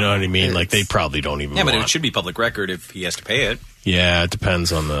 No, you know what I mean? Like, they probably don't even but it should be public record if he has to pay it. Yeah, it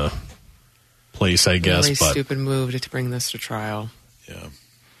depends on the place, I guess. Really stupid move to bring this to trial. Yeah.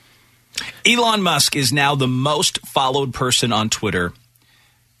 Elon Musk is now the most followed person on Twitter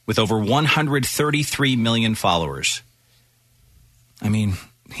with over 133 million followers. I mean,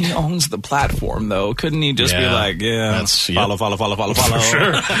 he owns the platform, though. Couldn't he just be like, follow.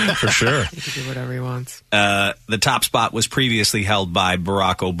 For sure. He can do whatever he wants. The top spot was previously held by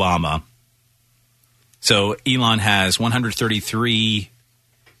Barack Obama. So Elon has 133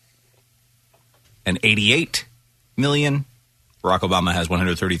 and 88 million. Barack Obama has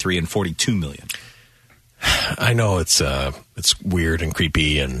 133 and 42 million. I know it's weird and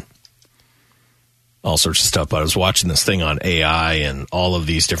creepy and all sorts of stuff, but I was watching this thing on AI and all of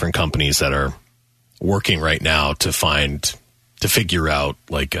these different companies that are working right now to figure out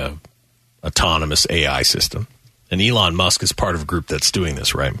like a autonomous AI system. And Elon Musk is part of a group that's doing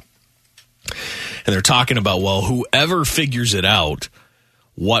this, right? And they're talking about, well, whoever figures it out,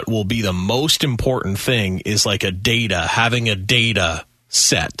 what will be the most important thing is like having a data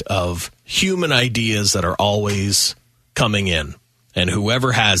set of human ideas that are always coming in. And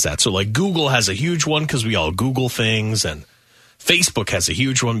whoever has that. So like Google has a huge one because we all Google things, and Facebook has a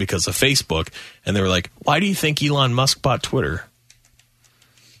huge one because of Facebook. And they were like, why do you think Elon Musk bought Twitter?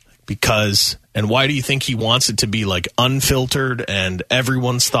 And why do you think he wants it to be like unfiltered and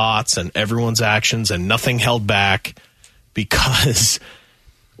everyone's thoughts and everyone's actions and nothing held back? Because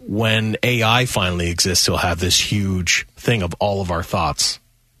when AI finally exists, he'll have this huge thing of all of our thoughts.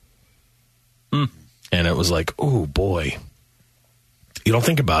 And it was like, oh boy. You don't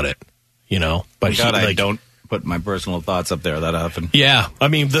think about it, But I don't put my personal thoughts up there that often. Yeah, I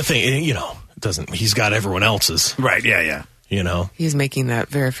mean the thing, it doesn't. He's got everyone else's, right? Yeah. He's making that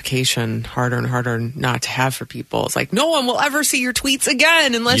verification harder and harder not to have for people. It's like no one will ever see your tweets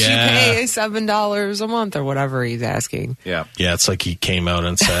again unless you pay $7 a month or whatever he's asking. Yeah. It's like he came out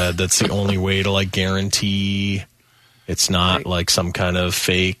and said that's the only way to like guarantee it's not like some kind of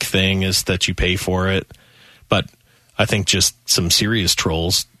fake thing is that you pay for it, but. I think just some serious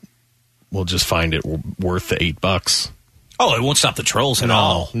trolls will just find it worth the $8. Oh, it won't stop the trolls at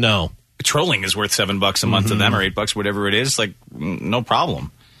all. No. Trolling is worth $7 a month to them, or $8, whatever it is. Like, no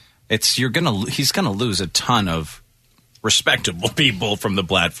problem. He's gonna lose a ton of respectable people from the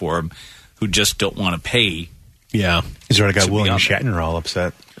platform who just don't want to pay. Yeah, he's already got William Shatner all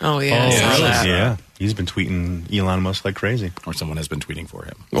upset. Oh yeah, really? Yeah. He's been tweeting Elon Musk like crazy. Or someone has been tweeting for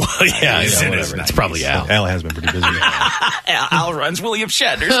him. Well, whatever. It's probably Al. Al has been pretty busy. Al runs William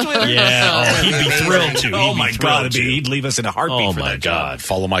Shatner's Twitter. Yeah, he'd be thrilled to. Oh, my God. He'd leave us in a heartbeat for that job.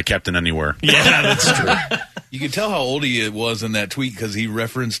 Follow my captain anywhere. Yeah, that's true. You can tell how old he was in that tweet because he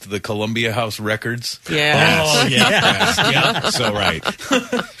referenced the Columbia House records. Yeah. Oh, yeah. So right.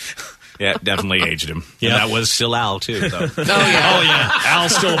 Yeah, definitely aged him. Yeah. And that was still Al, too. Though. Oh, yeah.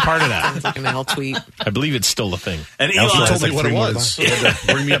 Al's still a part of that. It's like an Al tweet. I believe it's still a thing. And Elon Elon told me what it was.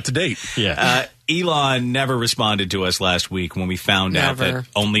 So bring me up to date. Yeah. Elon never responded to us last week when we found out that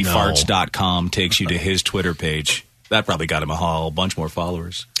onlyfarts.com takes you to his Twitter page. That probably got him a whole bunch more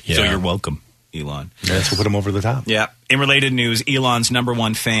followers. Yeah. So you're welcome, Elon. Yeah, that's what put him over the top. Yeah. In related news, Elon's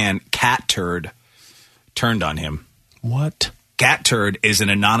 #1 fan, Cat Turd, turned on him. What? Cat Turd is an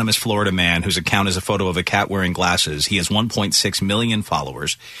anonymous Florida man whose account is a photo of a cat wearing glasses. He has 1.6 million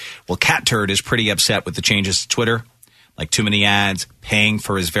followers. Well, Cat Turd is pretty upset with the changes to Twitter, like too many ads, paying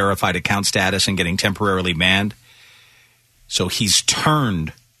for his verified account status, and getting temporarily banned. So he's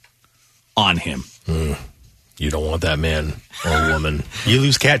turned on him. You don't want that man or woman. You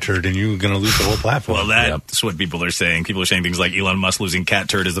lose Cat Turd and you're going to lose the whole platform. Well, that's what people are saying. People are saying things like Elon Musk losing Cat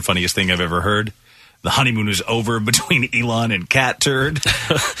Turd is the funniest thing I've ever heard. The honeymoon is over between Elon and Cat Turd,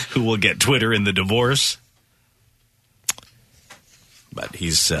 who will get Twitter in the divorce. But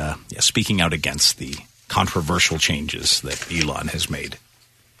he's speaking out against the controversial changes that Elon has made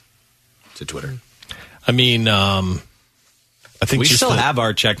to Twitter. I mean, I think we still have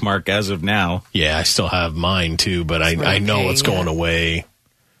our check mark as of now. Yeah, I still have mine too, but I know it's going away.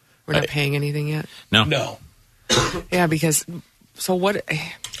 We're not paying anything yet? No. Yeah, because, so what?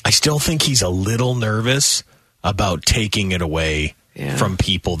 I still think he's a little nervous about taking it away from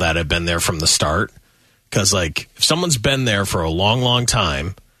people that have been there from the start. Because, like, if someone's been there for a long, long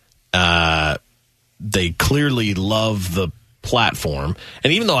time, they clearly love the platform.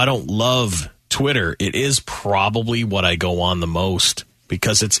 And even though I don't love Twitter, it is probably what I go on the most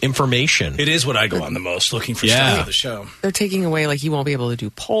because it's information. It is what I go on the most, looking for stuff for the show. They're taking away, like, you won't be able to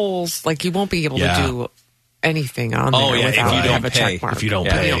do polls. Like, you won't be able to do anything on there without if you don't a pay. check mark. If you don't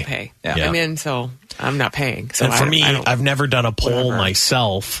If pay. you don't pay. Yeah. I mean, so I'm not paying. So and for me, I've never done a poll whatever.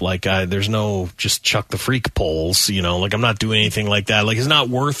 myself. Like, there's no just chuck the freak polls, you know, like I'm not doing anything like that. Like, it's not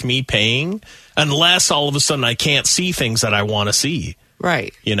worth me paying unless all of a sudden I can't see things that I want to see.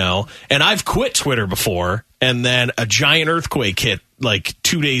 Right. You know, and I've quit Twitter before and then a giant earthquake hit like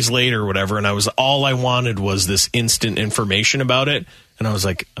 2 days later or whatever. And all I wanted was this instant information about it. And I was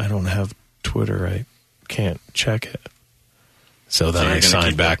like, I don't have Twitter. I can't check it. So then I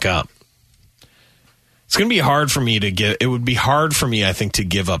signed back up. It's going to be hard for me it would be hard for me, I think, to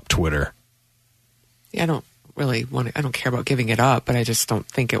give up Twitter. Yeah, I don't really I don't care about giving it up, but I just don't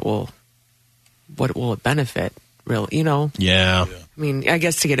think it will benefit, really, you know? Yeah. I mean, I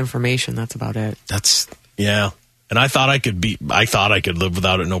guess to get information, that's about it. And I thought I could live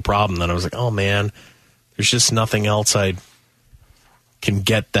without it, no problem. Then I was like, oh man, there's just nothing else I can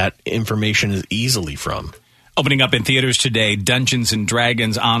get that information as easily from. Opening up in theaters today, Dungeons &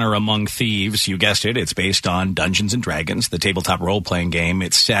 Dragons Honor Among Thieves. You guessed it, it's based on Dungeons & Dragons, the tabletop role-playing game.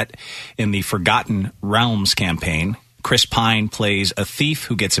 It's set in the Forgotten Realms campaign. Chris Pine plays a thief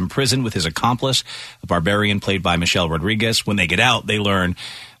who gets imprisoned with his accomplice, a barbarian played by Michelle Rodriguez. When they get out, they learn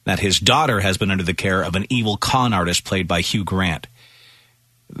that his daughter has been under the care of an evil con artist played by Hugh Grant.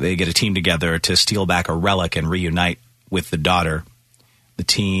 They get a team together to steal back a relic and reunite with the daughter. The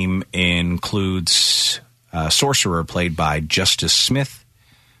team includes a sorcerer played by Justice Smith.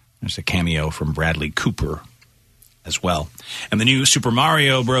 There's a cameo from Bradley Cooper as well. And the new Super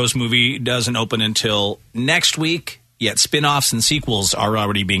Mario Bros. Movie doesn't open until next week, yet spin-offs and sequels are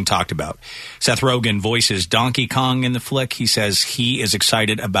already being talked about. Seth Rogen voices Donkey Kong in the flick. He says he is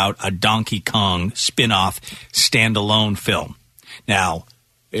excited about a Donkey Kong spin-off standalone film. Now,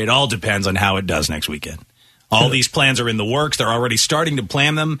 it all depends on how it does next weekend. All these plans are in the works. They're already starting to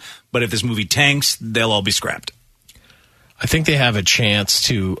plan them. But if this movie tanks, they'll all be scrapped. I think they have a chance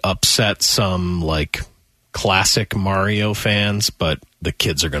to upset some, like, classic Mario fans, but the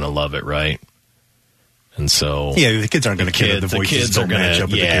kids are going to love it, right? And so... Yeah, the kids aren't going to care. The voices don't match up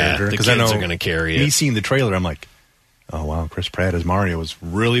with the character. The kids are going to carry it. Me seeing the trailer, I'm like, oh, wow, Chris Pratt as Mario was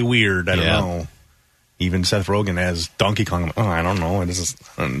really weird. I don't know. Even Seth Rogen as Donkey Kong, I don't know.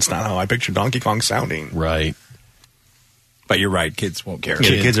 It's not how I picture Donkey Kong sounding. Right. But you're right. Kids won't care.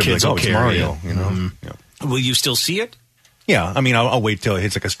 Yeah, kids are like, oh, it's Mario. You know? Mm-hmm. Yeah. Will you still see it? Yeah. I mean, I'll wait till it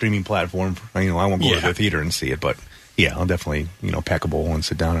hits like a streaming platform. I won't go to the theater and see it. But, yeah, I'll definitely, pack a bowl and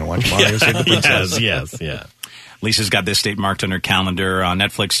sit down and watch Mario Save the Princess. Yes. Lisa's got this date marked on her calendar. On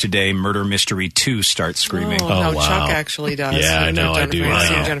Netflix today, Murder Mystery 2 starts screaming. Wow. Chuck actually does. Yeah, I know. I do.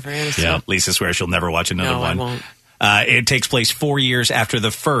 Jennifer Aniston. Yeah. Lisa swears she'll never watch another one. I won't. It takes place 4 years after the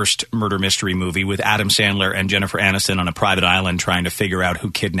first murder mystery movie, with Adam Sandler and Jennifer Aniston on a private island trying to figure out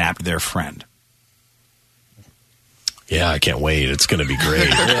who kidnapped their friend. Yeah, I can't wait. It's going to be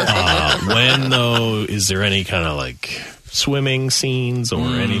great. When, though, is there any kind of like swimming scenes or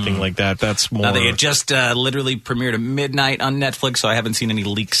anything like that? That's more. They had just literally premiered at midnight on Netflix, so I haven't seen any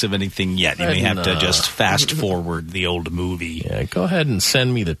leaks of anything yet. You may have to just fast forward the old movie. Yeah, go ahead and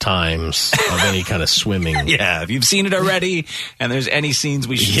send me the times of any kind of swimming. Yeah, if you've seen it already and there's any scenes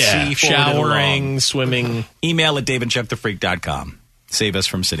we should see, showering, swimming, email at daveandchuckthefreak.com. Save us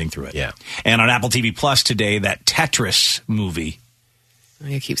from sitting through it. Yeah. And on Apple TV Plus today, that Tetris movie.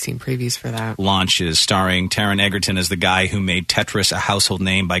 I keep seeing previews for that. Launches, starring Taron Egerton as the guy who made Tetris a household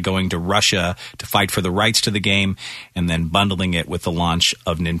name by going to Russia to fight for the rights to the game and then bundling it with the launch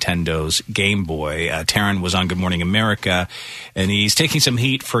of Nintendo's Game Boy. Taron was on Good Morning America, and he's taking some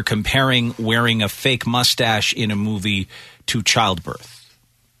heat for comparing wearing a fake mustache in a movie to childbirth.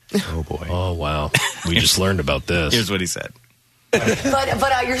 Oh, boy. Oh, wow. We just learned about this. Here's what he said.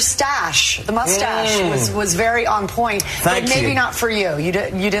 But your stash, the mustache, was very on point. Thank but maybe you. not for you. You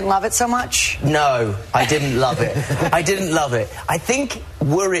didn't love it so much? No, I didn't love it. I didn't love it. I think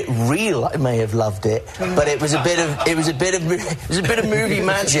were it real, I may have loved it, but it was a bit of movie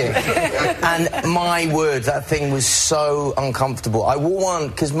magic. And my word, that thing was so uncomfortable. I wore one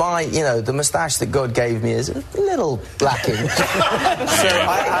because the mustache that God gave me is a little lacking. So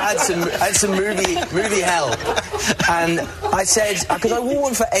I had some movie help, and I said, because I wore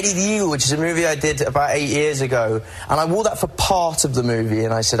one for Eddie the Eagle, which is a movie I did about 8 years ago, and I wore that for part of the movie,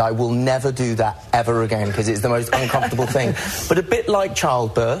 and I said, I will never do that ever again, because it's the most uncomfortable thing. But a bit like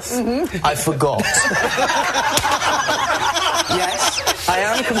childbirth, I forgot. Yes, I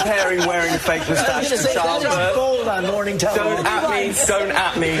am comparing wearing a fake moustache to childbirth. Bold on morning television. Don't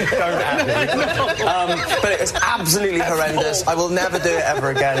at me. But it was absolutely horrendous. I will never do it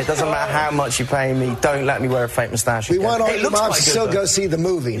ever again. It doesn't matter how much you pay me. Don't let me wear a fake moustache We again. want all your moms to still though. go see the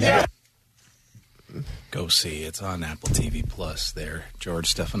movie now. Go see. It's on Apple TV Plus there,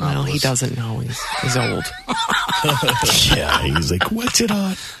 George Stephanopoulos. Well, he doesn't know. He's old. Yeah, he's like, what's it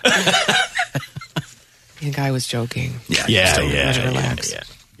on? The guy was joking. Yeah. Relax.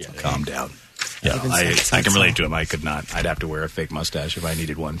 Calm down. Yeah, I can relate to him. I could not. I'd have to wear a fake mustache if I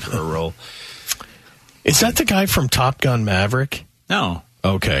needed one for a role. Is that the guy from Top Gun Maverick? No.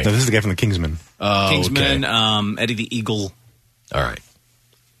 Okay. No, this is the guy from the Kingsman. Oh, Kingsman, okay. Eddie the Eagle. All right.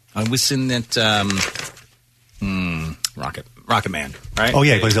 I was in that Rocket Man, right? Oh,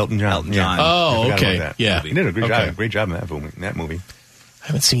 yeah, he plays Elton John. Elton John. Yeah. Oh, I forgot okay. about that. Yeah. He did a great job in that movie. I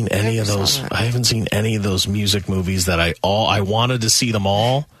haven't seen any of those. I haven't seen any of those music movies that I wanted to see them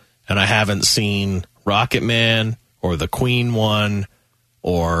all, and I haven't seen Rocket Man or the Queen one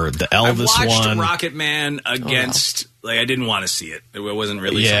or the Elvis I watched one. Rocket Man against. I didn't want to see it. It wasn't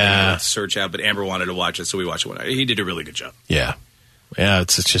really something I would search out, but Amber wanted to watch it, so we watched it. He did a really good job. Yeah.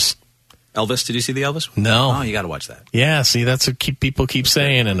 It's just. Elvis, did you see the Elvis? No. Oh, you got to watch that. Yeah, see, that's what people keep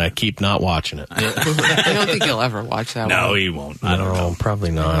saying, and I keep not watching it. I don't think he'll ever watch that one. No, he won't. I don't know.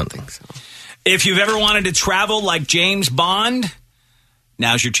 Probably not. I don't think so. If you've ever wanted to travel like James Bond,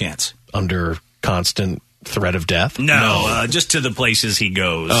 now's your chance. Under constant threat of death? No, just to the places he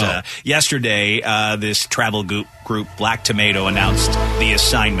goes. Oh. Yesterday, this travel group, Black Tomato, announced The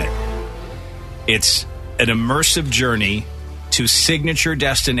Assignment. It's an immersive journey to signature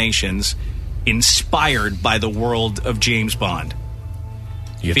destinations inspired by the world of James Bond.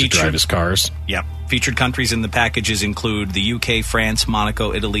 You have to drive his cars? Yep. Featured countries in the packages include the UK, France,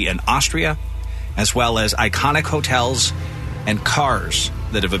 Monaco, Italy, and Austria, as well as iconic hotels and cars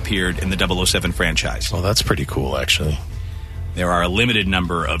that have appeared in the 007 franchise. Well, that's pretty cool, actually. There are a limited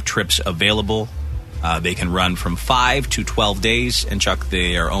number of trips available. They can run from 5 to 12 days, and Chuck,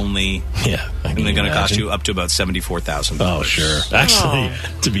 they are only going to cost you up to about $74,000. Oh, sure. Actually,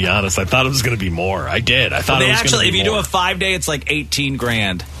 to be honest, I thought it was going to be more. I did. I thought it was going to be if you more. do a 5-day, it's like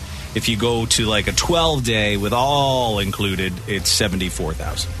 $18,000. If you go to like a 12-day with all included, it's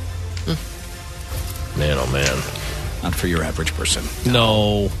 $74,000. Man, oh man, not for your average person.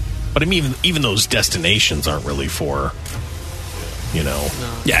 No, but I mean, even those destinations aren't really for.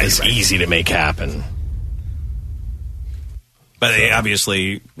 It's easy to make happen. But they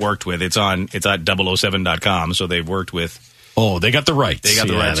obviously worked with it's at 007.com, so they've worked with. Oh, they got the rights. They got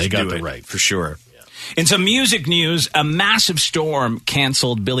the rights. They got do the it, right for sure. Yeah. In some music news, a massive storm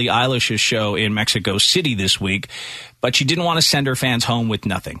canceled Billie Eilish's show in Mexico City this week, but she didn't want to send her fans home with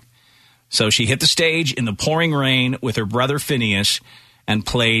nothing. So she hit the stage in the pouring rain with her brother Phineas and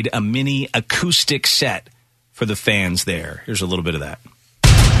played a mini acoustic set for the fans there. Here's a little bit of that.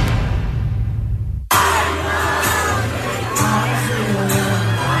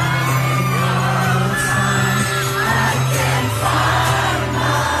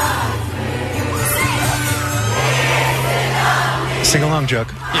 Sing along, Chuck.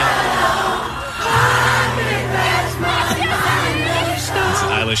 It's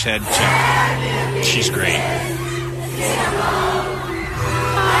Eilish Head. Chuck. She's great.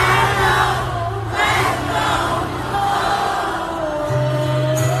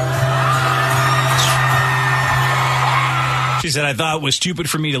 She said, I thought it was stupid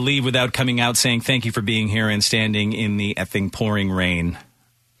for me to leave without coming out saying thank you for being here and standing in the effing pouring rain.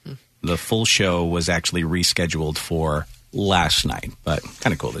 The full show was actually rescheduled for last night, but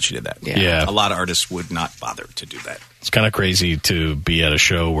kind of cool that she did that. Yeah. A lot of artists would not bother to do that. It's kind of crazy to be at a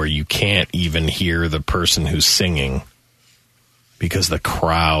show where you can't even hear the person who's singing because the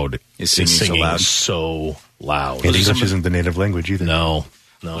crowd is singing so loud. And English isn't the native language either. No.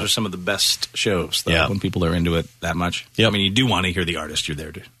 Those are some of the best shows, though, when people are into it that much. Yep. I mean, you do want to hear the artist you're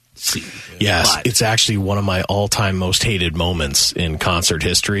there to see. Yes, live. it's actually one of my all-time most hated moments in concert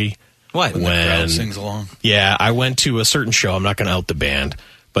history. What? When the crowd sings along? Yeah, I went to a certain show. I'm not going to out the band,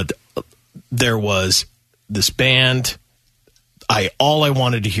 but there was this band. All I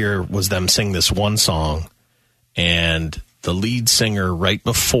wanted to hear was them sing this one song, and the lead singer right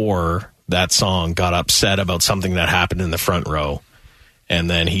before that song got upset about something that happened in the front row, and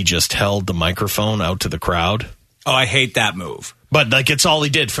then he just held the microphone out to the crowd. Oh, I hate that move. But like it's all he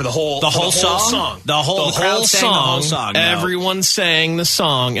did for the whole song. The crowd sang the whole song. No. Everyone sang the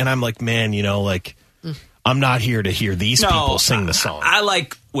song, and I'm like, man, I'm not here to hear these people sing the song. I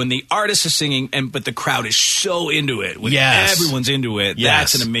like when the artist is singing, but the crowd is so into it. When everyone's into it,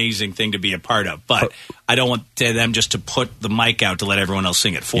 that's an amazing thing to be a part of. But I don't want them just to put the mic out to let everyone else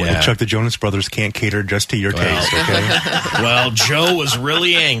sing it for you. Chuck, the Jonas Brothers can't cater just to your taste, okay? Well, Joe was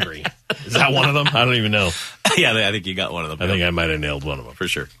really angry. Is that one of them? I don't even know. Yeah, I think you got one of them. I think I might have nailed one of them. For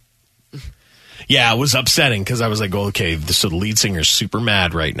sure. Yeah, it was upsetting because I was like, okay, so the lead singer's super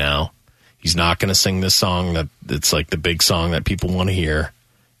mad right now. He's not going to sing this song that's like the big song that people want to hear.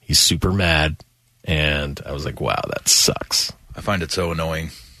 He's super mad. And I was like, wow, that sucks. I find it so annoying.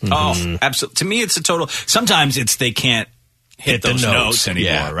 Mm-hmm. Oh, absolutely. To me, it's a total. Sometimes they can't hit those notes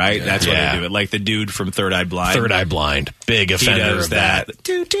anymore, right? That's why they do it. Like the dude from Third Eye Blind. Third Eye Blind. Big offender of that.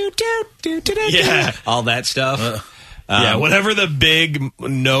 Yeah. All that stuff. Whatever the big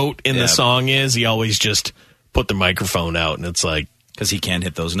note in the song is, he always just put the microphone out, and it's like, because he can't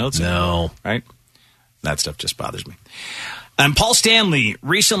hit those notes anymore, right? That stuff just bothers me. And Paul Stanley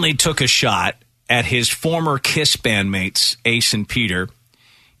recently took a shot at his former Kiss bandmates, Ace and Peter.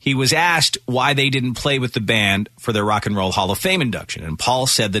 He was asked why they didn't play with the band for their Rock and Roll Hall of Fame induction. And Paul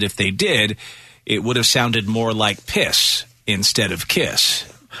said that if they did, it would have sounded more like Piss instead of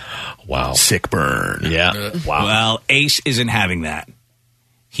Kiss. Wow. Sick burn. Yeah. Wow. Well, Ace isn't having that.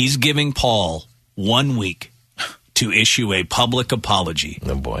 He's giving Paul 1 week to issue a public apology.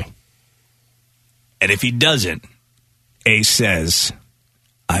 Oh, boy. And if he doesn't, Ace says,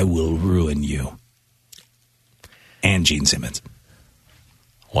 I will ruin you. And Gene Simmons.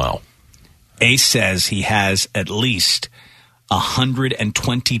 Wow. Ace says he has at least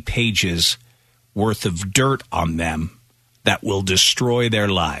 120 pages worth of dirt on them that will destroy their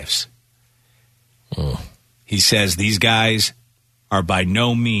lives. He says these guys are by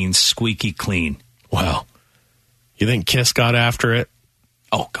no means squeaky clean. Wow. You think Kiss got after it?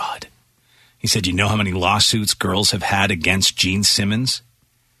 Oh, God. He said, you know how many lawsuits girls have had against Gene Simmons?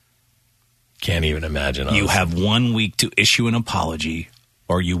 Can't even imagine. You have 1 week to issue an apology,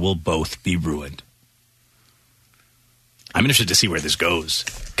 or you will both be ruined. I'm interested to see where this goes.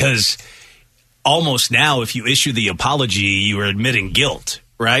 Because almost now, if you issue the apology, you are admitting guilt,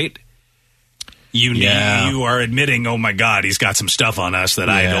 right? You are admitting, oh, my God, he's got some stuff on us that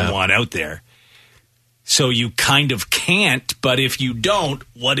I don't want out there. So you kind of can't, but if you don't,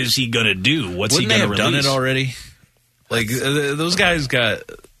 what is he going to do? What's he going to release? Wouldn't they have done it already? Like, those guys got...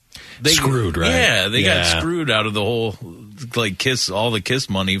 screwed, right? Yeah, they got screwed out of the whole, like, Kiss, all the Kiss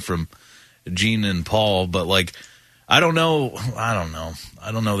money from Gene and Paul. But, like, I don't know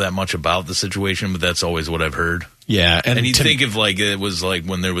that much about the situation, but that's always what I've heard. Yeah. And you'd think if, like, it was, like,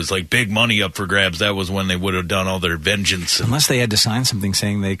 when there was, like, big money up for grabs, that was when they would have done all their vengeance. Unless they had to sign something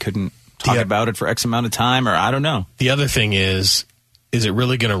saying they couldn't talk about it for X amount of time, or I don't know. The other thing is it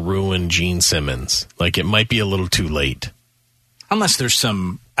really going to ruin Gene Simmons? Like, it might be a little too late. Unless there's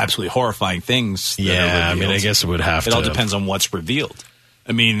some absolutely horrifying things that are revealed. I guess it would have to. It all depends on what's revealed.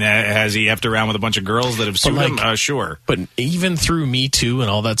 I mean, has he effed around with a bunch of girls that have sued him? Sure. But even through Me Too and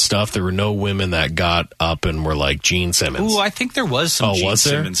all that stuff, there were no women that got up and were like Gene Simmons. Ooh, I think there was some Gene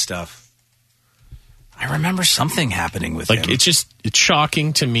Simmons stuff. I remember something happening with him. It's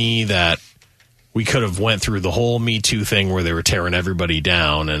shocking to me that we could have went through the whole Me Too thing where they were tearing everybody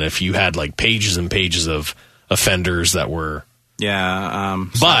down, and if you had like pages and pages of offenders that were Yeah,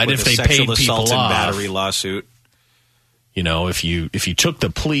 but with if a they sexual paid people assault and off, battery lawsuit, if you took the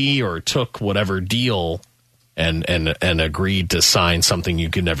plea or took whatever deal and agreed to sign something you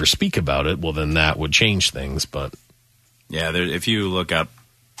could never speak about it, well, then that would change things. But yeah, if you look up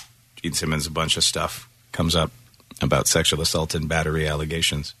Gene Simmons, a bunch of stuff comes up about sexual assault and battery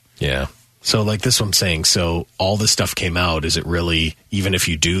allegations. Yeah. So like this, what I'm saying. So all this stuff came out. Is it really, even if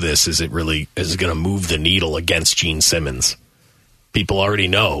you do this, is it going to move the needle against Gene Simmons? People already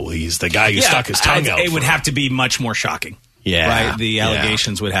know he's the guy who stuck his tongue out. It would have to be much more shocking. Yeah. Right? The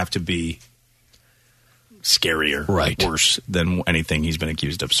allegations would have to be scarier, worse than anything he's been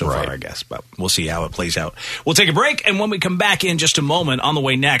accused of so far, I guess. But we'll see how it plays out. We'll take a break, and when we come back in just a moment, on the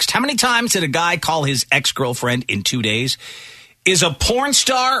way next, how many times did a guy call his ex-girlfriend in 2 days? Is a porn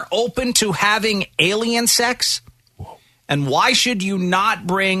star open to having alien sex? Whoa. And why should you not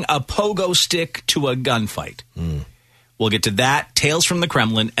bring a pogo stick to a gunfight? We'll get to that, Tales from the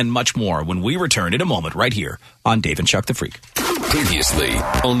Kremlin, and much more when we return in a moment right here on Dave and Chuck the Freak. Previously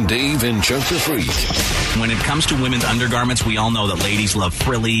on Dave and Chuck the Freak. When it comes to women's undergarments, we all know that ladies love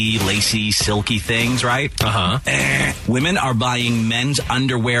frilly, lacy, silky things, right? Women are buying men's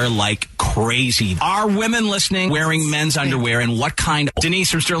underwear like crazy. Are women listening wearing men's underwear, and what kind?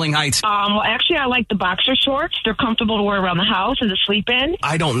 Denise from Sterling Heights. Well, actually, I like the boxer shorts. They're comfortable to wear around the house and to sleep in.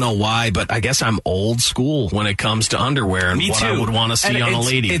 I don't know why, but I guess I'm old school when it comes to underwear and what I would want to see on a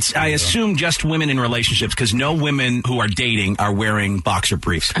lady. I assume just women in relationships, because no women who are dating are wearing boxer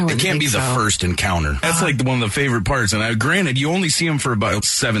briefs. It can't be the first encounter. That's like one of the favorite parts. And granted, you only see them for about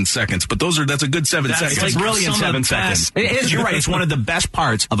 7 seconds, but that's a good 7 seconds. It's like brilliant 7 seconds. It is. You're right. It's one of the best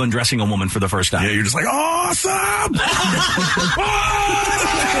parts of undressing a woman for the first time. Yeah, you're just like, awesome! Wow!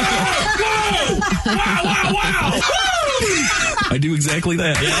 I do exactly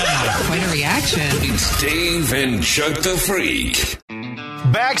that. Yeah. Quite a reaction. It's Dave and Chuck the Freak.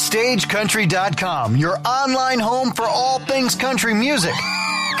 BackstageCountry.com, your online home for all things country music.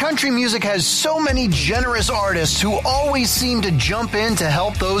 Country music has so many generous artists who always seem to jump in to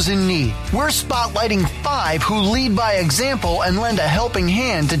help those in need. We're spotlighting 5 who lead by example and lend a helping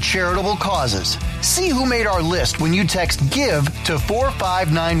hand to charitable causes. See who made our list when you text GIVE to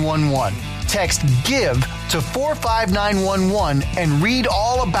 45911. Text GIVE to 45911 and read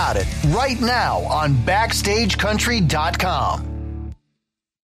all about it right now on BackstageCountry.com.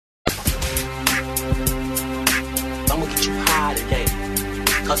 I'm gonna get you high today.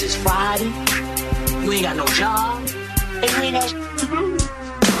 Cause it's Friday, you ain't got no job, and you ain't got shit to do.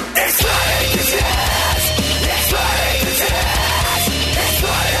 It's Friday, it's Friday, it's Friday, it's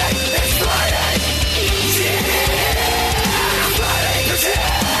Friday, yeah.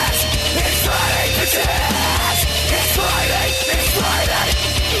 Friday, it's Friday, it's Friday,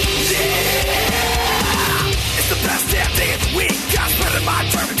 yeah. It's the best damn day of the week. Got better my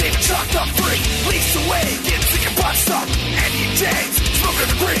driving Dave and Chuck the Freak. Leads the way, getting sick and butt stuff. Andy James, smoking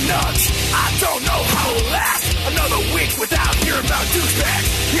the green nuts. I don't know how it'll last another week without hearing about douchebags.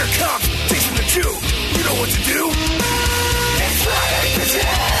 Here comes Jason the Jew. You know what to do? It's Friday,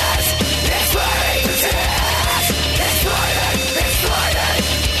 bitches. It's Friday, bitches. It's Friday, it's Friday.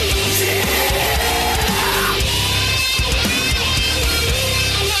 Yeah.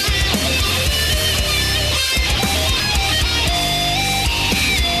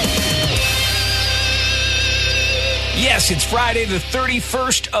 Yes, it's Friday the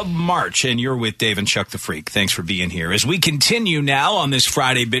 31st of March, and you're with Dave and Chuck the Freak. Thanks for being here. As we continue now on this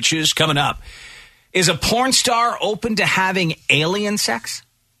Friday, bitches, coming up, is a porn star open to having alien sex?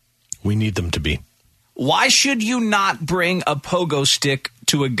 We need them to be. Why should you not bring a pogo stick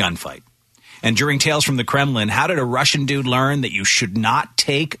to a gunfight? And during Tales from the Kremlin, how did a Russian dude learn that you should not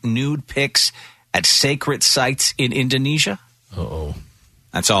take nude pics at sacred sites in Indonesia? Uh-oh.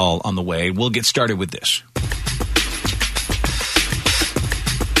 That's all on the way. We'll get started with this.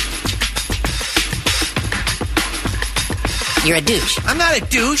 You're a douche. I'm not a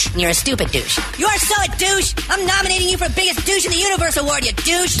douche. You're a stupid douche. You are so a douche. I'm nominating you for Biggest Douche in the Universe Award, you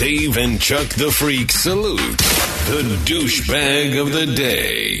douche. Dave and Chuck the Freak salute the douchebag of the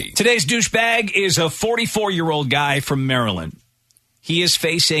day. Today's douchebag is a 44-year-old guy from Maryland. He is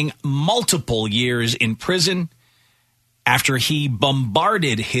facing multiple years in prison after he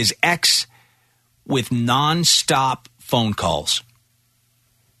bombarded his ex with nonstop phone calls.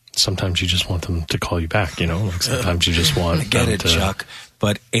 Sometimes you just want them to call you back, Like sometimes you just want I get it, Chuck.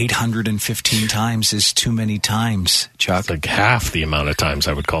 But 815 times is too many times, Chuck. It's like half the amount of times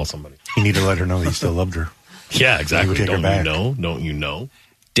I would call somebody. You need to let her know he still loved her. Yeah, exactly. Take her back. Don't you know?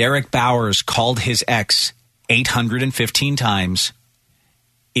 Derek Bowers called his ex 815 times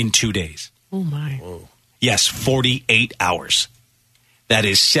in 2 days. Oh, my. Whoa. Yes, 48 hours. That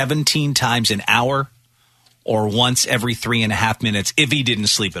is 17 times an hour or once every 3.5 minutes if he didn't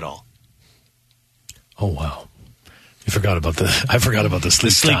sleep at all. Oh, wow. I forgot about the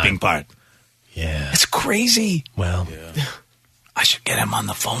sleeping part. Yeah. It's crazy. Well, I should get him on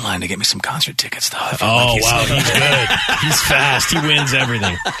the phone line to get me some concert tickets, though. wow, he's good. He's fast. He wins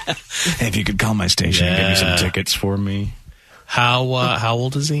everything. If you could call my station and get me some tickets for me. How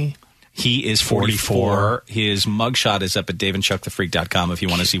old is he? He is 44. His mugshot is up at daveandchuckthefreak.com if you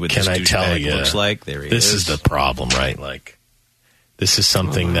want to see what Can this I tell douchebag you, looks like. There he is. This is the problem, right? Like, this is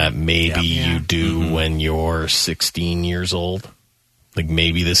something that maybe you do when you're 16 years old. Like,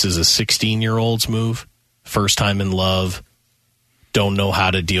 maybe this is a 16-year-old's move. First time in love. Don't know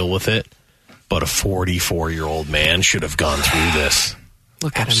how to deal with it. But a 44-year-old man should have gone through this.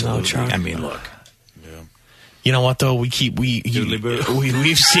 Look at him, though, Chuck. I mean, look. You know what, though? We've seen, I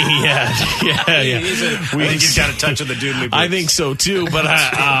think he's got a touch of the doodly boots. I think so, too, but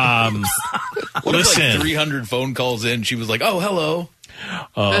What listen. if, like, 300 phone calls in, she was like, oh, hello.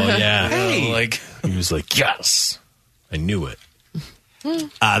 Oh, yeah. Hey. He was like, yes, I knew it.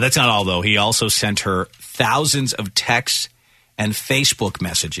 That's not all, though. He also sent her thousands of texts and Facebook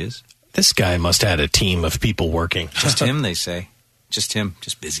messages. This guy must have had a team of people working. Just him, they say. Just him.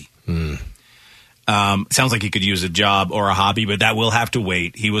 Just busy. Sounds like he could use a job or a hobby, but that will have to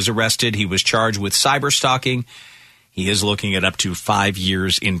wait. He was arrested. He was charged with cyber stalking. He is looking at up to 5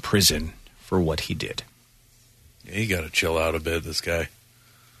 years in prison for what he did. Yeah, you got to chill out a bit, this guy.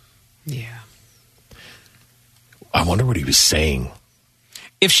 Yeah. I wonder what he was saying.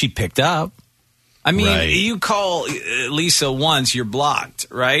 If she picked up. I mean, Right. you call Lisa once, you're blocked,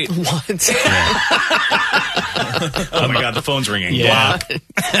 right? Once. Oh my God, the phone's ringing. Yeah. Blocked.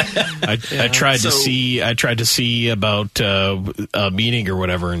 I tried to see about a meeting or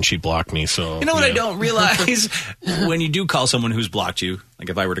whatever, and she blocked me. So You know what I don't realize? When you do call someone who's blocked you, like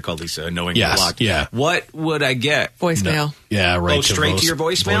if I were to call Lisa knowing you're Yes, blocked, yeah. what would I get? Voicemail. Yeah, right. Oh, straight to your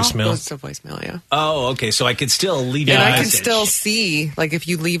voicemail? Goes to voicemail, yeah. Oh, okay. So I could still leave you And a I can message. still see, like, if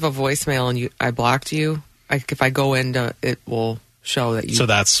you leave a voicemail and I blocked you, if I go into it, will show that you. So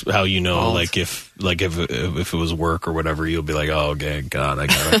that's how you know, called. like if it was work or whatever, you'll be like, oh, okay, God, I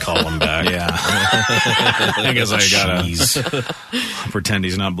gotta call him back. Yeah. I guess I gotta pretend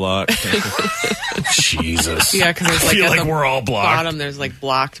he's not blocked. Jesus. Yeah, because there's I like feel at like the we're all blocked. bottom, there's like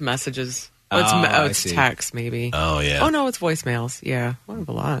blocked messages. Oh, I It's see. text, maybe. Oh, yeah. Oh, no, it's voicemails. Yeah, I have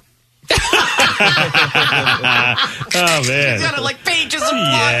a lot. Oh, man. Got it like pages of blocked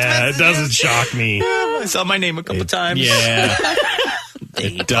Yeah, it messages. doesn't shock me. I saw my name a couple times. Yeah.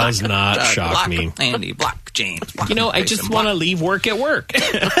 It does not shock block me. Andy, block James. Block You know, I just want to leave work at work.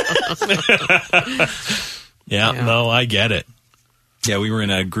 Yeah, no, I get it. Yeah, we were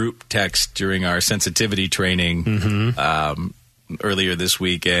in a group text during our sensitivity training earlier this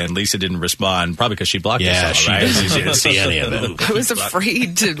week, and Lisa didn't respond, probably because she blocked us all, she right? didn't see any of it. I was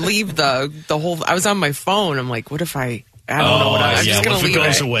afraid to leave the whole. I was on my phone. I'm like, what if I don't know what I'm just going what to if it leave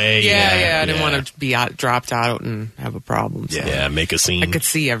goes away? Yeah, I didn't want to be dropped out and have a problem. So. Yeah, make a scene. I could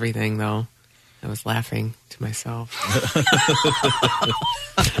see everything though. I was laughing to myself.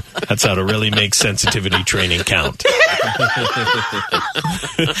 That's how to really make sensitivity training count.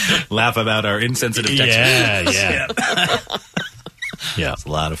 Laugh about our insensitive text. Yeah. Yeah. It's a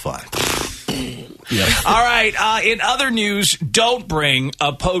lot of fun. Yeah. All right, in other news, don't bring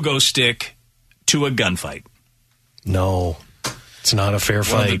a pogo stick to a gunfight. No, it's not a fair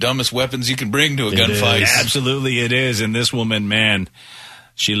One of the fight. dumbest weapons you can bring to a It gunfight. is. Absolutely it is. And this woman, man,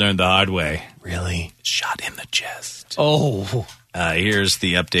 she learned the hard way. Really? Shot in the chest. Oh. Here's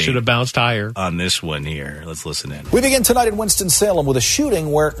the update. Should have bounced higher. On this one here. Let's listen in. We begin tonight in Winston-Salem with a shooting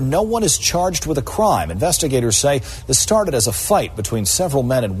where no one is charged with a crime. Investigators say this started as a fight between several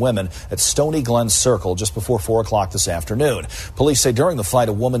men and women at Stony Glen Circle just before 4 o'clock this afternoon. Police say during the fight,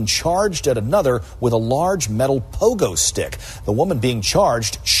 a woman charged at another with a large metal pogo stick. The woman being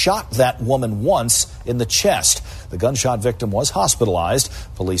charged shot that woman once in the chest. The gunshot victim was hospitalized.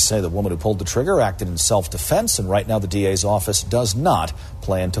 Police say the woman who pulled the trigger acted in self-defense, and right now the DA's office does not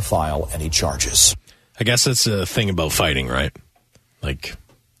plan to file any charges. I guess that's a thing about fighting, right? Like,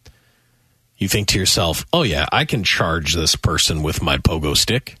 you think to yourself, oh, yeah, I can charge this person with my pogo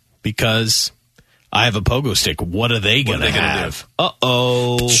stick because I have a pogo stick. What are they going to have?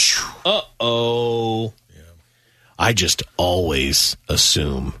 Uh-oh. Uh-oh. Yeah. I just always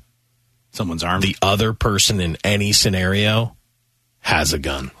assume someone's armed. The other person in any scenario has a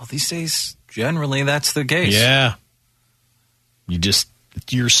gun. Well, these days, generally, that's the case. Yeah.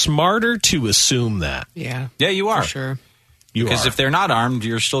 You're smarter to assume that. Yeah. Yeah, you are. For sure. You because are. if they're not armed,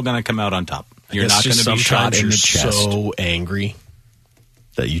 you're still going to come out on top. You're not going to be shot in the chest. So angry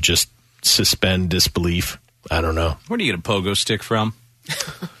that you just suspend disbelief. I don't know. Where do you get a pogo stick from?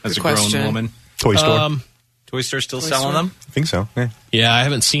 As a question. grown woman. Toy store. Toy store still selling them? I think so. Yeah. Yeah, I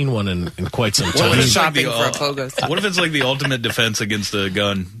haven't seen one in quite some time. What if it's Shopping like for a pogo stick. What if it's like the ultimate defense against a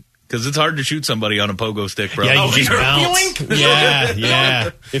gun? Because it's hard to shoot somebody on a pogo stick, bro. Yeah, you just bounce. Yeah.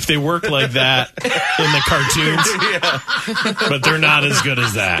 If they work like that in the cartoons, but they're not as good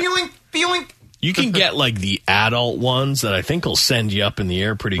as that. You can get like the adult ones that I think will send you up in the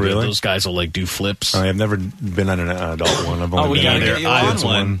air pretty good. Those guys will like do flips. I've never been on an adult one. I've only we been gotta on get you on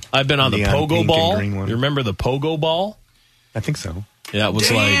one. I've been on the Neon pogo pink and ball. green one. You remember the pogo ball? I think so. Yeah, it was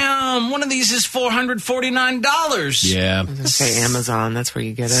Damn, one of these is $449. Yeah. Okay, Amazon. That's where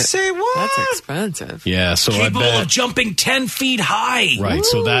you get it. Say what? That's expensive. Yeah, so Capable I bet. of jumping 10 feet high. Right,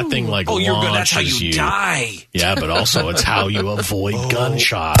 so that thing like Oh, you're launches good. That's how you die. Yeah, but also it's how you avoid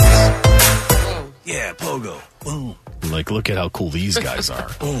gunshots. Yeah, pogo. Boom. Like, look at how cool these guys are.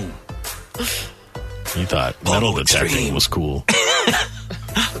 Boom. You thought metal detecting extreme. was cool.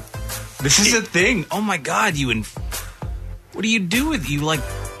 This is a thing. Oh my God, what do you do with you? Like,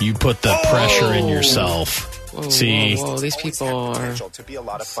 You put the pressure in yourself. Whoa, See? whoa, these people are. To be a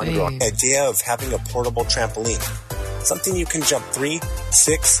lot of fun. The idea of having a portable trampoline, something you can jump 3,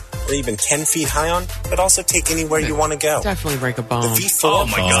 6, or even 10 feet high on, but also take anywhere you want to go. Definitely break a bone. The V4,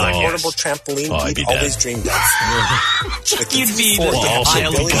 portable yes. trampoline I'd you'd be always dead. dreamed of. With the You'd be V4, you have also the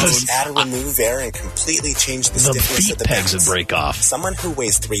ability because to add or remove air and completely change the The stiffness feet of the pegs would bounce. break off. Someone who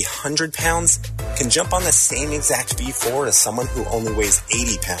weighs 300 pounds can jump on the same exact V4 as someone who only weighs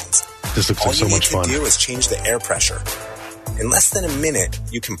 80 pounds. This looks All like so you need much to fun. do is change the air pressure. In less than a minute,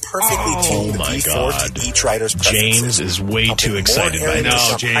 you can perfectly tune the my V4 God. to each rider's preferences. James is way Pumping too more excited air by into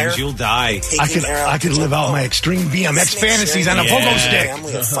this. jump higher, you'll die. taking air out I to could jump live out lower. my extreme BMX This makes fantasies on a sharing pogo a stick.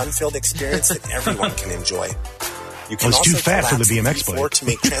 family a fun-filled experience that everyone can enjoy. You can I was also too fat for the collapse BMX V4 bike. to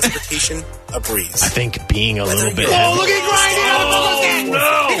make transportation a breeze. I think being a little bit you're- heavy. look at grinding on the pogo stick!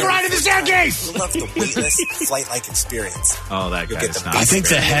 No! He's riding the staircase! You love the weightless, flight-like experience. Oh, that You'll guy's get the not. I think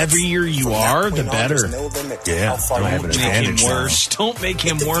the basic heavier you From that are, point the on, better. there's no limit to Yeah, how far I you have an can Make him advantage now. worse. Don't make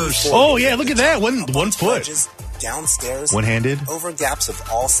him worse. Oh, yeah, look at that. One foot. Ledges, downstairs, One-handed. over gaps of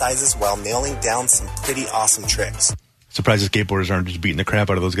all sizes while nailing down some pretty awesome tricks. Surprised the skateboarders aren't just beating the crap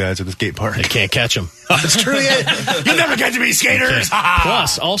out of those guys at the skate park. They can't catch them. That's true. You'll never catch me, skaters.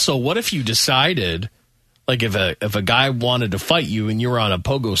 Plus, also, what if you decided, like, if a guy wanted to fight you and you were on a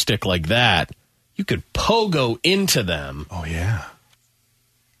pogo stick like that, you could pogo into them. Oh, yeah.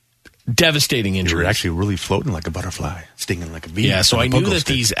 Devastating You injury. were actually really floating like a butterfly, stinging like a bee. Yeah, so on a I knew pogo that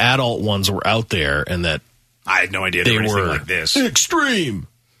stick. these adult ones were out there and that I had no idea they were anything were like this. extreme.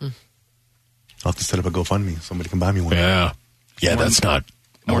 I'll have to set up a GoFundMe. Somebody can buy me one. Yeah. Yeah, that's not.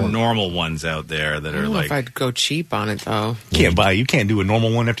 More normal ones out there that I are don't know like. if I'd go cheap on it though. You can't do a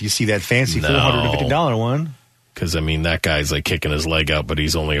normal one after you see that fancy No. $450 one. Because, I mean, that guy's like kicking his leg out, but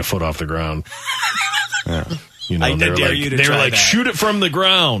he's only a foot off the ground. Yeah. You know, I they were dare like, you to they were try like that. shoot it from the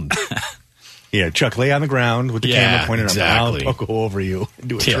ground. Yeah, Chuck, lay on the ground with the Yeah, camera pointed exactly. up. I'll go over you and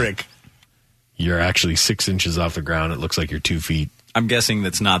do a Yeah. trick. You're actually 6 inches off the ground. It looks like you're 2 feet. I'm guessing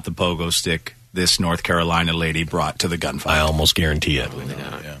that's not the pogo stick this North Carolina lady brought to the gunfight. I almost guarantee it.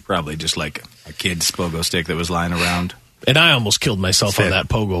 Yeah. Probably just like a kid's pogo stick that was lying around. And I almost killed myself on that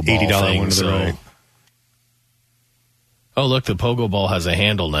pogo ball $80 thing. one to the So. right. Oh, look, the pogo ball has a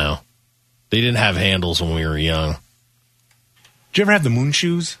handle now. They didn't have handles when we were young. Did you ever have the moon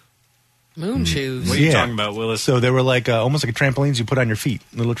shoes? Moon shoes. What are you talking about, Willis? So they were like almost like trampolines you put on your feet.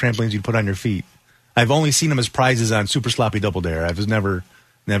 Little trampolines you put on your feet. I've only seen them as prizes on Super Sloppy Double Dare. I was never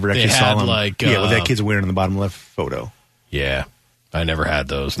actually saw had, them. like, what that kid's wearing in the bottom left photo. Yeah. I never had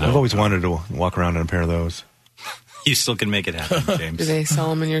those. No. I've always wanted to walk around in a pair of those. You still can make it happen, James. Do they sell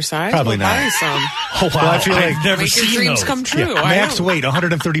them in your size? Probably We'll not. Buy some. Oh, wow. Well, I feel like I've never Make your seen dreams those. come true. Yeah, I max know. weight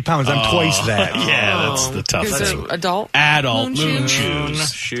 130 pounds. I'm twice that. Yeah, that's the tough Is thing. it adult? Adult moon Moon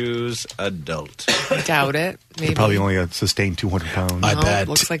shoes. shoes adult. I doubt it. Maybe. They probably only sustain 200 pounds. I No, bet.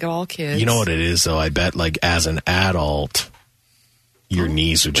 Looks like all kids. You know what it is, though? I bet, like, as an adult, your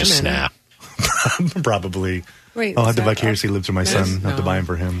knees would just women. snap. Probably. Wait, I'll is have to that vicariously live through my Yes, son. I'll have to no. buy them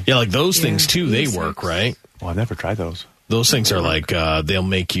for him. Yeah, like those Yeah, things, too, they makes work, sense. right? Well, I've never tried those. Those things are like, they'll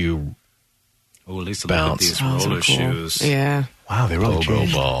make you Oh, at least Bounce. look at these Oh, those are roller cool. shoes. Yeah. Wow, they really pogo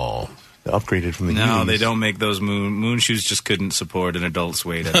changed. ball. They upgraded from the No, Yeezys. they don't make those moon shoes. Just couldn't support an adult's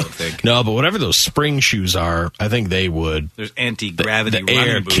weight. I don't think. No, but whatever those spring shoes are, I think they would. There's anti-gravity The air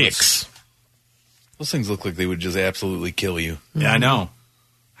running boots. kicks. Those things look like they would just absolutely kill you. Yeah, I know.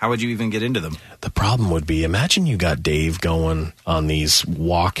 How would you even get into them? The problem would be, imagine you got Dave going on these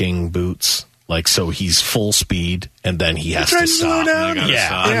walking boots, Like, so he's full speed, and then he has to stop. Yeah,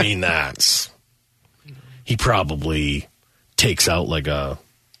 I mean, he probably takes out like a...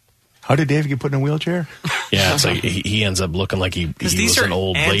 How did Dave get put in a wheelchair? Yeah, it's like he ends up looking like he was an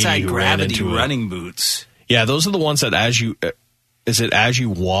old lady who ran into running boots. Yeah, those are the ones that as you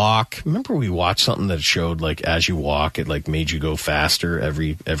walk? Remember we watched something that showed like as you walk, it like made you go faster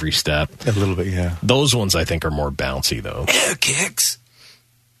every step. A little bit, yeah. Those ones I think are more bouncy though. Air kicks.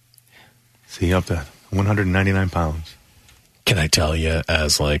 See, up to 199 pounds. Can I tell you,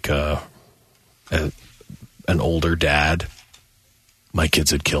 as like an older dad, my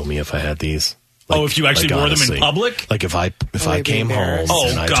kids would kill me if I had these. Like, if you actually wore honestly, them in public? Like if I came home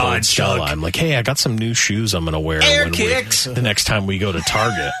and I told Stella, Chuck. I'm like, hey, I got some new shoes I'm going to wear the next time we go to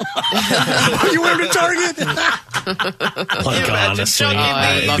Target. You wear them to Target? Like, honestly,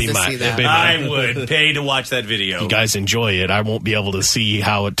 I would pay to watch that video. You guys enjoy it. I won't be able to see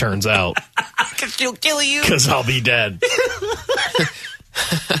how it turns out. Because she'll kill you. Because I'll be dead.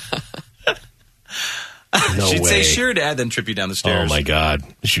 No She'd way. say sure, Dad, then trip you down the stairs. Oh my God.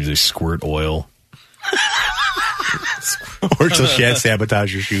 She'd just squirt oil. Or so she had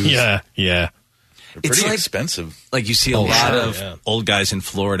sabotage your shoes. Yeah. They're It's pretty like- expensive. Like you see a lot of old guys in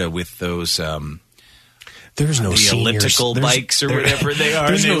Florida with those There's no the seniors. elliptical bikes or whatever they are.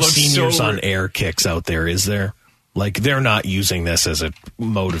 There's They no look seniors so on air kicks out there, is there? Like, they're not using this as a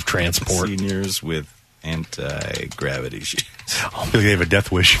mode of transport. Seniors with anti-gravity shoes. I feel like they have a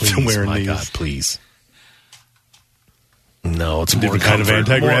death wish to wearing my these. God, please. No, it's Different more kind of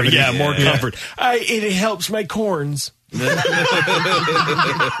comfort. anti-gravity. More comfort. It helps my corns. Yeah,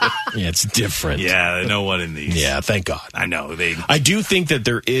 it's different. Yeah, no one in these. Yeah, thank God. I know. I do think that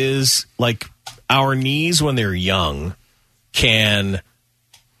there is, like, our knees when they're young can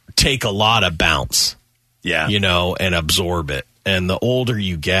take a lot of bounce. Yeah. You know, and absorb it. And the older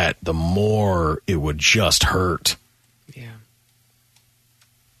you get, the more it would just hurt.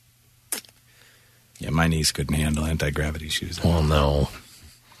 Yeah, my knees couldn't handle anti-gravity shoes. Well, no.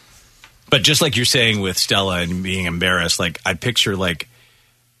 But just like you're saying with Stella and being embarrassed, like I picture like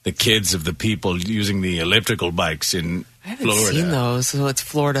the kids of the people using the elliptical bikes in I haven't Florida. seen those. So it's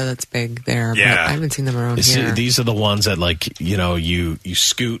Florida that's big there. Yeah. But I haven't seen them around here. These are the ones that, like, you know, you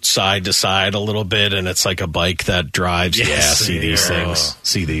scoot side to side a little bit, and it's like a bike that drives. Yes, yeah, see these yeah. things.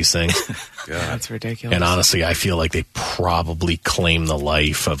 See these things. That's ridiculous. And honestly, I feel like they probably claim the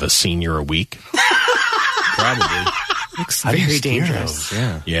life of a senior a week. Probably. Looks very dangerous.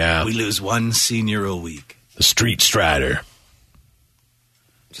 Yeah. We lose one senior a week. The Street Strider.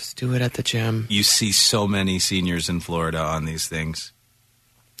 Just do it at the gym. You see so many seniors in Florida on these things.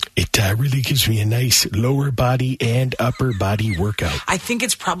 It really gives me a nice lower body and upper body workout. I think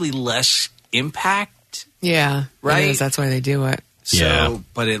it's probably less impact. Yeah. Right? It is. That's why they do it. So,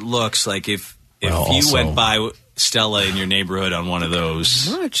 but it looks like if you also- went by Stella in your neighborhood on one of those.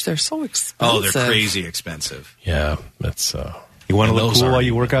 Much. They're so expensive. Oh, they're crazy expensive. Yeah, that's... You want to look those cool are- while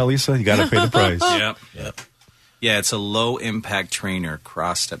you work out, Lisa? You got to pay the price. Yep. Yeah, it's a low impact trainer,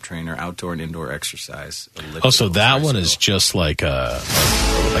 cross step trainer, outdoor and indoor exercise. Oh, so that one is just like a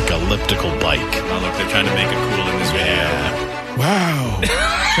elliptical bike. Oh, look, they're trying to make it cool in this video. Wow.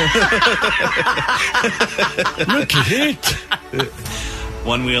 Look at it.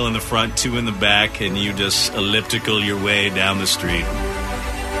 One wheel in the front, two in the back, and you just elliptical your way down the street.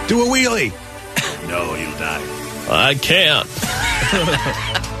 Do a wheelie. No, you'll die. I can't.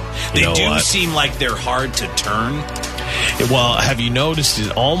 They know do what? seem like they're hard to turn. Well, have you noticed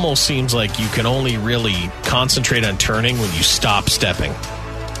it almost seems like you can only really concentrate on turning when you stop stepping.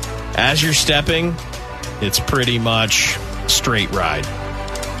 As you're stepping, it's pretty much straight ride.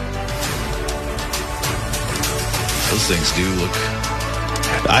 Those things do look...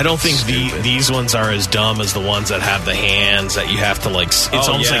 I don't think these ones are as dumb as the ones that have the hands that you have to like. It's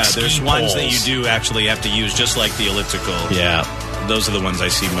almost like ski there's ones poles. that you do actually have to use, just like the elliptical. Yeah, those are the ones I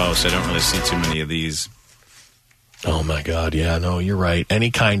see most. I don't really see too many of these. Oh my God! Yeah, no, you're right. Any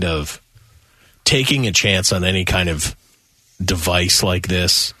kind of taking a chance on any kind of device like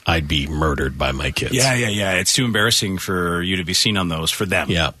this, I'd be murdered by my kids. Yeah. It's too embarrassing for you to be seen on those for them.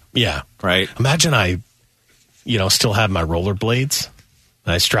 Yeah. Right. Imagine I, still have my rollerblades.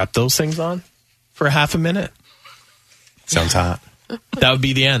 And I strap those things on for a half a minute. Sounds hot. That would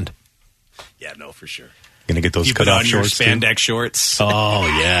be the end. Yeah, no, for sure. Gonna get those You cut put off on your shorts. spandex shorts. Oh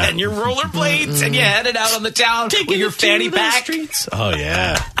yeah. And your rollerblades, and you headed out on the town with your fanny pack. Oh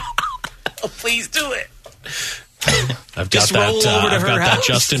yeah. Oh, please do it. I've got Just that. roll over to I've her got that house.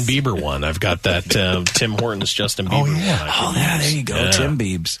 Justin Bieber one. I've got that Tim Hortons Justin Bieber one. Oh, yeah, there you go. Yeah. Tim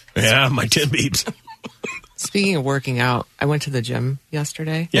Biebs. Yeah, my Tim Biebs. Speaking of working out, I went to the gym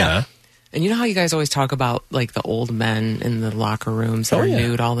yesterday. Yeah. And you know how you guys always talk about like the old men in the locker rooms that are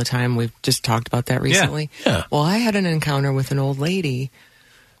nude all the time? We've just talked about that recently. Yeah. Well, I had an encounter with an old lady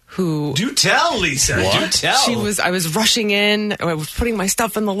who... Do tell, Lisa. Do tell. I was rushing in. I was putting my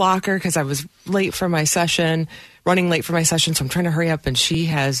stuff in the locker because I was late for my session, running late for my session. So I'm trying to hurry up. And she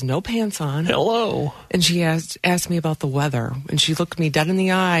has no pants on. Hello. And she asked me about the weather. And she looked me dead in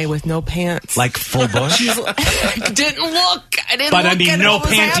the eye with no pants. Like full bush? Didn't look. I didn't but look I mean, at no what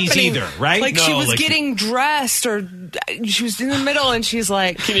was panties happening. either, right? Like no, she was like getting dressed, or she was in the middle, and she's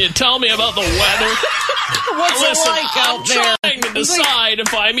like, "Can you tell me about the weather? What's it like out there?" I'm trying to decide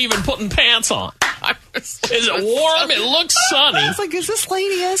if I'm even putting pants on. Is it warm? It looks sunny. I was like, "Is this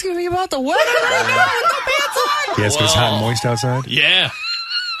lady asking me about the weather right now with no pants on?" Yes, it's hot and moist outside. Yeah.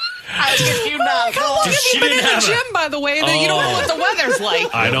 How long have you been in the gym, by the way, that you don't know what the weather's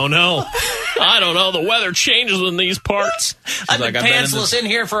like? I don't know. The weather changes in these parts. I've been pantsless in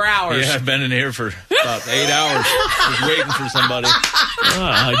here for hours. Yeah, I've been in here for about 8 hours. Just waiting for somebody.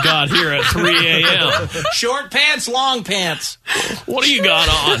 I got here at 3 a.m. Short pants, long pants. What do you got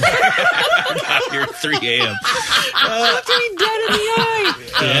on? I got here at 3 a.m. Looked me dead in the eye.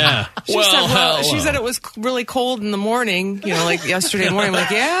 Yeah. She said it was really cold in the morning, like yesterday morning. I'm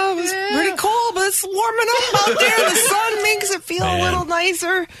like, yeah, it was pretty cold, but it's warming up out there. The sun makes it feel a little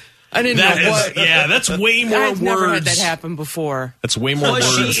nicer. I didn't know what. Yeah, that's way more I've words. never had that happen before. That's way more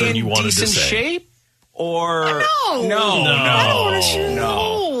words than you wanted to say. Was she in decent shape? Or No. I don't know. She's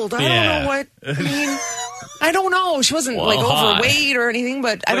old. I don't know what. I mean, I don't know. She wasn't overweight or anything,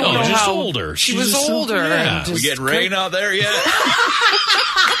 but I don't know just how. older. She was older. Yeah. And We getting rain out there yet?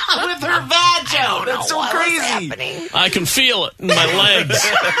 With her vag out. That's so crazy. I can feel it in my legs.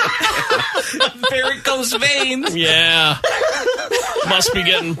 Varicose veins. Yeah. Must be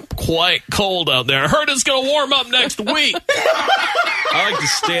getting quite cold out there. I heard it's going to warm up next week. I like to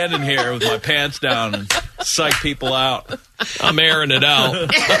stand in here with my pants down and psych people out. I'm airing it out.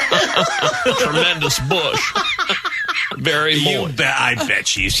 Tremendous bush. Very moist. I bet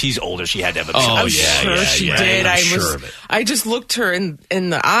she's older. She had to have a I'm sure she did. I'm sure of it. I just looked her in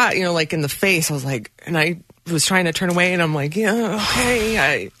the eye, like in the face. I was like, and I was trying to turn away, and I'm like, yeah,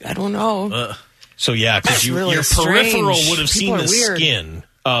 okay, I don't know. So yeah, because really your strange. peripheral would have People seen the are weird. skin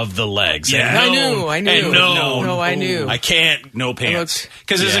of the legs. Yeah. And I knew. And I knew. I can't. No pants.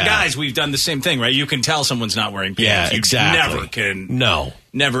 Because as a guys, we've done the same thing, right? You can tell someone's not wearing pants. Yeah, You exactly. never can. No.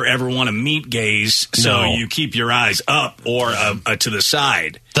 Never ever want to meet gaze, so No. you keep your eyes up or to the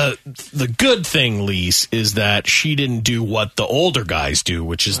side. The good thing, Lise, is that she didn't do what the older guys do,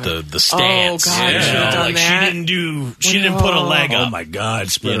 which is the stance. Oh, God, you should have done that. She didn't put a leg up. Oh my God,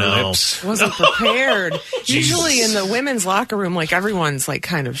 split her lips. Wasn't prepared. Usually in the women's locker room, like everyone's like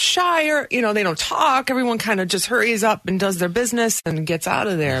kind of shy, or they don't talk. Everyone kind of just hurries up and does their business and gets out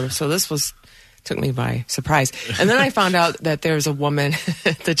of there. So this took me by surprise. And then I found out that there's a woman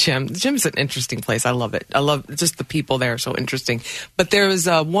at the gym. The gym's an interesting place. I love it. I love just the people there are so interesting. But there was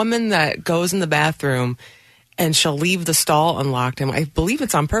a woman that goes in the bathroom and she'll leave the stall unlocked. And I believe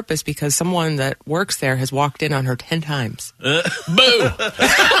it's on purpose because someone that works there has walked in on her 10 times. Boo!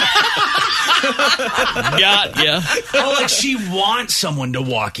 Got ya. Oh, like she wants someone to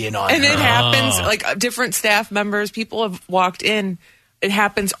walk in on And her. it happens, like different staff members, people have walked in. It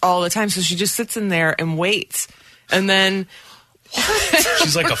happens all the time. So she just sits in there and waits. And then...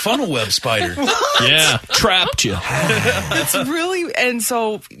 She's like a funnel web spider. Yeah, trapped you. It's really... And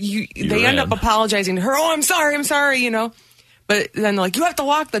so they end up apologizing to her. Oh, I'm sorry, But then like, you have to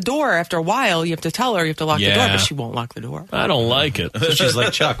lock the door after a while. You have to tell her you have to lock the door, but she won't lock the door. I don't like it. She's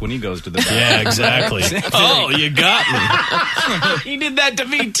like Chuck when he goes to the bathroom. Yeah, exactly. Oh, you got me. He did that to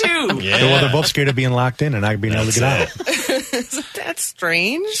me too. Yeah. Well, they're both scared of being locked in and not being able to get out. That's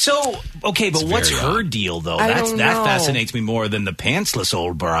strange. So, okay, but what's her deal, though? I That don't know. fascinates me more than the pantsless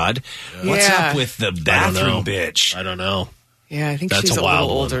old broad. What's Yeah. up with the bathroom bitch? I don't know. Yeah, I think That's she's a a wild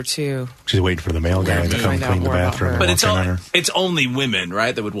little one. older too. She's waiting for the male guy to come Find out clean the more about bathroom. her. and But walk in on her. it's only women,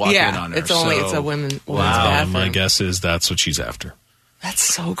 right, that would walk in on her. it's a women's Wow, bathroom. my guess is that's what she's after. That's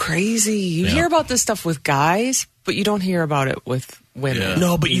so crazy. You hear about this stuff with guys, but you don't hear about it with women.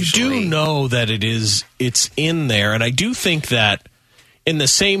 No, but usually. you do know that it's in there. And I do think that in the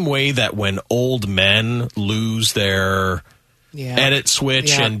same way that when old men lose their edit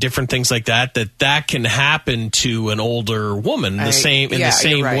switch and different things like that can happen to an older woman the same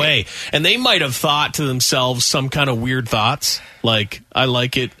way. And they might have thought to themselves some kind of weird thoughts, like, I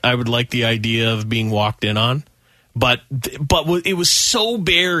would like the idea of being walked in on. But it was so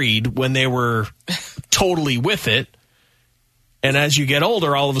buried when they were totally with it And as you get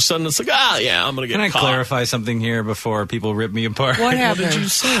older, all of a sudden it's like, I'm going to get Can I caught. clarify something here before people rip me apart? What happened? What did you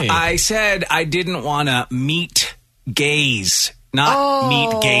say? I said I didn't want to meet gays, not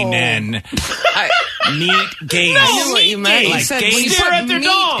meet gay men. Meet gays. I knew what you meant. You Like said gays when you stare put at their meat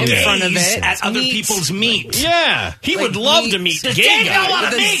dog. in front of Gays it. at other meat. people's meat. Yeah, he Like would love meat. to meet Does gay Dave guys. know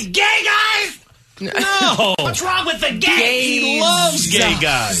what Meet gay guys. No. What's wrong with the gays? He loves gay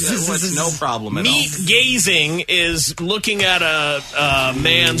guys. What's no problem at all. Meat gazing is looking at a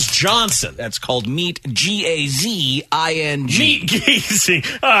man's Johnson. That's called meat, Gazing. Meat gazing.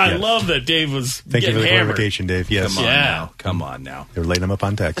 I love that Dave was Thank you getting for the hammered. clarification, Dave. Yes. Come on now. They were laying him up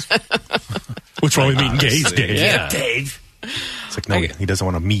on text. What's wrong with meeting gays, Honestly, Dave? yeah, Dave. It's like, no, he doesn't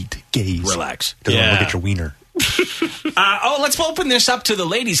want to meet gays. Relax. He doesn't want to Yeah. look at your wiener. Let's open this up to the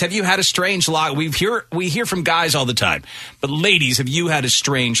ladies. Have you had a strange we hear from guys all the time, but ladies, have you had a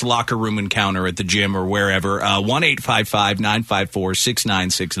strange locker room encounter at the gym or wherever?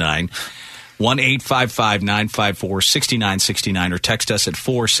 1-855-954-6969. 1-855-954-6969 or text us at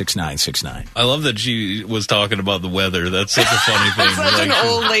 46969. I love that she was talking about the weather. That's such a funny thing. Such an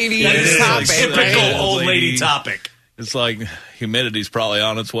old lady That is topic, like Typical right? old lady topic. It's like humidity's probably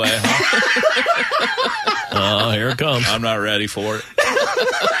on its way. Huh? Oh, here it comes. I'm not ready for it.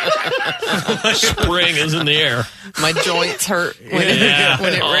 Spring is in the air. My joints hurt when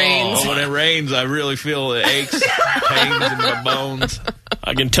it rains. Oh, when it rains, I really feel the aches, pains in my bones.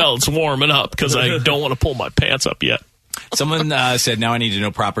 I can tell it's warming up because I don't want to pull my pants up yet. Someone said, now I need to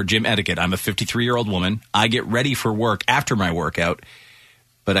know proper gym etiquette. I'm a 53-year-old woman. I get ready for work after my workout,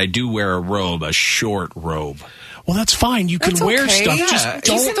 but I do wear a robe, a short robe. Well, that's fine. You can That's wear okay. stuff. Yeah.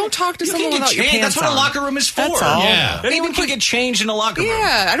 Just Don't talk to someone without your pants That's what on. a locker room is for. That's all. Yeah. Anyone can get changed in a locker room.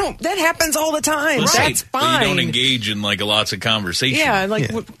 Yeah, that happens all the time. Right. That's But fine. you don't engage in like lots of conversation. Yeah,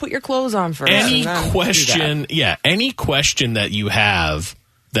 put your clothes on first. Any and then do question, that. any question that you have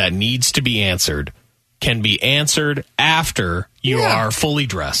that needs to be answered can be answered after you are fully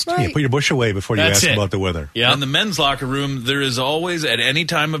dressed. Yeah, put your bush away before you That's ask it. about the weather. Yeah. In the men's locker room, there is always, at any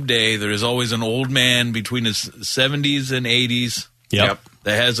time of day, there is always an old man between his 70s and 80s Yep.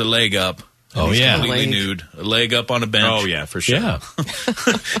 that has a leg up. Oh, He's yeah. completely Leg. nude. A leg up on a bench. Oh, yeah, for sure. Yeah.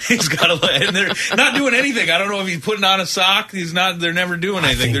 He's got a leg, and they're not doing anything. I don't know if he's putting on a sock. They're never doing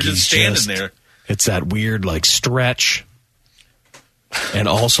anything. They're just standing there. It's that weird, stretch and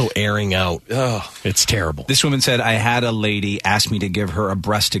also airing out. Oh. It's terrible. This woman said, I had a lady ask me to give her a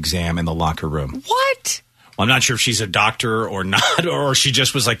breast exam in the locker room. What? Well, I'm not sure if she's a doctor or not, or she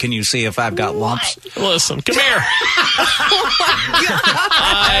just was like, can you see if I've got lumps? Listen, come here.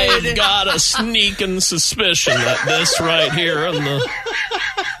 I've got a sneaking suspicion that this right here in the...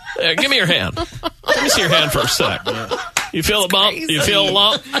 There, give me your hand. Let me see your hand for a sec. You feel a bump? crazy. You feel a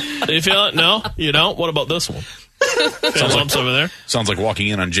lump? Do you feel it? No? You don't? What about this one? Feel lumps over there? Sounds like walking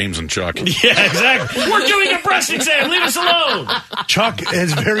in on James and Chuck. Yeah, exactly. We're doing a breast exam. Leave us alone. Chuck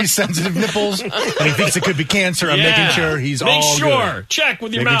has very sensitive nipples, and he thinks it could be cancer. I'm Yeah. making sure he's Make all sure. good. Check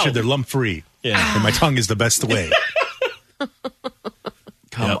with your Making mouth. sure they're lump-free. Yeah. And my tongue is the best way.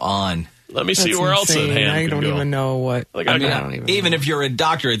 Come on. Let me see That's where else that insane. hand I can don't go. even know what. Like, I I mean, got- I don't even. Even if you're a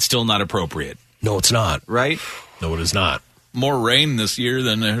doctor, it's still not appropriate, No, it's not. right? No, it is not. More rain this year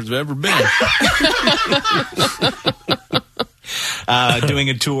than there's ever been. Doing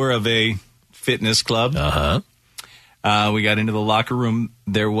a tour of a fitness club. We got into the locker room.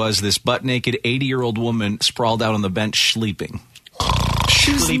 There was this butt-naked 80-year-old woman sprawled out on the bench sleeping.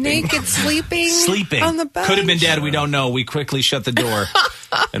 She was naked, sleeping on the bench. Could have been dead. We don't know. We quickly shut the door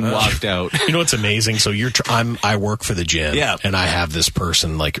and walked out. You know what's amazing? So I work for the gym, Yeah. and I have this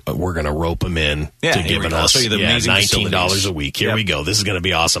person we're going to rope him in Yeah, to here we giving go. I'll us show you the amazing $19 facilities. a week. Here Yep. we go. This is going to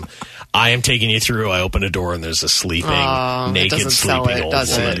be awesome. I am taking you through. I open a door and there's a sleeping, It naked doesn't sell sleeping it, old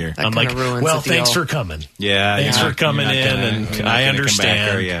does woman. it? That I'm kinda like, ruins well, the thanks deal. for coming. Yeah, Thanks you're for not- coming you're not in, gonna- and you're not I gonna come back,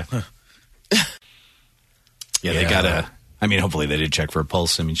 understand. are ya? Yeah, they gotta. I mean, hopefully they did check for a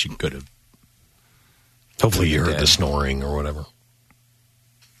pulse. I mean, she could have. Hopefully you heard Dead. the snoring or whatever.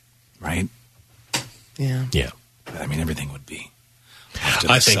 Right? Yeah. Yeah. I mean, everything would be.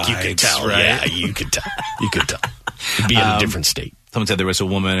 I think you could tell. right? Yeah, you could tell. You could tell. You'd be in a different state. Someone said there was a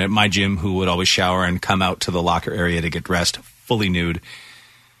woman at my gym who would always shower and come out to the locker area to get dressed fully nude.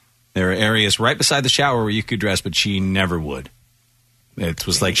 There are areas right beside the shower where you could dress, but she never would. It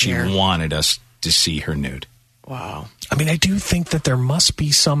was like she wanted us to see her nude. Wow. I mean, I do think that there must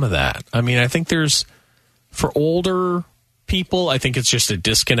be some of that. I mean, I think there's, for older people, I think it's just a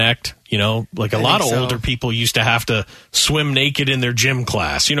disconnect. You know, like a lot of older people used to have to swim naked in their gym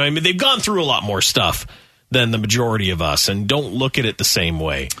class. You know, I mean, they've gone through a lot more stuff than the majority of us and don't look at it the same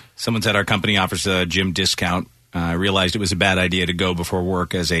way. Someone said our company offers a gym discount I realized it was a bad idea to go before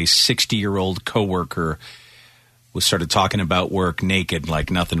work as a 60-year-old coworker started talking about work naked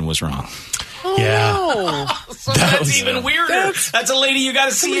like nothing was wrong. Yeah. So that's even weirder. That's a lady you got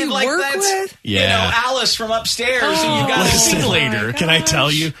to see like that's with? Alice from upstairs. And you got to see later. Can I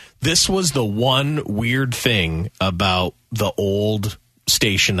tell you? This was the one weird thing about the old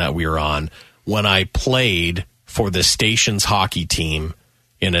station that we were on when I played for the station's hockey team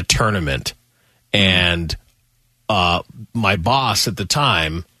in a tournament, and my boss at the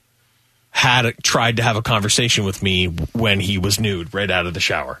time had tried to have a conversation with me when he was nude right out of the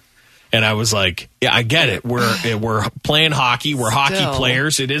shower. And I was like, yeah, I get it. We're playing hockey. We're hockey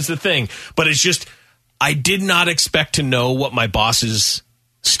players. It is the thing. But it's just, I did not expect to know what my boss's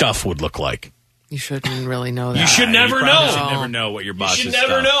stuff would look like. You shouldn't really know that. You should never know. You should never know what your boss is. You should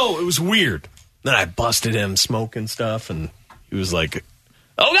never know. It was weird. Then I busted him smoking stuff, and he was like,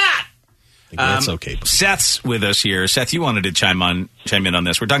 oh, God. That's okay. Seth's with us here. Seth, you wanted to chime in on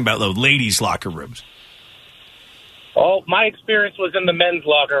this. We're talking about the ladies' locker rooms. Oh, my experience was in the men's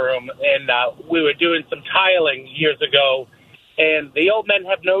locker room, and we were doing some tiling years ago, and the old men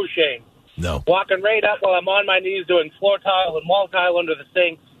have no shame. No. Walking right up while I'm on my knees doing floor tile and wall tile under the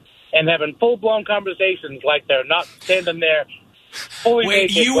sinks and having full-blown conversations like they're not standing there.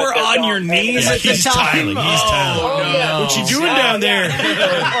 Wait, you were on your knees at the time? He's tiling. Yeah. What you doing down there?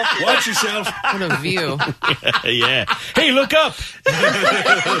 Watch yourself. What a view. Yeah. Hey, look up.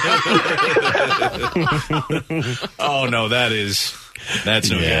 Oh, no, that's no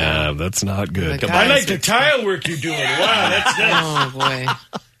good. Yeah, that's not good. I like the tile work you're doing. Wow, that's nice. Oh, boy.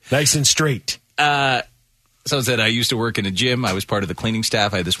 Nice and straight. Someone said, I used to work in a gym. I was part of the cleaning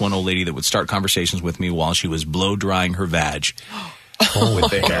staff. I had this one old lady that would start conversations with me while she was blow drying her vag. Oh,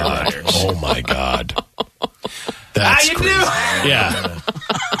 with the hair dryers. Oh, my God. That's How you crazy. doing? Yeah.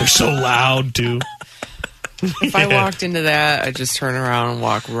 They're so loud, too. If I walked into that, I'd just turn around and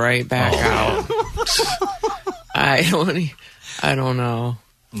walk right back out. I don't know.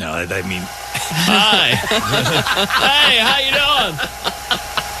 No, I mean... Hi. Hey, how you doing?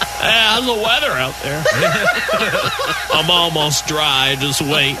 Hey, how's the weather out there? I'm almost dry. Just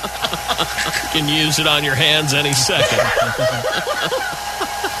wait. You can use it on your hands any second.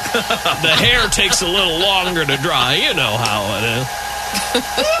 The hair takes a little longer to dry. You know how it is.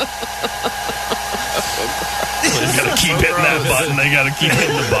 They got to keep hitting that button. They got to keep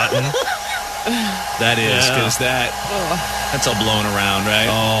hitting the button. That is, because that's all blown around, right?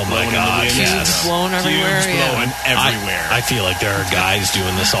 Oh, my God. Tubes blown everywhere. Tubes blowing everywhere. I feel like there are guys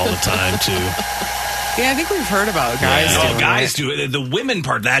doing this all the time, too. Yeah, I think we've heard about guys doing guys do it. The women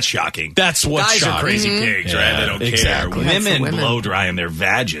part, that's shocking. That's what's guys shocking. are crazy pigs, right? They don't exactly. care. That's Women blow drying their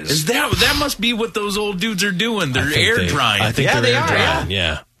vages. Is that must be what those old dudes are doing. They're air drying. I think they're air drying.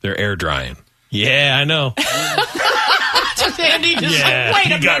 Yeah, they're air drying. Yeah, I know. Andy just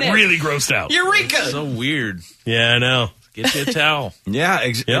He got really grossed out. Eureka! So weird. Yeah, I know. Get you a towel.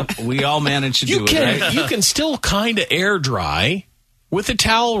 Yeah, we all managed to do it, right? You can still kind of air dry with a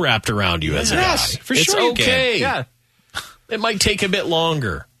towel wrapped around you as a guy. For it's sure you okay. can. Yeah. It might take a bit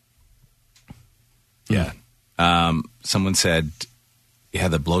longer. Yeah. Someone said,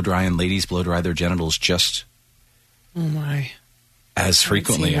 the blow-drying ladies blow dry their genitals just Oh, my. as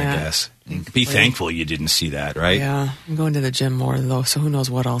frequently, I that. guess. Be thankful you didn't see that, right? Yeah, I'm going to the gym more, though, so who knows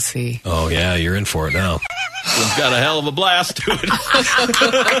what I'll see. Oh, yeah, you're in for it now. He's got a hell of a blast to it.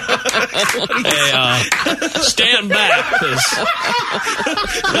 Hey, stand back, because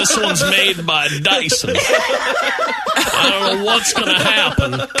this one's made by Dyson. I don't know what's going to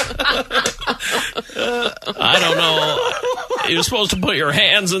happen. I don't know. You're supposed to put your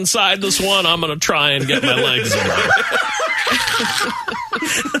hands inside this one. I'm going to try and get my legs in there.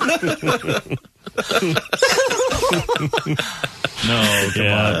 No, come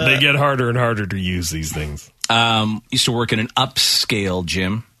on. They get harder and harder to use these things. Used to work in an upscale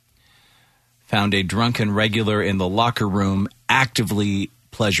gym. Found a drunken regular in the locker room actively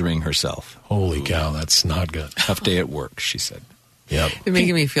pleasuring herself. Holy cow, that's not good. Tough day at work, she said. Yep. You're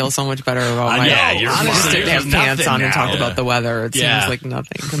making me feel so much better about my you're honestly fine. to have pants on and talk Yeah. about the weather. It seems like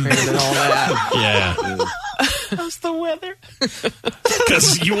nothing compared to all that. Yeah. How's the weather?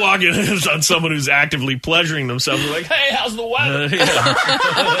 Because you walk in on someone who's actively pleasuring themselves, you're like, hey, how's the weather?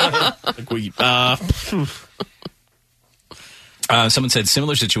 Someone said,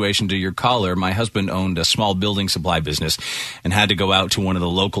 similar situation to your caller. My husband owned a small building supply business and had to go out to one of the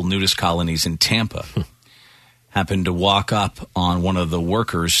local nudist colonies in Tampa. Happened to walk up on one of the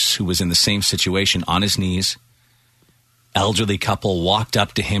workers who was in the same situation on his knees. Elderly couple walked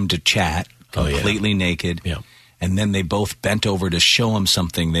up to him to chat, completely naked. Yeah. And then they both bent over to show him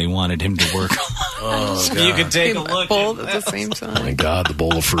something they wanted him to work on. So you could take a look. Both at the same time. Oh, my God, the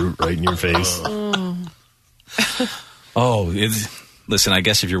bowl of fruit right in your face. Listen, I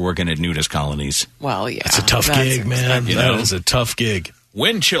guess if you're working at nudist colonies. Well, yeah. It's a tough gig, man. That is a tough gig.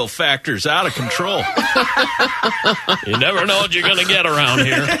 Wind chill factor's out of control. You never know what you're going to get around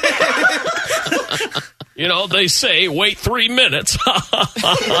here. You know, they say wait 3 minutes.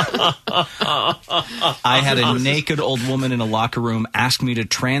 I had a naked old woman in a locker room ask me to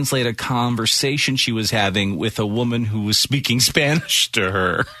translate a conversation she was having with a woman who was speaking Spanish to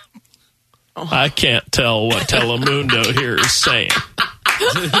her. I can't tell what Telemundo here is saying.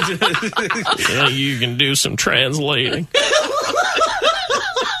 Yeah, you can do some translating.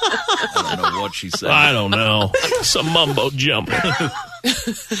 I don't know what she said. I don't know. Some mumbo jumbo.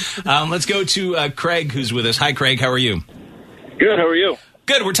 Let's go to Craig, who's with us. Hi, Craig. How are you? Good. How are you?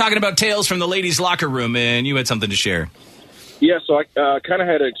 Good. We're talking about tales from the ladies' locker room, and you had something to share. Yeah, so I kind of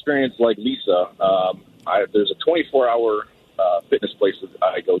had an experience like Lisa. There's a 24-hour fitness place that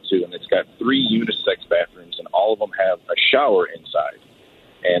I go to, and it's got 3 unisex bathrooms, and all of them have a shower inside.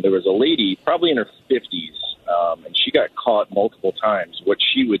 And there was a lady, probably in her 50s, and she got caught multiple times. What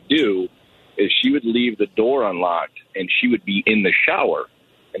she would do is she would leave the door unlocked, and she would be in the shower.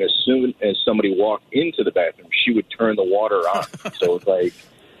 And as soon as somebody walked into the bathroom, she would turn the water on. So it's like,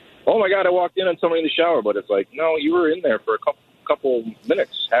 oh, my God, I walked in on somebody in the shower. But it's like, no, you were in there for a couple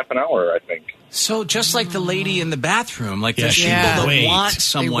minutes, half an hour, I think. So just like the lady in the bathroom, like Yeah, there's she people that wait. want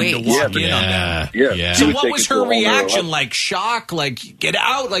someone to wait. walk in Yeah. on them. Yeah. So She what take was it to her a whole nother reaction? level. Like shock? Like get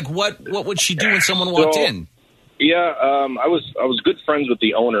out? Like what would she do when someone walked in? Yeah, I was good friends with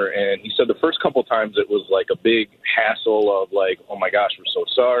the owner, and he said the first couple times it was like a big hassle of like, oh my gosh, we're so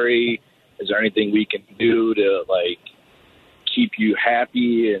sorry. Is there anything we can do to like keep you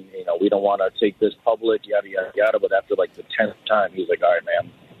happy? And we don't want to take this public, yada yada yada. But after like the 10th time, he was like, all right,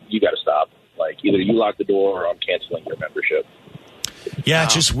 man, you got to stop. Like either you lock the door or I'm canceling your membership. Yeah,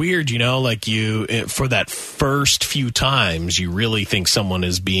 it's just weird, like for that first few times, you really think someone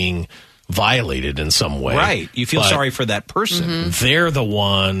is being violated in some way. Right. You feel But sorry for that person. They're the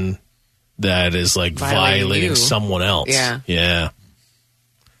one that is like violating you. someone else. Yeah.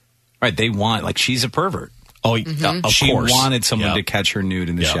 Right. They want, like, she's a pervert. Oh, of She course. wanted someone Yep. to catch her nude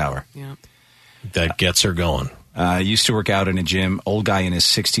in the Yep. shower. Yeah. That gets her going. Used to work out in a gym. Old guy in his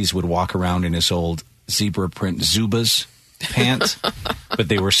 60s would walk around in his old zebra print Zubas pants, but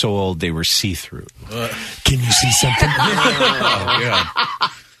they were so old they were see-through. Can you see something? Oh, God.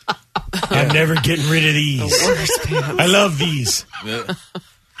 I'm never getting rid of these. I love these.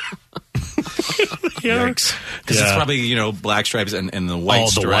 Yikes. Because it's probably, black stripes and the white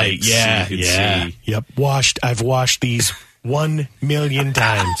stripes. The white. Yeah, so you could yeah. see. Yep. I've washed these 1 million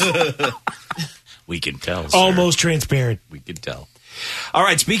times. We can tell, sir. Almost transparent. We can tell. All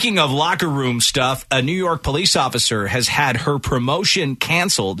right, speaking of locker room stuff, a New York police officer has had her promotion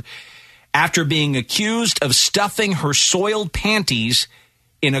canceled after being accused of stuffing her soiled panties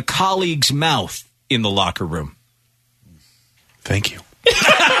in a colleague's mouth in the locker room. Thank you.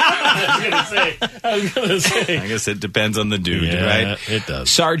 I was going to say. I guess it depends on the dude, Yeah, right? it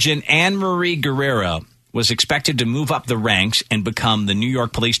does. Sergeant Anne-Marie Guerrero was expected to move up the ranks and become the New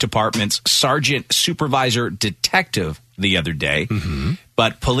York Police Department's Sergeant Supervisor Detective the other day.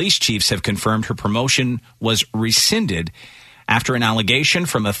 But police chiefs have confirmed her promotion was rescinded after an allegation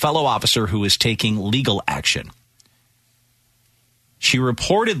from a fellow officer who is taking legal action. She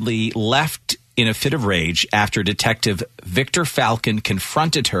reportedly left in a fit of rage after Detective Victor Falcon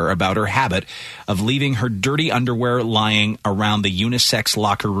confronted her about her habit of leaving her dirty underwear lying around the unisex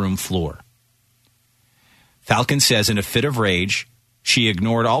locker room floor. Falcon says in a fit of rage, she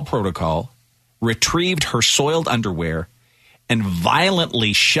ignored all protocol, retrieved her soiled underwear, and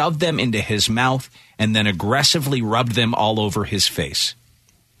violently shoved them into his mouth and then aggressively rubbed them all over his face.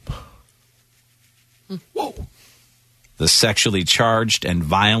 Whoa. The sexually charged and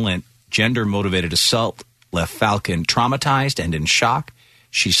violent gender-motivated assault left Falcon traumatized and in shock.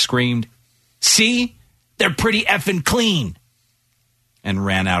 She screamed, "See? They're pretty effing clean," and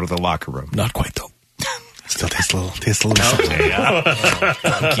ran out of the locker room. Not quite, though. Still tastes a little something.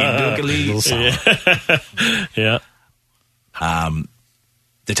 Yeah.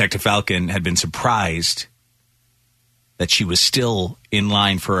 Detective Falcon had been surprised that she was still in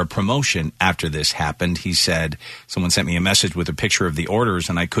line for a promotion after this happened. He said, someone sent me a message with a picture of the orders,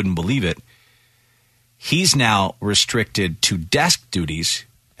 and I couldn't believe it. He's now restricted to desk duties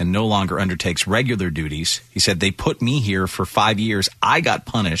and no longer undertakes regular duties. He said, they put me here for 5 years. I got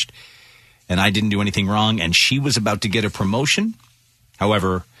punished, and I didn't do anything wrong, and she was about to get a promotion.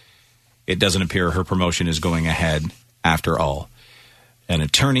 However, it doesn't appear her promotion is going ahead after all. An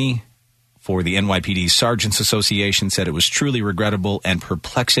attorney for the NYPD Sergeants Association said it was truly regrettable and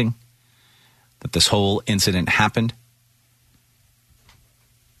perplexing that this whole incident happened.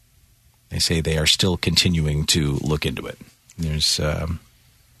 They say they are still continuing to look into it. There's some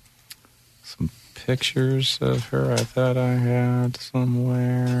pictures of her I thought I had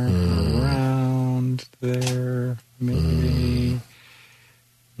somewhere around there. Maybe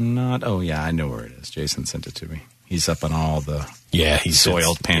not. Oh, yeah, I know where it is. Jason sent it to me. He's up on all the he's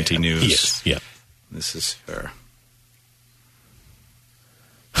soiled panty news. He is, yeah. This is her.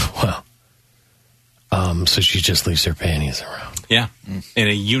 Well, so she just leaves her panties around. Yeah. In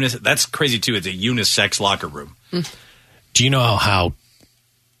a that's crazy, too. It's a unisex locker room. Do you know how,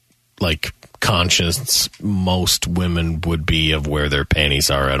 like, conscious most women would be of where their panties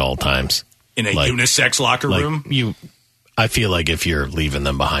are at all times? In a unisex locker room? I feel like if you're leaving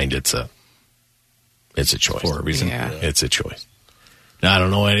them behind, it's a choice. For a reason. Yeah. It's a choice. Now, I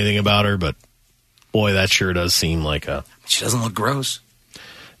don't know anything about her, but boy, that sure does seem like a... She doesn't look gross.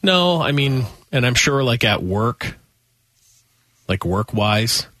 No, I mean, and I'm sure like at work, like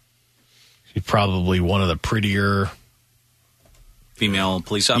work-wise, she's probably one of the prettier... Female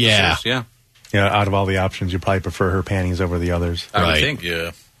police officers, yeah. Yeah, out of all the options, you probably prefer her panties over the others. I would think.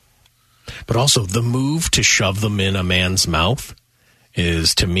 Yeah. But also, the move to shove them in a man's mouth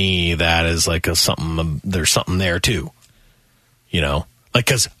is, to me, that is like there's something there, too. You know? Like,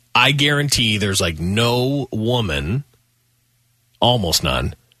 because I guarantee there's, like, no woman, almost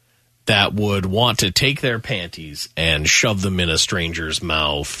none, that would want to take their panties and shove them in a stranger's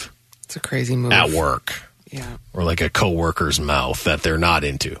mouth. It's a crazy move. At work. Yeah. Or like a coworker's mouth that they're not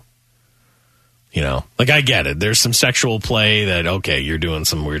into. You know, like I get it. There's some sexual play that, okay, you're doing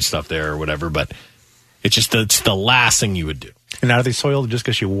some weird stuff there or whatever, but it's the last thing you would do. And are they soiled just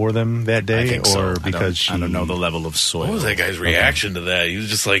because she wore them that day? I think or so. because I don't know the level of soil. What was that guy's reaction to that? He was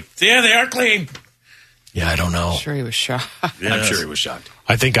just like, yeah, they are clean. Yeah, I don't know. I'm sure he was shocked. Yes. I'm sure he was shocked.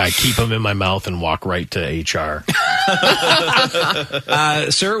 I think I keep them in my mouth and walk right to HR.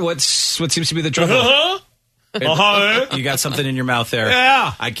 Sir, what seems to be the trouble? You got something in your mouth there.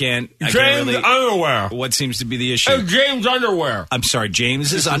 Yeah. I can't James' really... underwear. What seems to be the issue? James' underwear. I'm sorry,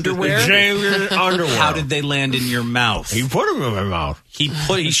 James's underwear? James' underwear. How did they land in your mouth? He put them in my mouth. He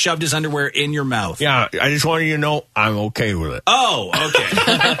shoved his underwear in your mouth. Yeah, I just wanted you to know I'm okay with it. Oh,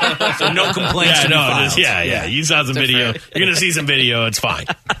 okay. So no complaints to be filed. Yeah. You saw some video. You're going to see some video. It's fine.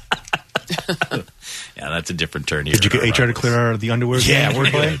 Yeah, that's a different turn here. Did you get HR to clear the underwear? Yeah, we're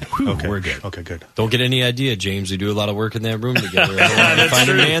good. good. Okay. We're good. Okay, good. Don't get any idea, James. We do a lot of work in that room together. I don't find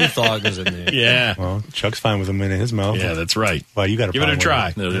a man thoggers in there. Yeah. Well, Chuck's fine with them in his mouth. Yeah, that's right. Well, you got to give it a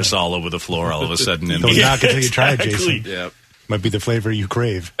try. They're just all over the floor all of a sudden. Don't knock until you try it, Jason. Yep. Might be the flavor you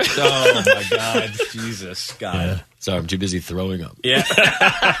crave. Oh, my God. Jesus, God. Yeah. Sorry, I'm too busy throwing up. Yeah.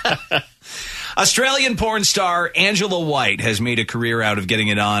 Australian porn star Angela White has made a career out of getting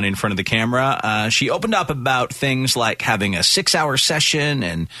it on in front of the camera. She opened up about things like having a 6-hour session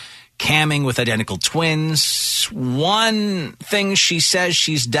and camming with identical twins. One thing she says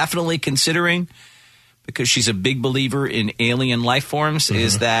she's definitely considering, because she's a big believer in alien life forms,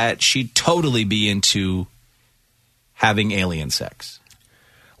 is that she'd totally be into having alien sex.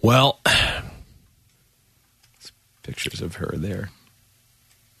 Well, pictures of her there.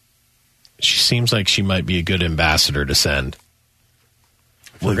 She seems like she might be a good ambassador to send.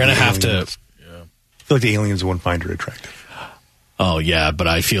 We're going to have to... I feel like the aliens won't find her attractive. Oh, yeah, but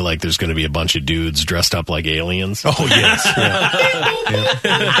I feel like there's going to be a bunch of dudes dressed up like aliens. Oh, yes.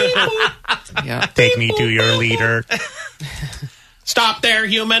 Yeah. Take me to your leader. Stop there,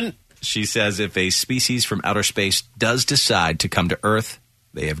 human. She says if a species from outer space does decide to come to Earth,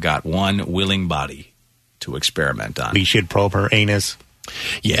 they have got one willing body to experiment on. We should probe her anus.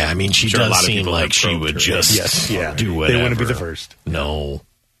 Yeah, I mean, she Sure, a lot does of seem people like have she probed would her. just Yeah. do whatever. They wouldn't be the first. No.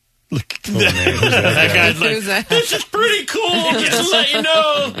 Look, Oh, man. Who's that guy? guy's like, this is pretty cool, just to let you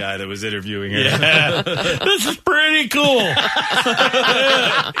know. The guy that was interviewing her. Yeah, this is pretty cool.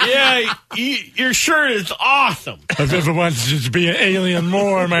 Your shirt is awesome. I've ever wanted to be an alien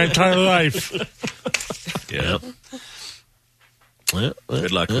more in my entire life. Yeah.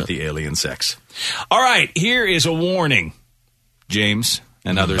 Good luck with the alien sex. All right, here is a warning, James,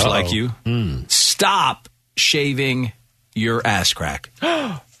 and others like you. Stop shaving your ass crack.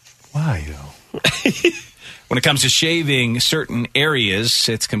 Why, though? When it comes to shaving certain areas,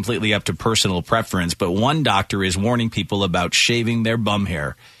 it's completely up to personal preference, but one doctor is warning people about shaving their bum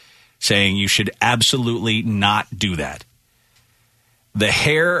hair, saying you should absolutely not do that. The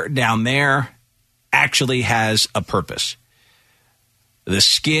hair down there actually has a purpose. The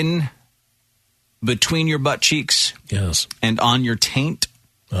skin between your butt cheeks Yes. and on your taint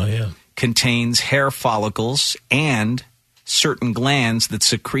Oh, yeah. contains hair follicles and certain glands that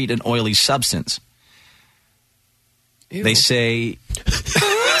secrete an oily substance. Ew. They say...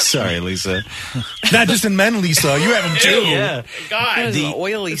 Sorry, Lisa. Not just in men, Lisa. You have them too. Yeah. God, the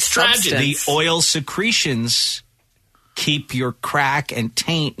oily substance. The oil secretions keep your crack and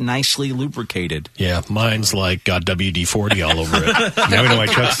taint nicely lubricated. Yeah, mine's like got WD-40 all over it. Now we know why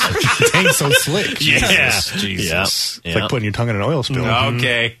Chuck's taint's so slick. Jesus. It's like putting your tongue in an oil spill.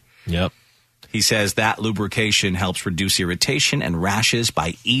 Okay. Yep. He says that lubrication helps reduce irritation and rashes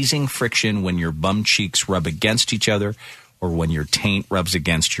by easing friction when your bum cheeks rub against each other or when your taint rubs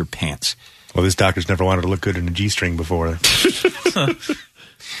against your pants. Well, this doctor's never wanted to look good in a G-string before. I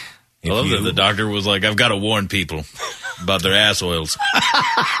love that the doctor was like, I've got to warn people about their ass oils.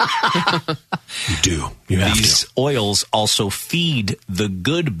 You do. You have These oils also feed the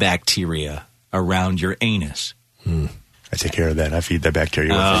good bacteria around your anus. I take care of that. I feed that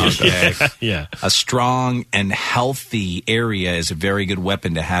bacteria. Okay. Yeah. A strong and healthy area is a very good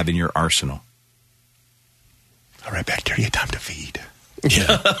weapon to have in your arsenal. All right, bacteria, time to feed.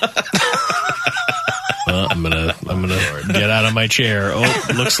 Yeah. Well, I'm gonna get out of my chair. Oh,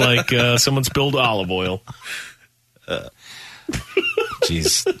 looks like someone spilled olive oil.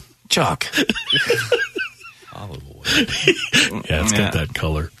 Jeez, Chuck. Olive oil. Yeah, it's got that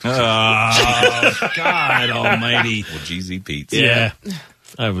color. Oh, God Almighty! Well, GZ Pete. Yeah.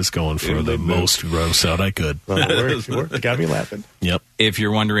 I was going for the most gross out I could. Well, it worked. It got me laughing. Yep. If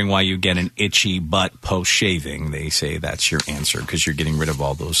you're wondering why you get an itchy butt post shaving, they say that's your answer because you're getting rid of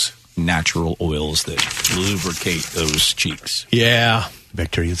all those natural oils that lubricate those cheeks. Yeah.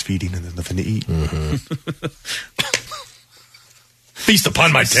 Bacteria's feeding and there's nothing to eat. Feast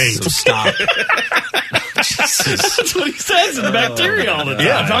upon my taint. So stop. That's what he says in bacteria all the time.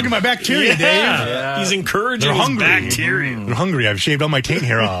 Yeah, I'm talking about bacteria, Dave. Yeah. He's encouraging They're his hungry. bacteria. They're hungry. I've shaved all my taint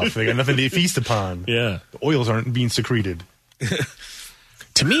hair off. They got nothing to feast upon. Yeah. The oils aren't being secreted.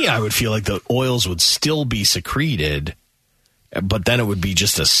 To me, I would feel like the oils would still be secreted, but then it would be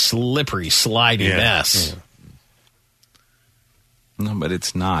just a slippery, slidey mess. Yeah. No, but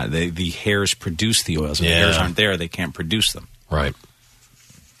it's not. The hairs produce the oils. If the hairs aren't there, they can't produce them. Right.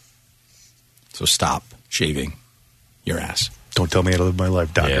 So stop shaving your ass. Don't tell me how to live my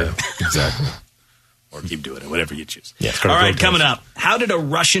life, doctor. Yeah, exactly. Or keep doing it, whatever you choose. Yeah. All right, coming up. How did a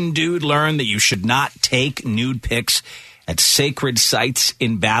Russian dude learn that you should not take nude pics at sacred sites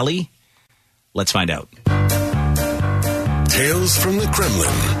in Bali? Let's find out. Tales from the Kremlin.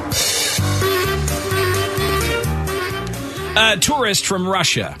 A tourist from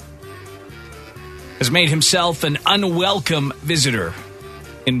Russia has made himself an unwelcome visitor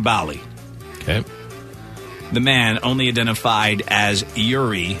in Bali. Okay. The man, only identified as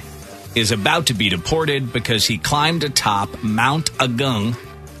Yuri, is about to be deported because he climbed atop Mount Agung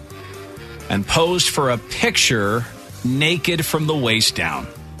and posed for a picture naked from the waist down.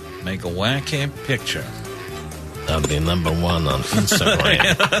 Make a wacky picture. I'll be number one on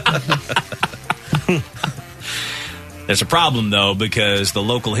Instagram. There's a problem, though, because the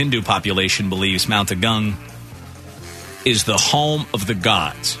local Hindu population believes Mount Agung is the home of the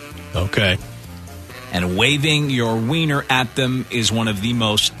gods. Okay. And waving your wiener at them is one of the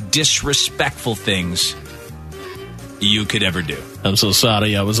most disrespectful things you could ever do. I'm so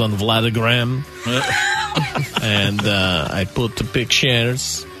sorry. I was on Vladigram, and I put the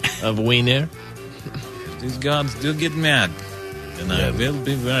pictures of wiener. These gods do get mad, and I will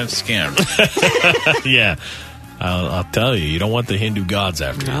be very scared. Yeah. I'll tell you, you don't want the Hindu gods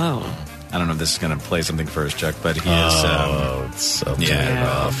after you. No. I don't know if this is going to play something for us, Chuck, but he is... I'll turn it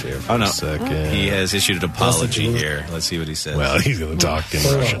off here for a second. He has issued an apology here. Let's see what he says. Well, he's going to talk in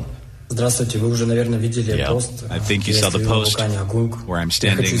Russian. Здравствуйте, вы уже, наверное, видели пост. I think you saw the post where I'm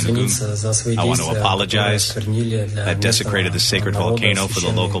standing in Agung. I want to apologize. I desecrated the sacred volcano for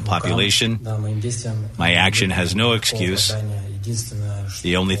the local population. My action has no excuse.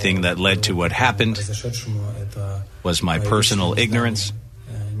 The only thing that led to what happened was my personal ignorance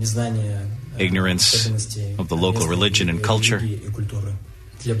of the local religion and culture.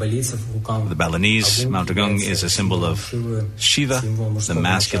 The Balinese, Mount Agung is a symbol of Shiva, the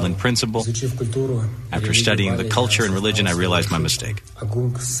masculine principle. After studying the culture and religion, I realized my mistake.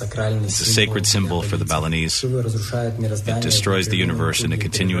 It's a sacred symbol for the Balinese. It destroys the universe in a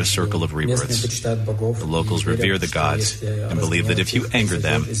continuous circle of rebirths. The locals revere the gods and believe that if you anger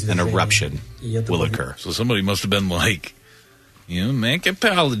them, an eruption will occur. So somebody must have been like, you make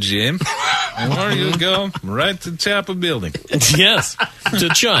apology, or you go right to the top of building. Yes, to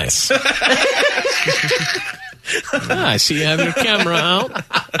choice. I see you have your camera out.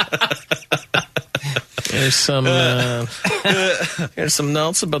 Here's some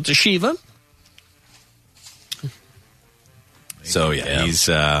notes about the Shiva. So, he's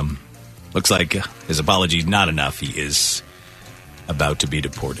looks like his apology not enough. He is about to be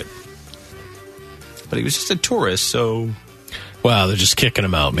deported. But he was just a tourist, so... Well, they're just kicking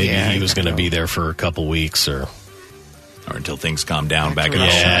him out. Maybe he was going to be there for a couple weeks or until things calm down back in the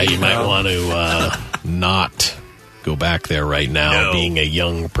Yeah, you might want to not go back there right now, being a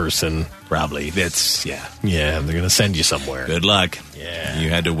young person. Probably. That's, Yeah, they're going to send you somewhere. Good luck. Yeah. You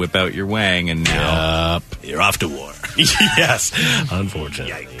had to whip out your wang, and now you're off to war. Yes,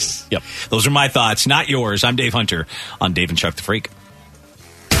 unfortunately. Yikes. Yep. Those are my thoughts, not yours. I'm Dave Hunter on Dave and Chuck the Freak.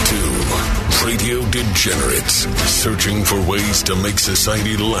 Two radio degenerates searching for ways to make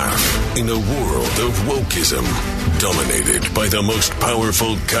society laugh in a world of wokeism dominated by the most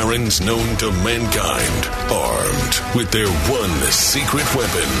powerful Karens known to mankind, armed with their one secret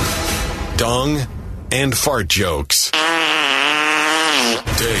weapon, dong and fart jokes. Dave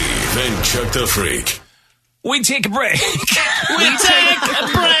and Chuck the Freak. We take a break. We take a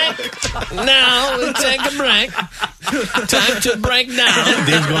break. Now we take a break. Time to break down.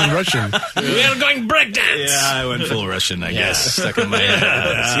 Dave's going Russian. We are going break dance. Yeah, I went full Russian, I guess. Stuck in my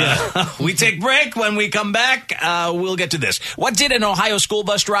head. We take break. When we come back, we'll get to this. What did an Ohio school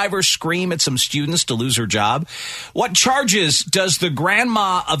bus driver scream at some students to lose her job? What charges does the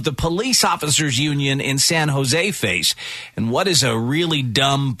grandma of the police officers union in San Jose face? And what is a really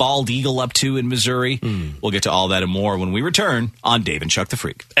dumb bald eagle up to in Missouri? We'll get to all that and more when we return on Dave and Chuck the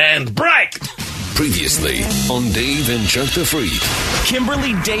Freak. And break! Previously on Dave and Chuck the Freak.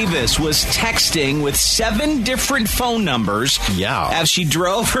 Kimberly Davis was texting with 7 different phone numbers. Yeah. As she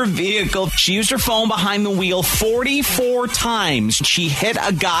drove her vehicle, she used her phone behind the wheel 44 times. She hit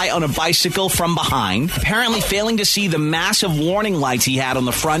a guy on a bicycle from behind, apparently failing to see the massive warning lights he had on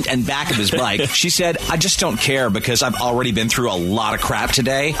the front and back of his bike. She said, I just don't care because I've already been through a lot of crap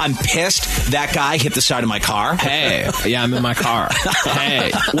today. I'm pissed that guy hit the side of my car. Hey, yeah, I'm in my car.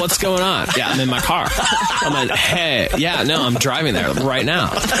 Hey, what's going on? Yeah, I'm in my car. I'm like, hey, yeah, no, I'm driving there right now.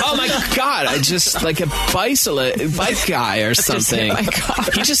 Oh my God, I just like a bike guy or something.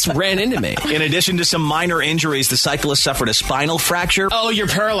 He just ran into me. In addition to some minor injuries, the cyclist suffered a spinal fracture. Oh, you're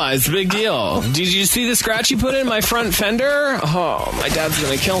paralyzed. Big deal. Did you see the scratch you put in my front fender? Oh, my dad's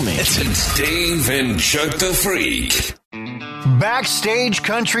going to kill me. It's Dave and Chuck the Freak.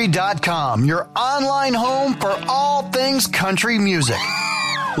 BackstageCountry.com, your online home for all things country music.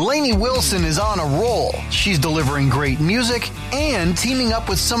 Lainey Wilson is on a roll. She's delivering great music and teaming up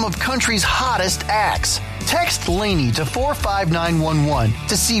with some of country's hottest acts. Text Lainey to 45911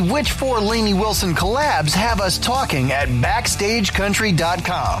 to see which 4 Lainey Wilson collabs have us talking at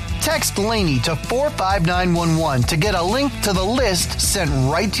BackstageCountry.com. Text Lainey to 45911 to get a link to the list sent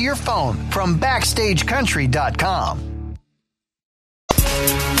right to your phone from BackstageCountry.com.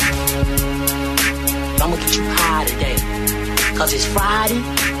 I'm gonna get you high today. Cause it's Friday,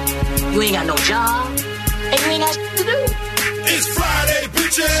 you ain't got no job, and you ain't got shit to do. It's Friday,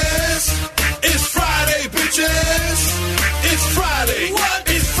 bitches. It's Friday, bitches. It's Friday. What?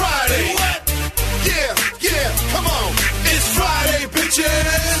 It's Friday. What? Yeah, come on. It's Friday,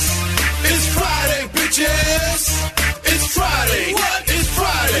 bitches. It's Friday, bitches. It's Friday. What? It's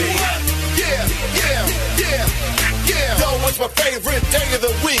Friday. What? Yeah. Yo, it's my favorite day of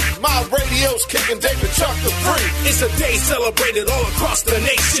the week. My radio's kicking Dave and Chuck the Freak. It's a day celebrated all across the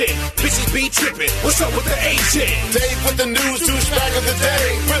nation. Bitches be tripping. What's up with the agent? Dave with the news, douchebag of the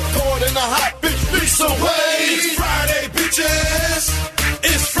day. Ripcord in the hot bitch away. It's Friday, bitches.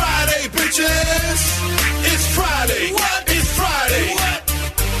 It's Friday, bitches. It's Friday. What? It's Friday. What?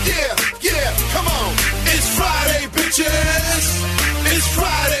 Yeah, come on. It's Friday, bitches. It's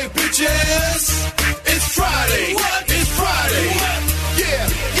Friday, bitches. It's Friday. What? It's Friday. What? Yeah.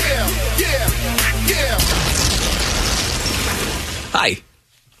 Hi.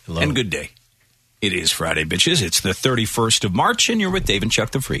 Hello. And good day. It is Friday, bitches. It's the 31st of March, and you're with Dave and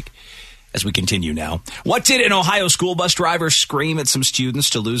Chuck the Freak. As we continue now, what did an Ohio school bus driver scream at some students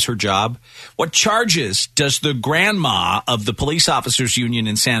to lose her job? What charges does the grandma of the police officers union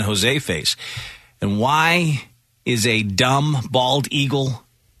in San Jose face? And why is a dumb bald eagle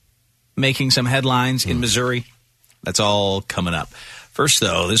making some headlines in Missouri? That's all coming up. First,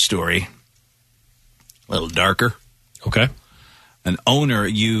 though, this story, a little darker. Okay. An owner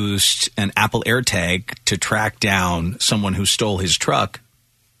used an Apple AirTag to track down someone who stole his truck,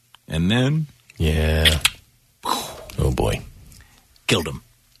 and then... Yeah. Oh, boy. Killed him.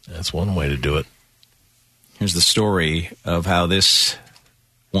 That's one way to do it. Here's the story of how this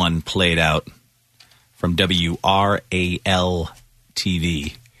one played out from WRAL TV.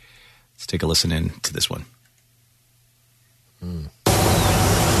 It Let's take a listen in to this one.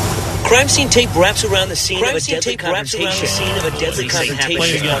 Crime scene tape wraps around the scene of a deadly confrontation.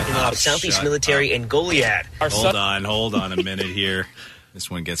 Southeast Military and Goliad. Hold on a minute here. This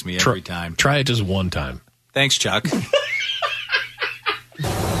one gets me every time. Try it just one time. Thanks, Chuck.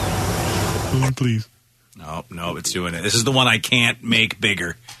 Please. No, it's doing it. This is the one I can't make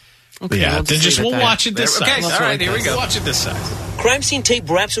bigger. Okay, yeah, we'll watch it this size. Okay, all right, here we go. Watch it this size. Crime scene tape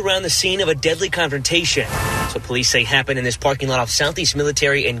wraps around the scene of a deadly confrontation. So police say happened in this parking lot off Southeast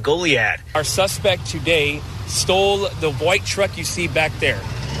Military and Goliad. Our suspect today stole the white truck you see back there.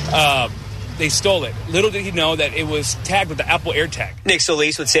 They stole it. Little did he know that it was tagged with the Apple AirTag. Nick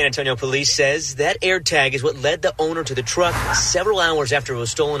Solis with San Antonio Police says that AirTag is what led the owner to the truck several hours after it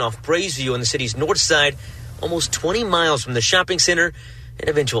was stolen off Braesview on the city's north side, almost 20 miles from the shopping center. An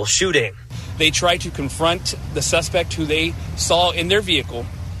eventual shooting. They tried to confront the suspect who they saw in their vehicle.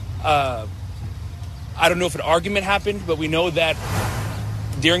 I don't know if an argument happened, but we know that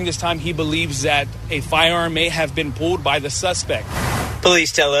during this time he believes that a firearm may have been pulled by the suspect.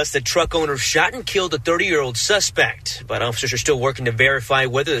 Police tell us the truck owner shot and killed a 30-year-old suspect, but officers are still working to verify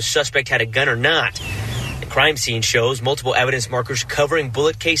whether the suspect had a gun or not. The crime scene shows multiple evidence markers covering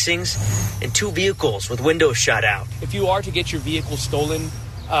bullet casings and 2 vehicles with windows shot out. If you are to get your vehicle stolen,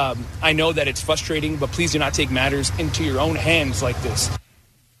 I know that it's frustrating, but please do not take matters into your own hands like this.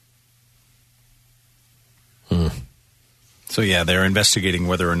 So, yeah, they're investigating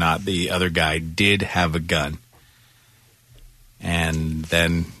whether or not the other guy did have a gun. And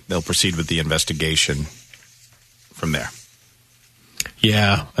then they'll proceed with the investigation from there.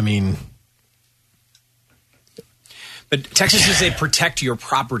 Yeah, I mean... But Texas is a protect your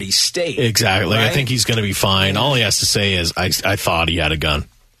property state. Exactly. Right? I think he's going to be fine. All he has to say is, I thought he had a gun.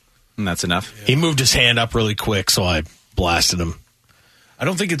 And that's enough. He moved his hand up really quick, so I blasted him. I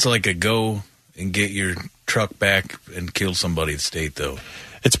don't think it's like a go and get your truck back and kill somebody state, though.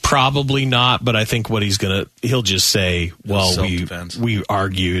 It's probably not, but I think what he'll just say, well, we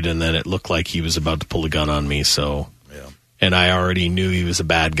argued, and then it looked like he was about to pull a gun on me, so. Yeah. And I already knew he was a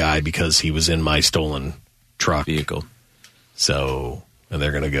bad guy because he was in my stolen truck. Vehicle. So, and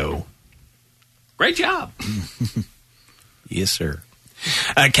they're going to go, great job. Yes, sir.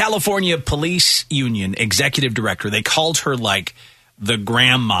 California Police Union executive director, they called her like the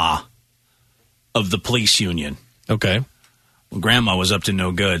grandma of the police union. Okay. Well, grandma was up to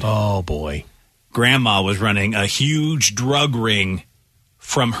no good. Oh, boy. Grandma was running a huge drug ring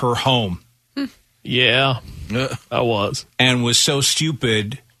from her home. Yeah, I was. And was so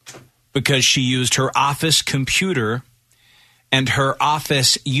stupid because she used her office computer and her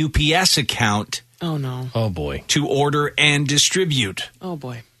office UPS account. Oh, no. Oh, boy. To order and distribute. Oh,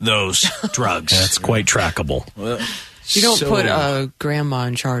 boy. Those drugs. That's quite trackable. Well, you don't put a grandma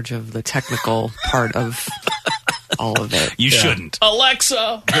in charge of the technical part of all of it. You shouldn't.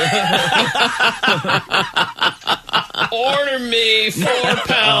 Alexa, order me 4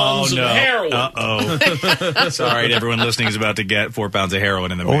 pounds of heroin. Uh-oh. Sorry, everyone listening is about to get 4 pounds of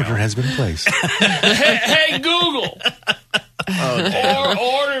heroin in the mail. Order has been placed. hey, Google. Or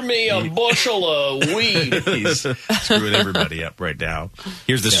order me a bushel of weed. He's screwing everybody up right now.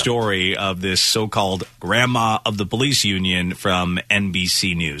 Here's the story of this so-called grandma of the police union from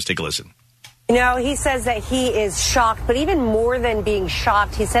NBC News. Take a listen. You know, he says that he is shocked, but even more than being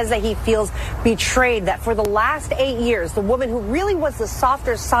shocked, he says that he feels betrayed, that for the last 8 years, the woman who really was the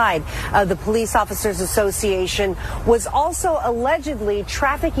softer side of the Police Officers Association was also allegedly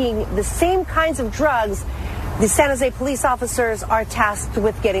trafficking the same kinds of drugs the San Jose police officers are tasked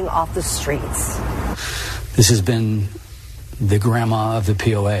with getting off the streets. This has been the grandma of the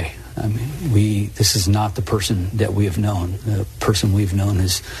POA. I mean, this is not the person that we have known. The person we've known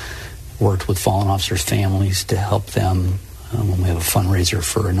has worked with fallen officers' families to help them when we have a fundraiser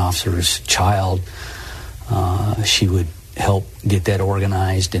for an officer's child. She would help get that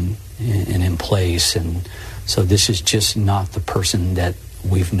organized and in place. And so this is just not the person that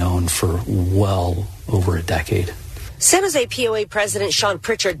we've known for well over a decade. San Jose POA President Sean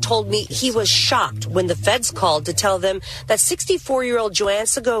Pritchard told me he was shocked when the feds called to tell them that 64-year-old Joanne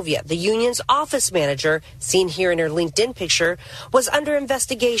Segovia, the union's office manager, seen here in her LinkedIn picture, was under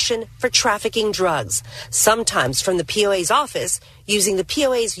investigation for trafficking drugs, sometimes from the POA's office, using the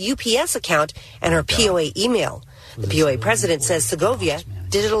POA's UPS account and her POA email. The POA president says Segovia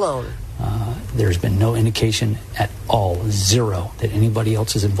did it alone. There's been no indication at all, zero, that anybody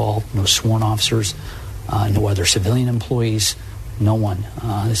else is involved, no sworn officers, no other civilian employees, no one.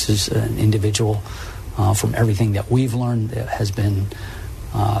 This is an individual, from everything that we've learned, that has been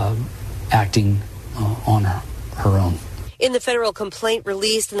acting on her own. In the federal complaint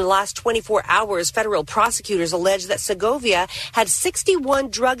released in the last 24 hours, federal prosecutors allege that Segovia had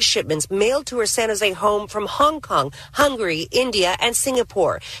 61 drug shipments mailed to her San Jose home from Hong Kong, Hungary, India, and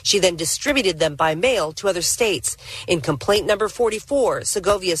Singapore. She then distributed them by mail to other states. In complaint number 44,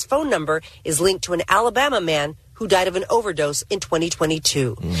 Segovia's phone number is linked to an Alabama man who died of an overdose in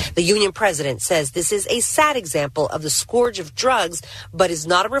 2022. The union president says this is a sad example of the scourge of drugs, but is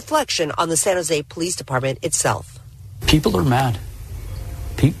not a reflection on the San Jose Police Department itself. People are mad.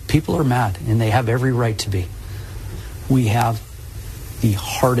 People are mad, and they have every right to be. We have the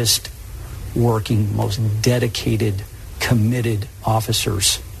hardest working, most dedicated, committed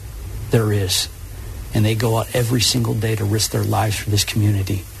officers there is. And they go out every single day to risk their lives for this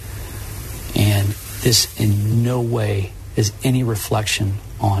community. And this in no way is any reflection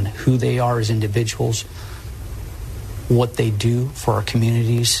on who they are as individuals, what they do for our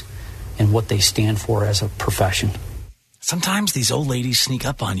communities, and what they stand for as a profession. Sometimes these old ladies sneak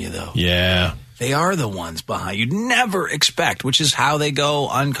up on you, though. Yeah. They are the ones behind. You'd never expect, which is how they go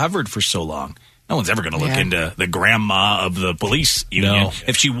uncovered for so long. No one's ever going to look into the grandma of the police union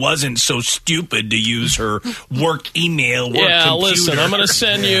if she wasn't so stupid to use her work email, work computer. Listen, I'm going to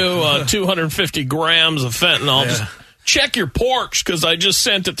send you 250 grams of fentanyl. Just check your Porsche because I just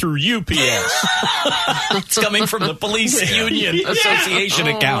sent it through UPS. It's coming from the Police Union Association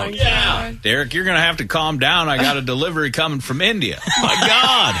account. Derek, you're going to have to calm down. I got a delivery coming from India. My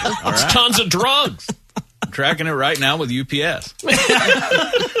God. All It's right. tons of drugs. I'm tracking it right now with UPS.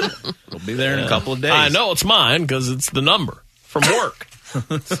 It'll be there in a couple of days. I know it's mine because it's the number from work.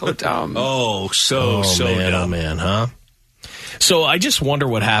 So dumb. So dumb. Oh, man, huh? So I just wonder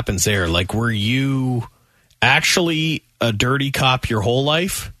what happens there. Like, were you actually a dirty cop your whole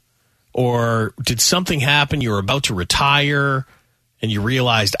life? Or did something happen? You were about to retire and you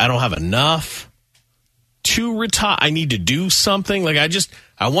realized I don't have enough to retire. I need to do something. Like,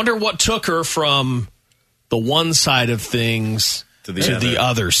 I wonder what took her from the one side of things to the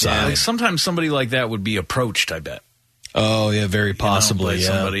other side. Yeah, like sometimes somebody like that would be approached, I bet. Oh, yeah, very possibly. By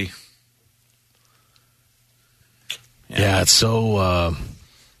somebody. Yeah, it's so...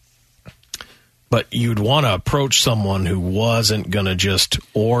 but you'd want to approach someone who wasn't going to just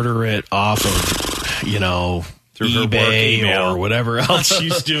order it off of, Through her work eBay email. or whatever else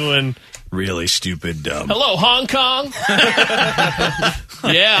she's doing. Really stupid, dumb. Hello, Hong Kong?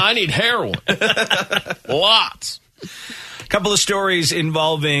 Yeah, I need heroin. Lots. A couple of stories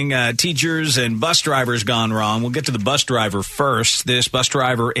involving teachers and bus drivers gone wrong. We'll get to the bus driver first. This bus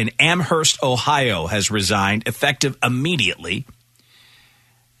driver in Amherst, Ohio, has resigned effective immediately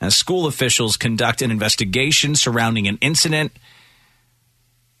as school officials conduct an investigation surrounding an incident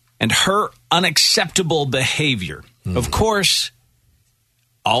and her unacceptable behavior. Of course,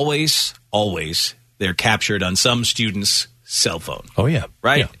 always, they're captured on some student's cell phone. Oh, yeah.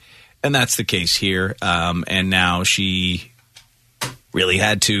 Right? Yeah. And that's the case here. And now she really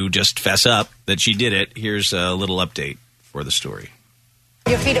had to just fess up that she did it. Here's a little update for the story.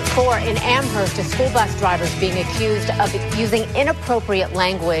 Your feed at 4 in Amherst, a school bus driver is being accused of using inappropriate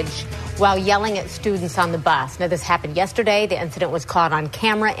language while yelling at students on the bus. Now, this happened yesterday. The incident was caught on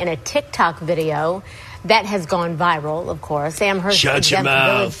camera in a TikTok video that has gone viral, of course. Amherst Exempt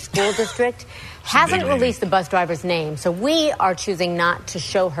Village School District hasn't released the bus driver's name, so we are choosing not to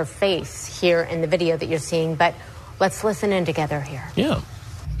show her face here in the video that you're seeing, but let's listen in together here. Yeah.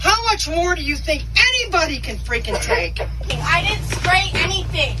 How much more do you think anybody can freaking take? I didn't spray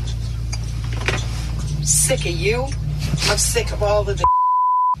anything. I'm sick of you. I'm sick of all of the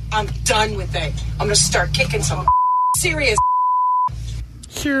I'm done with it. I'm going to start kicking some serious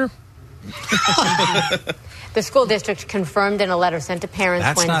Sure. The school district confirmed in a letter sent to parents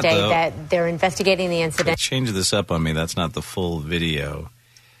That's not Wednesday the- that they're investigating the incident. Change this up on me. That's not the full video.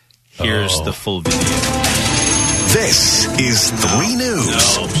 Here's the full video. This is 3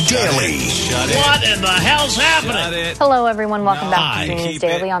 News Daily. What in the hell's happening? Hello, everyone. Welcome back to Hi. 3 News Keep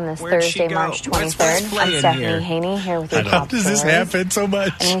Daily on this Where'd she Thursday, go? March What's 23rd. playing I'm Stephanie here? Haney here with your top Does this stories. happen so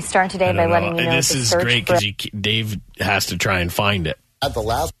much? And we start today by letting you know this the is search great for because Dave has to try and find it. At the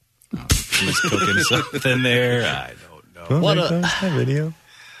last. She's cooking something there. I don't know. What video?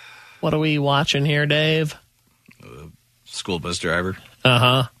 What are we watching here, Dave? School bus driver.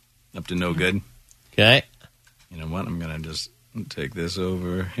 Uh-huh. Up to no good. Okay. You know what? I'm going to just take this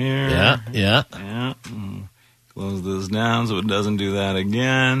over here. Yeah. Close this down so it doesn't do that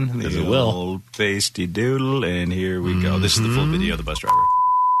again. Because The it will. old pasty doodle. And here we go. This is the full video of the bus driver.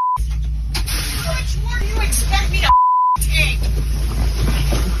 How much more do you expect me to take?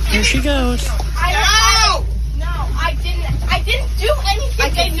 Here she goes. I don't know. No, I I didn't do anything. I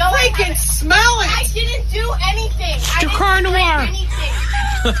can freaking smell it. I didn't do anything. Mr. Car Noir.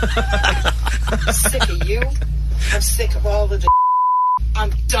 I'm sick of you. I'm sick of all of the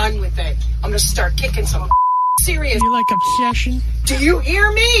I'm done with it. I'm going to start kicking some serious. You like obsession? Do you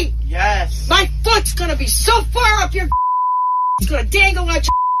hear me? Yes. My foot's going to be so far up your it's going to dangle out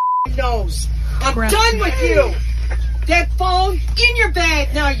your nose. I'm done with you. That phone in your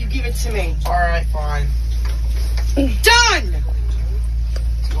bag. Now you give it to me. All right, fine. Done.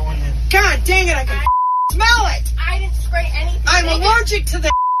 God dang it, I can smell it. I didn't spray anything. I'm allergic to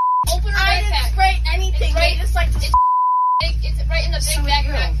the Open I didn't spray anything. It's right, just like it's right in the big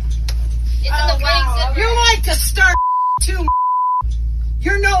backpack. It's in the white zipper. You like to start too.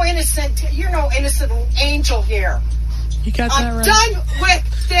 You're no innocent angel here. You got that I'm right. done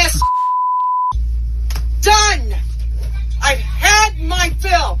with this. Done. I've had my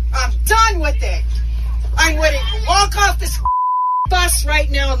fill. I'm done with it. I'm ready to walk off this bus right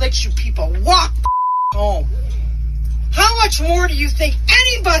now and let you people walk home. How much more do you think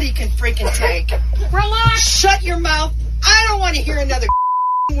anybody can freaking take? Relax. Shut your mouth. I don't want to hear another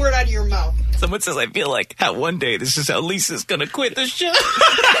word out of your mouth. Someone says, I feel like one day this is how Lisa's going to quit the show. Shut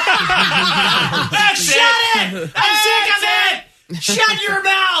it! I'm sick of it! Shut your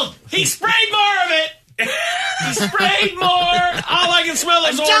mouth! He sprayed more of it! He sprayed more! All I can smell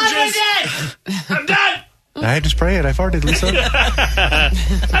is oranges! I'm done! I had to spray it. I farted, Lisa.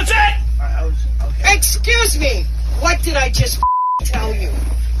 That's it! Excuse me. What did I just tell you?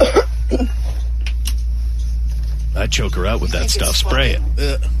 I'd choke her out with that stuff. Spray it.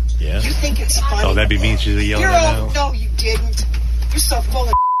 Yeah. You think it's funny? Oh, that'd be me. She's yelling You're right all, now. no, you didn't. You're so full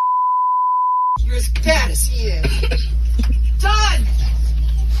of You're as bad as he is. Done.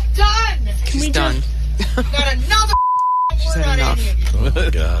 Done. She's done. Got another word on any of you. Oh, my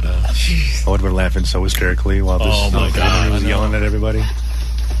God. I would have been laughing so hysterically while this Oh, my God, was I know. yelling at everybody.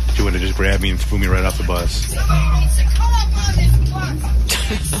 She would have just grabbed me and threw me right off the bus. Somebody needs to come up on this bus.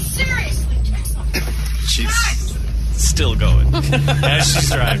 Seriously. She's still going. As she's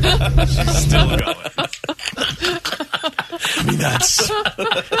driving, she's still going. I mean, that's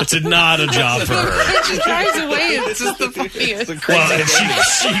not a job for her. She drives away. It's just the funniest. Well, and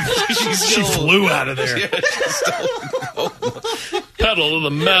she flew out of there. Pedal to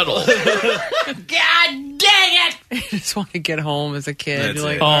the metal. God dang it! I just want to get home as a kid. That's You're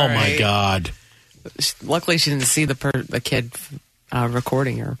like, it. Oh, all my right. God. Luckily, she didn't see the kid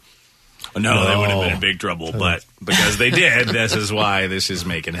recording her. No, they would have been in big trouble, but because they did, this is why this is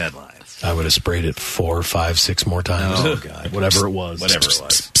making headlines. I would have sprayed it 4, 5, 6 more times. Oh, God. Whatever it was. Whatever it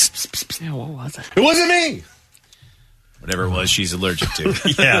was. Yeah, what was it? It wasn't me. Whatever it was she's allergic to.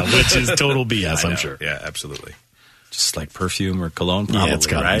 Yeah, which is total BS, I know. I'm sure. Yeah, absolutely. Just like perfume or cologne, probably, Yeah, it's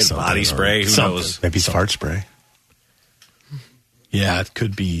gotta be right? something Body or spray, who something. knows? Maybe it's fart spray. Yeah, it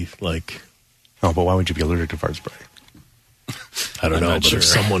could be like, Oh, but why would you be allergic to fart spray? I don't I'm know, not but sure. if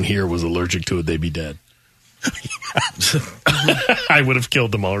someone here was allergic to it, they'd be dead. I would have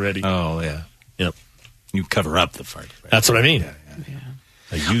killed them already. Oh, yeah. Yep. You cover up the fart spray. That's what I mean.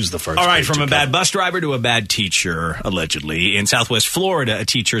 I use the fart All right, spray from to a bad cover. bus driver to a bad teacher, allegedly. In Southwest Florida, a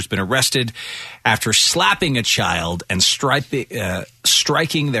teacher has been arrested after slapping a child and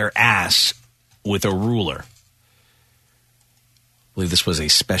striking their ass with a ruler. I believe this was a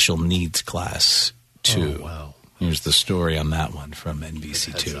special needs class, too. Oh, wow. Here's the story on that one from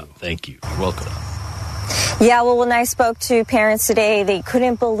NBC2. Thank you. You're welcome. Yeah, well, when I spoke to parents today, they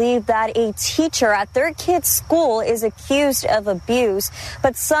couldn't believe that a teacher at their kid's school is accused of abuse.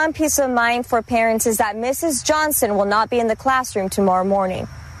 But some peace of mind for parents is that Mrs. Johnson will not be in the classroom tomorrow morning.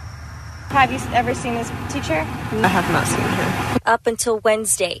 Have you ever seen this teacher? I have not seen her. Up until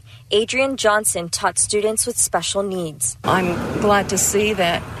Wednesday, Adrienne Johnson taught students with special needs. I'm glad to see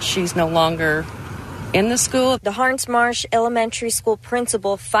that she's no longer in the school. The Harns Marsh Elementary School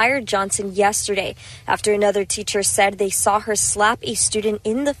principal fired Johnson yesterday after another teacher said they saw her slap a student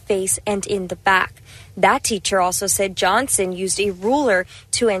in the face and in the back. That teacher also said Johnson used a ruler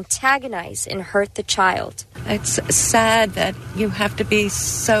to antagonize and hurt the child. It's sad that you have to be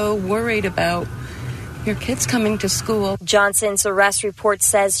so worried about your kids coming to school. Johnson's arrest report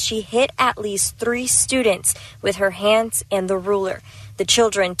says she hit at least 3 students with her hands and the ruler. The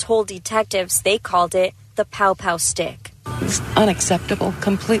children told detectives they called it the pow-pow stick. It's unacceptable,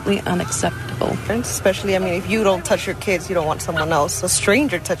 completely unacceptable. Especially, if you don't touch your kids, you don't want someone else, a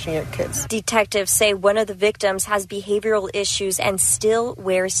stranger, touching your kids. Detectives say one of the victims has behavioral issues and still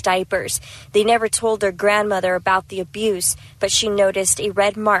wears diapers. They never told their grandmother about the abuse, but she noticed a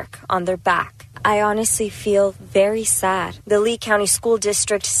red mark on their back. I honestly feel very sad. The Lee County School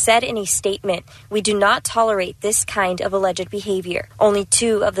District said in a statement, "We do not tolerate this kind of alleged behavior." Only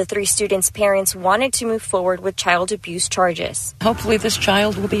 2 of the 3 students' parents wanted to move forward with child abuse charges. Hopefully this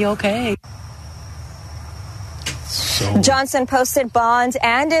child will be okay. Johnson posted bond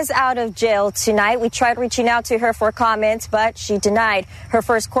and is out of jail tonight. We tried reaching out to her for comment, but she denied. Her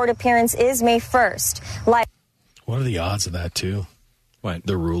first court appearance is May 1st. What are the odds of that, too? What?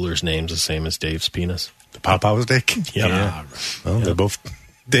 The ruler's name's the same as Dave's penis. The Pawpaw's dick? Yeah. Well, they both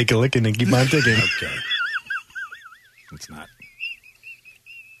take a licking and keep on ticking. Okay. Let's not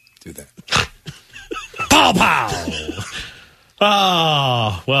do that. Pawpaw!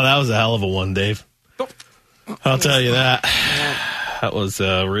 Oh, well, that was a hell of a one, Dave. I'll tell you that. That was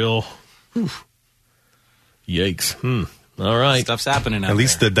a real... Yikes. All right. Stuff's happening out At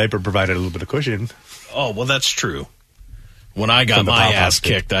least the diaper provided a little bit of cushion. Oh, well, that's true. When I got my ass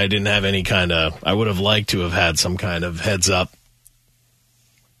kicked, I didn't have any kind of... I would have liked to have had some kind of heads up.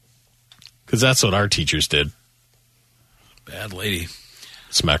 Because that's what our teachers did. Bad lady.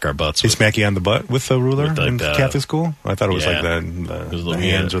 Smack our butts. They smack you on the butt with a ruler With, like, in Catholic school? I thought it was like the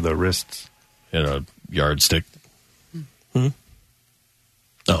hands or the wrists. You know, yardstick. Oh,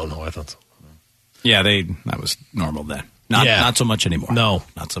 no, I thought so. Yeah, that was normal then. Not so much anymore. No.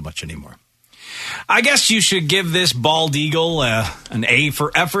 Not so much anymore. I guess you should give this bald eagle an A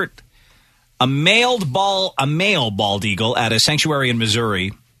for effort. A male bald eagle at a sanctuary in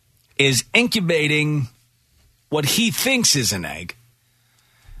Missouri is incubating what he thinks is an egg,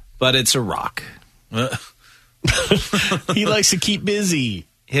 but it's a rock. He likes to keep busy.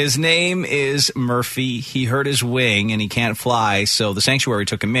 His name is Murphy. He hurt his wing and he can't fly, so the sanctuary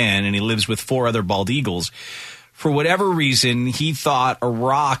took him in, and he lives with 4 other bald eagles. For whatever reason, he thought a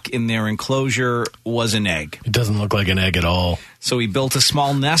rock in their enclosure was an egg. It doesn't look like an egg at all. So he built a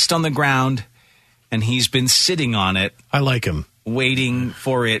small nest on the ground, and he's been sitting on it. I like him. Waiting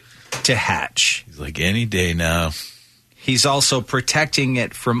for it to hatch. He's like, any day now. He's also protecting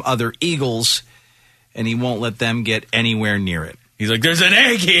it from other eagles, and he won't let them get anywhere near it. He's like, there's an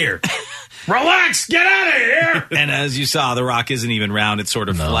egg here. Relax, get out of here. And as you saw, the rock isn't even round. It's sort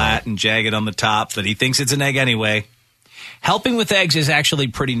of flat and jagged on the top, but he thinks it's an egg anyway. Helping with eggs is actually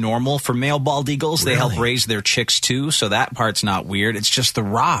pretty normal for male bald eagles. Really? They help raise their chicks too, so that part's not weird. It's just the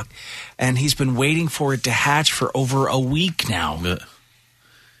rock. And he's been waiting for it to hatch for over a week now.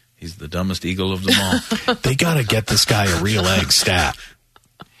 He's the dumbest eagle of them all. They got to get this guy a real egg stat.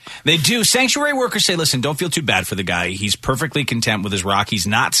 They do. Sanctuary workers say, listen, don't feel too bad for the guy. He's perfectly content with his rock. He's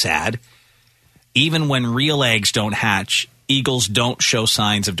not sad. Even when real eggs don't hatch, eagles don't show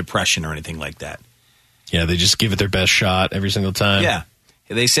signs of depression or anything like that. Yeah, they just give it their best shot every single time. Yeah.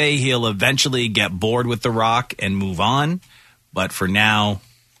 They say he'll eventually get bored with the rock and move on. But for now,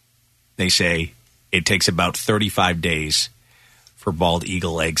 they say it takes about 35 days for bald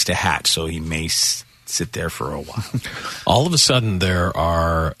eagle eggs to hatch. So he may sit there for a while. All of a sudden, there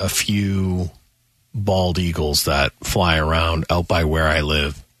are a few bald eagles that fly around out by where I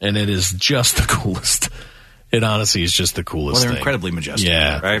live, and it is just the coolest. It honestly is just the coolest Well, they're thing. incredibly majestic.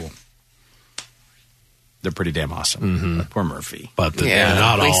 Yeah. Right? Cool. They're pretty damn awesome. Mm-hmm. Poor Murphy. But they're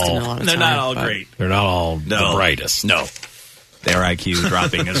not all great. They're not all the brightest. No. Their IQ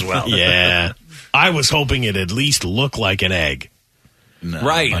dropping as well. Yeah. I was hoping it at least looked like an egg. No,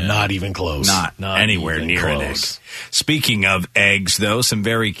 right. But not even close. Not anywhere near close. an egg. Speaking of eggs, though, some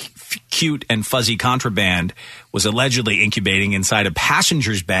very cute and fuzzy contraband was allegedly incubating inside a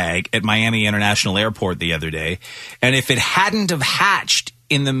passenger's bag at Miami International Airport the other day. And if it hadn't have hatched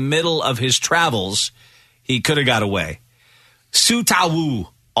in the middle of his travels, he could have got away. Su Tawu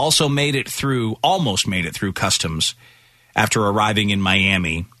also almost made it through customs after arriving in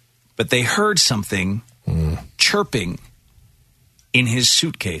Miami. But they heard something chirping in his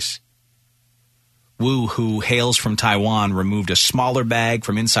suitcase. Wu, who hails from Taiwan, removed a smaller bag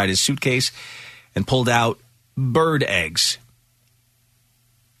from inside his suitcase and pulled out bird eggs.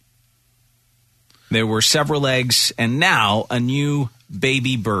 There were several eggs and now a new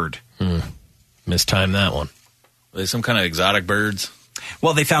baby bird. Mistimed that one. Are they some kind of exotic birds?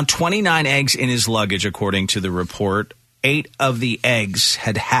 Well, they found 29 eggs in his luggage, according to the report. 8 of the eggs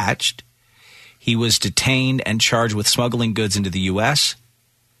had hatched. He was detained and charged with smuggling goods into the U.S.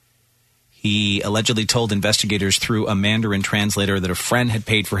 He allegedly told investigators through a Mandarin translator that a friend had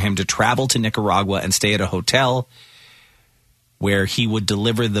paid for him to travel to Nicaragua and stay at a hotel where he would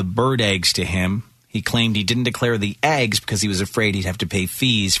deliver the bird eggs to him. He claimed he didn't declare the eggs because he was afraid he'd have to pay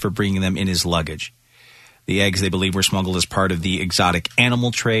fees for bringing them in his luggage. The eggs, they believe, were smuggled as part of the exotic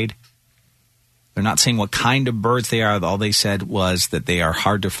animal trade. They're not saying what kind of birds they are. All they said was that they are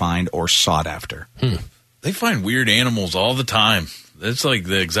hard to find or sought after. They find weird animals all the time. It's like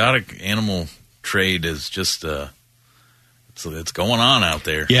the exotic animal trade is just it's going on out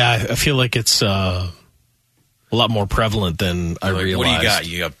there. Yeah, I feel like it's a lot more prevalent than I realized. What do you got?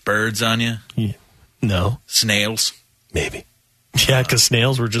 You got birds on you? Yeah. No. Snails? Maybe. Yeah, because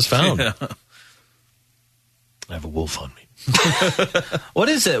snails were just found. Yeah. I have a wolf on me. What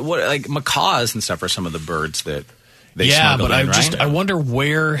is it? What, like macaws and stuff are some of the birds that they yeah, smuggled but in, right? I wonder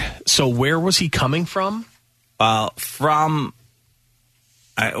where. So where was he coming from?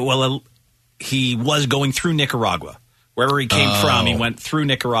 He was going through Nicaragua. Wherever he came from, he went through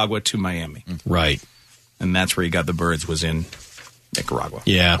Nicaragua to Miami. Right. And that's where he got the birds, was in Nicaragua.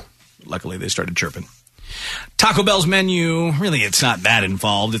 Yeah. Luckily, they started chirping. Taco Bell's menu, really, it's not that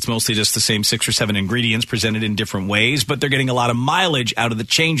involved. It's mostly just the same 6 or 7 ingredients presented in different ways, but they're getting a lot of mileage out of the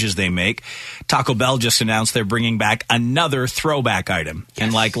changes they make. Taco Bell just announced they're bringing back another throwback item. Yes.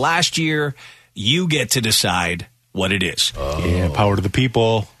 And like last year, you get to decide what it is. Yeah, power to the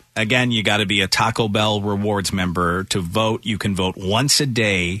people. Again, you got to be a Taco Bell Rewards member to vote. You can vote once a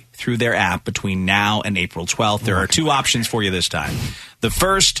day through their app between now and April 12th. There are 2 options for you this time. The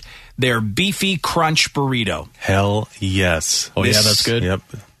first, their Beefy Crunch Burrito. Hell yes. Yeah, that's good. Yep.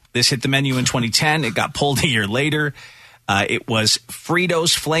 This hit the menu in 2010. It got pulled a year later. It was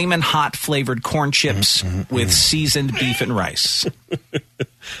Fritos Flamin' Hot flavored corn chips with seasoned beef and rice.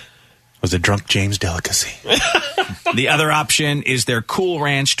 Was a drunk James delicacy. The other option is their Cool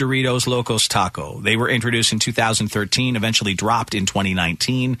Ranch Doritos Locos Taco. They were introduced in 2013, eventually dropped in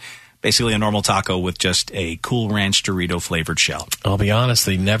 2019. Basically a normal taco with just a Cool Ranch Dorito flavored shell. I'll be honest,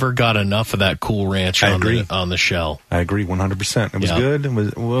 they never got enough of that Cool Ranch on the shell. I agree 100%. It was good.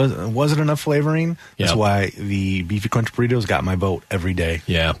 It wasn't enough flavoring. That's why the Beefy Crunch Burritos got my vote every day.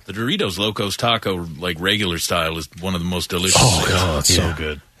 Yeah. The Doritos Locos Taco, like regular style, is one of the most delicious. Oh, God, it's so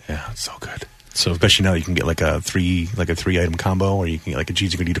good. Yeah, it's so good. So especially now you can get like a 3-item combo, or you can get like a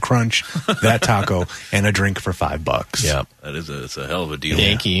cheesy gordita crunch, that taco, and a drink for $5. Yeah, it's a hell of a deal.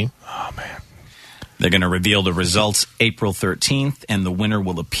 Thank you. Oh man. They're going to reveal the results April 13th, and the winner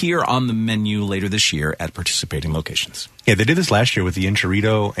will appear on the menu later this year at participating locations. Yeah, they did this last year with the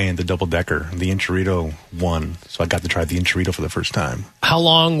Enchilito and the Double Decker. The Enchilito won, so I got to try the Enchilito for the first time. How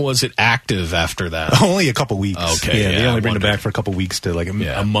long was it active after that? Only a couple weeks. Okay, yeah, they only bring it back for a couple weeks to like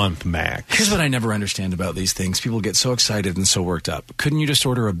a month max. Here's what I never understand about these things. People get so excited and so worked up. Couldn't you just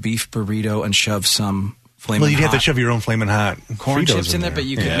order a beef burrito and shove some Flamin' Well, you'd hot have to shove your own Flamin' Hot corn Fritos chips in there, but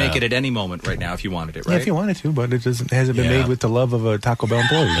you could make it at any moment right now if you wanted it, right? Yeah, if you wanted to, but it hasn't been made with the love of a Taco Bell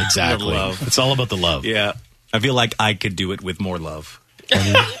employee. Exactly. It's all about the love. Yeah. I feel like I could do it with more love. I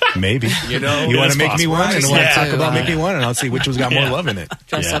mean, maybe. You know, you want to make me one, and want to talk about make me one, and I'll see which one's got more love in it.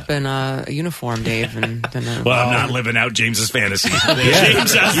 Dress up in a uniform, Dave, and then. Well, I'm not living out James's fantasy.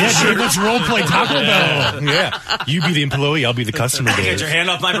 James, let's role play Taco Bell. Yeah, you be the employee, I'll be the customer. Get your hand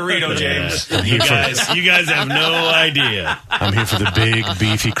off my burrito, James. You guys have no idea. I'm here for the big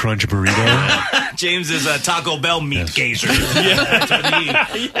beefy crunch burrito. James is a Taco Bell meat gazer. That's what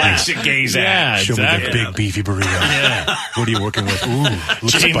he likes to gaze at. Show me the big beefy burrito. Yeah. What are you working with? Ooh,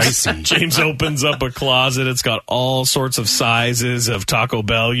 looks spicy. James opens up a closet. It's got all sorts of sizes of Taco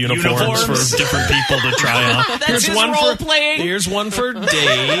Bell uniforms for different people to try on. Here's one for playing. Here's one for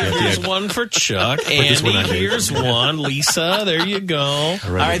Dave. Here's one for Chuck. Andy, here's one. Lisa, there you go.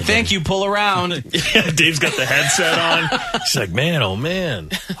 All right, thank you. Pull around. Yeah, Dave's got the headset on. He's like, man, oh man.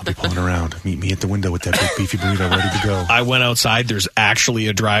 I'll be pulling around. Meet me at the window with that big beefy burrito ready to go. I went outside. There's actually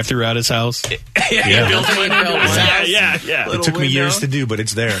a drive-through at his house. Yeah. It took me years to do, but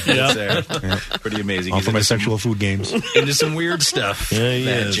it's there. It's there. Yeah. Pretty amazing. All for my sexual food games. Into some weird stuff.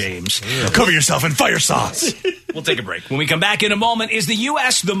 Yeah, James. Yeah. Cover yourself in fire sauce. We'll take a break. When we come back in a moment, is the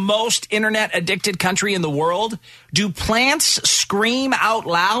U.S. the most internet-addicted country in the world? Do plants scream out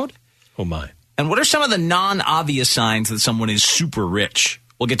loud? Oh, my. And what are some of the non-obvious signs that someone is super rich?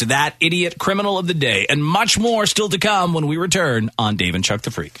 We'll get to that, idiot criminal of the day, and much more still to come when we return on Dave and Chuck the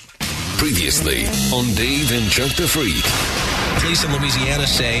Freak. Previously on Dave and Chuck the Freak. Police in Louisiana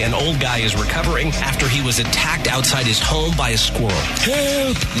say an old guy is recovering after he was attacked outside his home by a squirrel.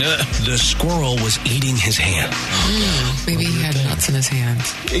 Help! The squirrel was eating his hand. Maybe he had nuts in his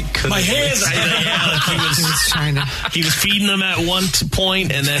hands. My hands! He was feeding them at one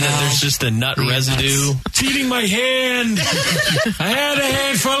point, and then there's just a nut residue. It's eating my hand! I had a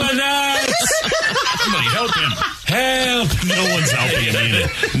hand full of nuts! Somebody help him! Help! No one's helping him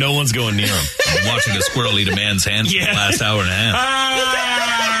either. No one's going near him. I'm watching a squirrel eat a man's hand for the last hour and a half.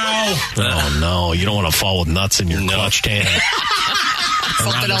 Oh, no. You don't want to fall with nuts in your clutched hand.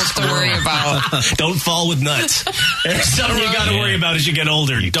 something else to worry about. Don't fall with nuts. There's something you got to worry about as you get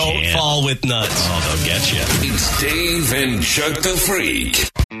older. Don't fall with nuts. Oh, they'll get you. It's Dave and Chuck the Freak.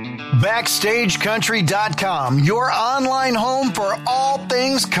 BackstageCountry.com, your online home for all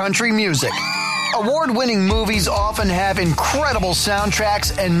things country music. Award-winning movies often have incredible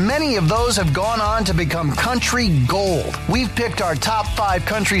soundtracks, and many of those have gone on to become country gold. We've picked our top 5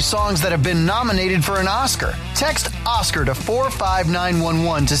 country songs that have been nominated for an Oscar. Text Oscar to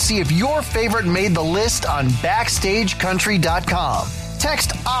 45911 to see if your favorite made the list on BackstageCountry.com.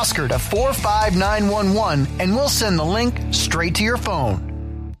 Text Oscar to 45911 and we'll send the link straight to your phone.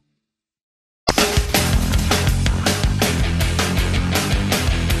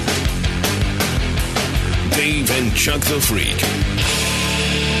 Dave and Chuck the Freak.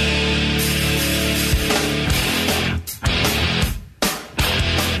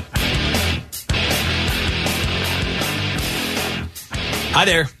 Hi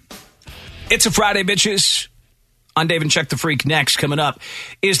there. It's a Friday, bitches. On Dave and Chuck the Freak. Next, coming up,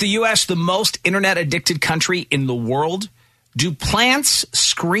 is the U.S. the most internet-addicted country in the world? Do plants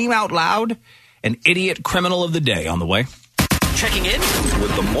scream out loud? An idiot criminal of the day on the way. Checking in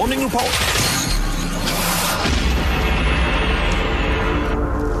with the Morning Report.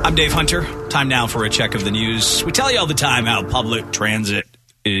 I'm Dave Hunter. Time now for a check of the news. We tell you all the time how public transit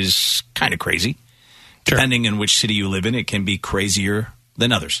is kind of crazy. Sure. Depending on which city you live in, it can be crazier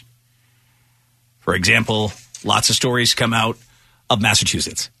than others. For example, lots of stories come out of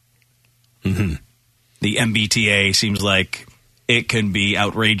Massachusetts. Mm-hmm. The MBTA seems like it can be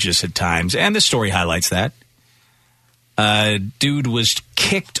outrageous at times, and this story highlights that. A dude was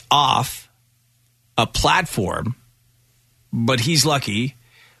kicked off a platform, but he's lucky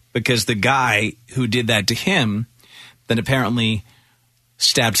because the guy who did that to him then apparently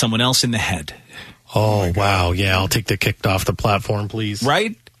stabbed someone else in the head. Oh, wow. Yeah, I'll take the kicked off the platform, please.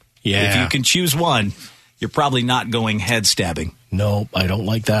 Right? Yeah. If you can choose one, you're probably not going head stabbing. Nope, I don't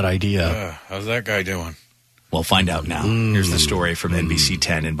like that idea. How's that guy doing? We'll find out now. Here's the story from NBC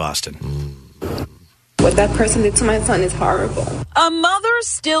 10 in Boston. What that person did to my son is horrible. A mother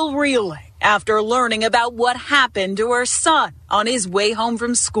still reeling after learning about what happened to her son on his way home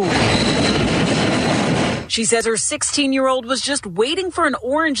from school. She says her 16-year-old was just waiting for an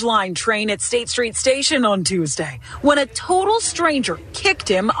Orange Line train at State Street Station on Tuesday when a total stranger kicked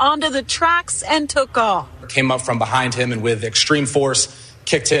him onto the tracks and took off. Came up from behind him and with extreme force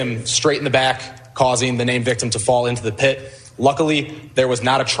kicked him straight in the back, causing the named victim to fall into the pit. Luckily, there was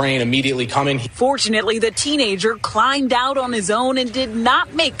not a train immediately coming. Fortunately, the teenager climbed out on his own and did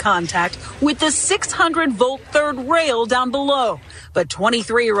not make contact with the 600-volt third rail down below. But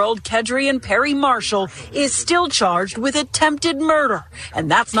 23-year-old Kedrian Perry Marshall is still charged with attempted murder. And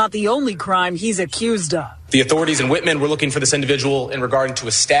that's not the only crime he's accused of. The authorities in Whitman were looking for this individual in regard to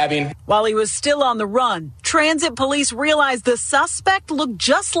a stabbing. While he was still on the run, transit police realized the suspect looked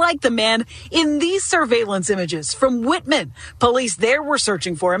just like the man in these surveillance images from Whitman. Police there were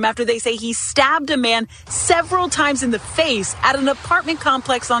searching for him after they say he stabbed a man several times in the face at an apartment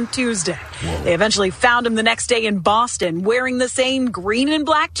complex on Tuesday. Whoa. They eventually found him the next day in Boston, wearing the same green and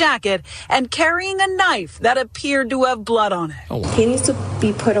black jacket and carrying a knife that appeared to have blood on it. Oh, wow. He needs to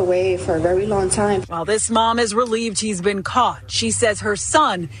be put away for a very long time. While this mom is relieved he's been caught, she says her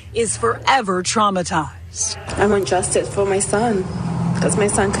son is forever traumatized. I want justice for my son because my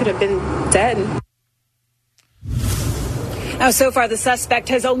son could have been dead. Now, so far, the suspect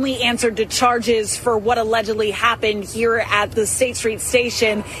has only answered to charges for what allegedly happened here at the State Street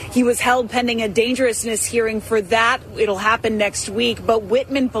Station. He was held pending a dangerousness hearing for that. It'll happen next week. But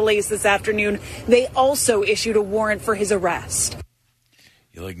Whitman police this afternoon, they also issued a warrant for his arrest.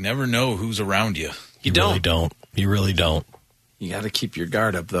 You never know who's around you. You really don't. You really don't. You got to keep your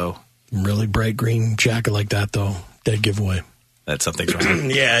guard up, though. Really bright green jacket like that, though. Dead giveaway. That something's wrong.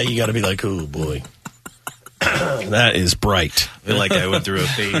 Yeah, you got to be like, oh, boy. That is bright. I feel like I went through a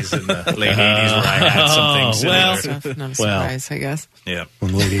phase in the late 80s where I had something similar. Not a surprise, I guess. Yeah.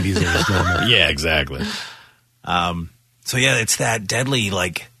 When the late 80s was normal. Yeah, exactly. So, yeah, it's that deadly,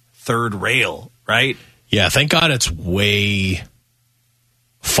 third rail, right? Yeah, thank God it's way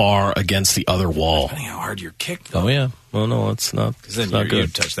far against the other wall. Depending how hard you're kicked, though. Oh, yeah. Well, no, it's not. Because then not you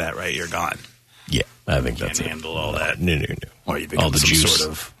good. touch that, right? You're gone. Yeah, I think that's it. Can't handle all that. No. Or you become some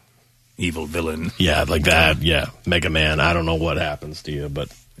sort of evil villain. Yeah, like that. Yeah, Mega Man. I don't know what happens to you, but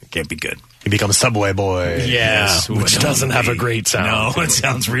it can't be good. You become Subway Boy. Yeah, yes, which doesn't have a great sound. No, it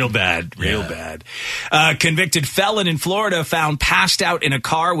sounds real bad. Real bad. Convicted felon in Florida found passed out in a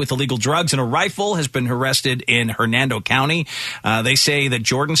car with illegal drugs and a rifle has been arrested in Hernando County. They say that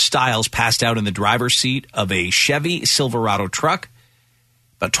Jordan Stiles passed out in the driver's seat of a Chevy Silverado truck.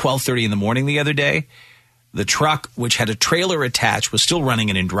 About 12:30 in the morning the other day, the truck, which had a trailer attached, was still running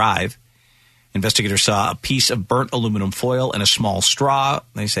and in drive. Investigators saw a piece of burnt aluminum foil and a small straw.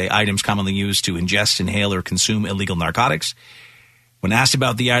 They say items commonly used to ingest, inhale, or consume illegal narcotics. When asked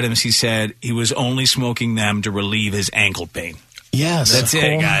about the items, he said he was only smoking them to relieve his ankle pain. Yes, that's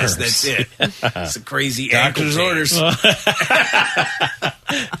it, guys. That's it. It's a crazy doctor's orders. Oh,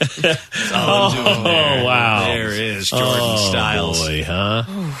 wow! There is Jordan Stiles. Boy, huh?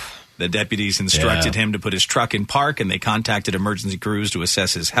 The deputies instructed him to put his truck in park, and they contacted emergency crews to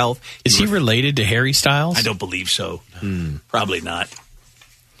assess his health. Is he related to Harry Styles? I don't believe so. Probably not.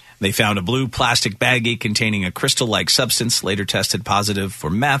 They found a blue plastic baggie containing a crystal-like substance, later tested positive for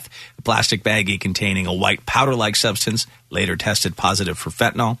meth. A plastic baggie containing a white powder-like substance, later tested positive for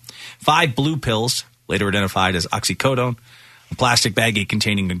fentanyl. 5 blue pills, later identified as oxycodone. A plastic baggie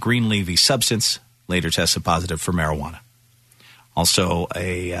containing a green leafy substance, later tested positive for marijuana. Also,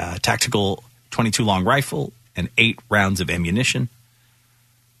 a tactical .22 long rifle and 8 rounds of ammunition.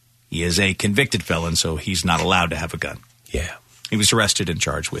 He is a convicted felon, so he's not allowed to have a gun. Yeah. He was arrested and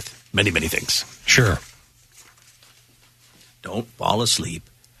charged with many, many things. Sure. Don't fall asleep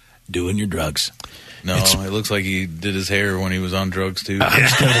doing your drugs. No, it looks like he did his hair when he was on drugs, too. I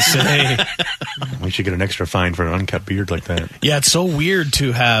was going to say. We should get an extra fine for an uncut beard like that. Yeah, it's so weird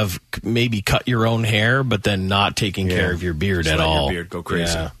to have maybe cut your own hair, but then not taking care of your beard Just at let all. Your beard go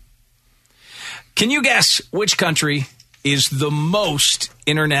crazy. Yeah. Can you guess which country is the most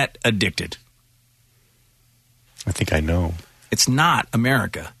internet addicted? I think I know. It's not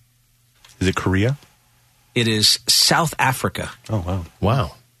America. Is it Korea? It is South Africa. Oh, wow.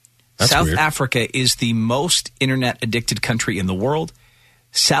 Wow. That's South weird. Africa is the most internet-addicted country in the world.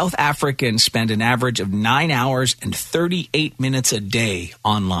 South Africans spend an average of 9 hours and 38 minutes a day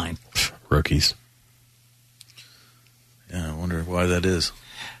online. Rookies. Yeah, I wonder why that is.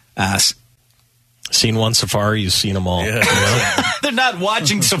 Seen one safari, you've seen them all. Yeah. You know? They're not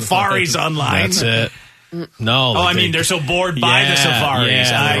watching safaris online. That's it. No. I mean, they're so bored by the safaris.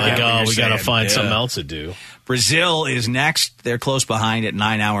 Yeah, we got to find something else to do. Brazil is next. They're close behind at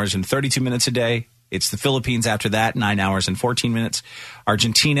 9 hours and 32 minutes a day. It's the Philippines after that, 9 hours and 14 minutes.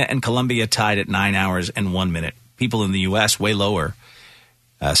 Argentina and Colombia tied at 9 hours and 1 minute. People in the U.S. way lower.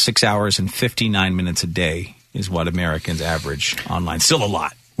 6 hours and 59 minutes a day is what Americans average online. Still a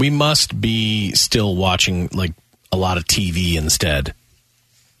lot. We must be still watching like a lot of TV instead.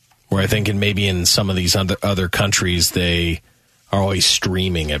 Where I think maybe in some of these other countries, they are always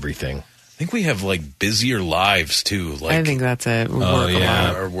streaming everything. I think we have like busier lives too. Like, I think that's it. We work a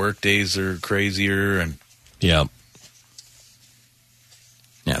lot. Our work days are crazier, and yeah,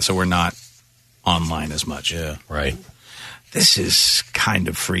 so we're not online as much. Yeah, right. This is kind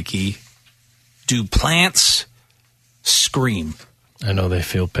of freaky. Do plants scream? I know they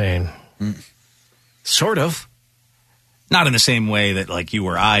feel pain. Sort of. Not in the same way that like you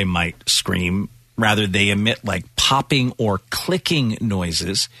or I might scream. Rather, they emit like popping or clicking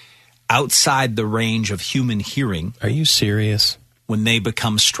noises outside the range of human hearing. Are you serious? When they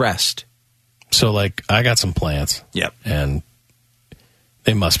become stressed. So, like, I got some plants. Yep. And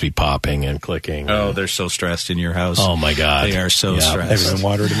they must be popping and clicking. Oh, they're so stressed in your house. Oh, my God. They are so stressed. Haven't been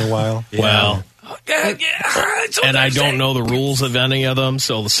watered in a while. Yeah. Well, and I don't know the rules of any of them.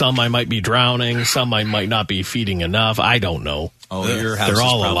 So some I might be drowning. Some I might not be feeding enough. I don't know. Oh, your house they're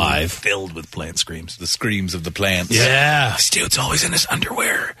all is alive. Filled with plant screams. The screams of the plants. Yeah. This dude's always in his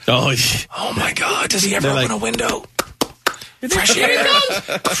underwear. Oh my God. Does he ever They're open a window? Fresh air.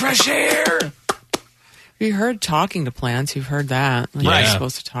 Fresh air. You heard talking to plants. You've heard that. Like Right. You're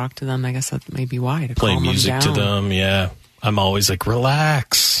supposed to talk to them. I guess that may be why. To Play calm music them to down. them. Yeah. I'm always like,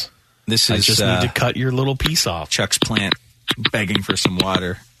 relax. This is I just need to cut your little piece off. Chuck's plant begging for some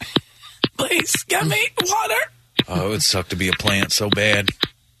water. Please, get me water. Oh, it would suck to be a plant so bad.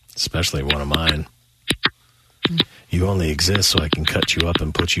 Especially one of mine. You only exist so I can cut you up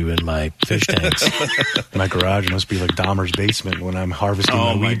and put you in my fish tanks. My garage must be like Dahmer's basement when I'm harvesting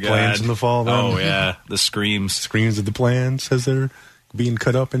my weed plants in the fall. Then. Oh, yeah. The screams. Screams of the plants as they're being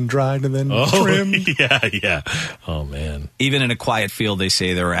cut up and dried and then trimmed. Yeah. Oh, man. Even in a quiet field, they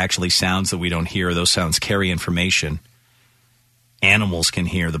say there are actually sounds that we don't hear. Those sounds carry information. Animals can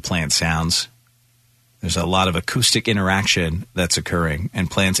hear the plant sounds. There's a lot of acoustic interaction that's occurring, and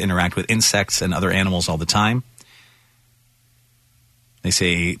plants interact with insects and other animals all the time. They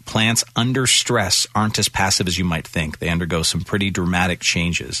say plants under stress aren't as passive as you might think. They undergo some pretty dramatic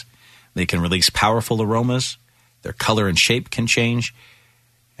changes. They can release powerful aromas. Their color and shape can change.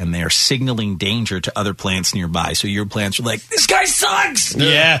 and they are signaling danger to other plants nearby. So your plants are like, this guy sucks!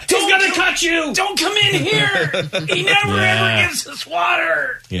 Yeah. He's going to cut you! Don't come in here! He never ever gives us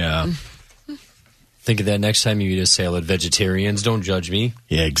water! Yeah. Think of that next time you eat a salad. Vegetarians, don't judge me.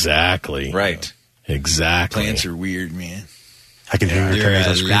 Yeah, exactly. Right. Exactly. Plants are weird, man. I can hear your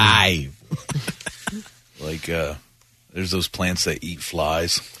tomatoes alive. Like, there's those plants that eat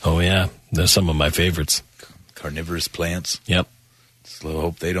flies. Oh, yeah. They're some of my favorites. Carnivorous plants. Yep. So I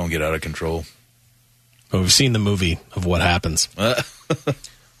hope they don't get out of control. Well, we've seen the movie of what happens.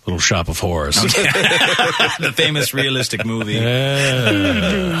 Little Shop of Horrors. The famous realistic movie.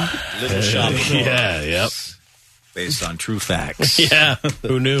 Little Shop of Horrors. Yeah, yep. Based on true facts. Yeah,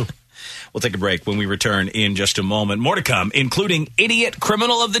 who knew? We'll take a break. When we return in just a moment. More to come, including Idiot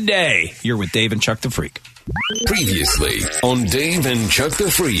Criminal of the Day. You're with Dave and Chuck the Freak. Previously on Dave and Chuck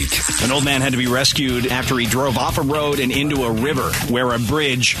the Freak. An old man had to be rescued after he drove off a road and into a river where a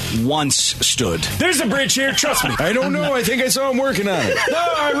bridge once stood. There's a bridge here, trust me. I don't know, I think I saw him working on it. No,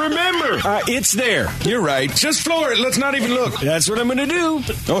 I remember. It's there. You're right. Just floor it, let's not even look. That's what I'm going to do.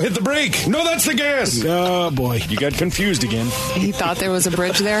 Oh, hit the brake. No, that's the gas. Oh, boy, you got confused again. He thought there was a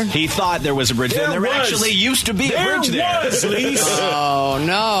bridge there? He thought there was a bridge there. There actually used to be a bridge there. Was, Lise. Oh,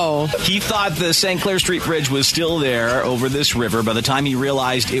 no. He thought the St. Clair Street Bridge was still there over this river. By the time he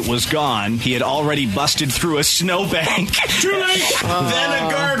realized it was gone, he had already busted through a snowbank. Too late! Then a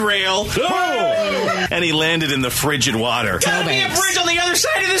guardrail. Oh. And he landed in the frigid water. Gotta be a bridge on the other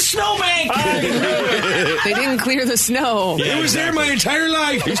side of the snowbank! They didn't clear the snow. Yeah, it was there my entire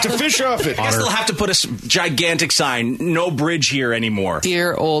life. I used to fish off it. I guess they'll have to put a gigantic sign, no bridge here anymore.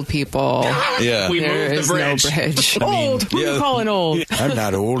 Dear old people. Yeah. We There moved is the bridge. no bridge. Old? Who are you calling old? I'm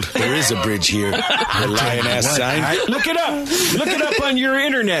not old. There is a bridge here. A lion-ass sign. Look it up. Look it up on your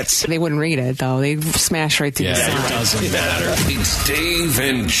internets. They wouldn't read it, though. They smash right through the sign. It doesn't matter. It's Dave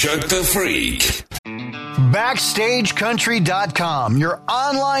and Chuck the Freak. BackstageCountry.com, your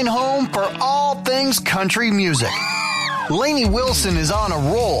online home for all things country music. Lainey Wilson is on a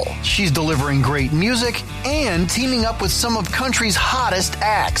roll. She's delivering great music and teaming up with some of country's hottest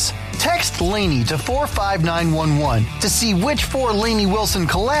acts. Text Lainey to 45911 to see which 4 Lainey Wilson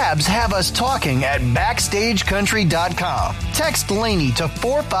collabs have us talking at BackstageCountry.com. Text Lainey to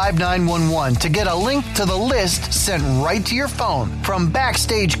 45911 to get a link to the list sent right to your phone from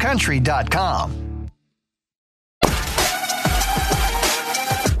BackstageCountry.com.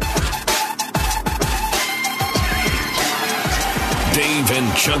 Dave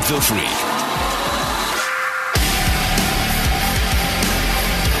and Chuck the Freak.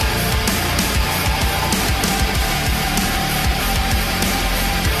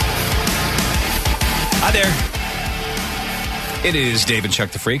 Hi there. It is Dave and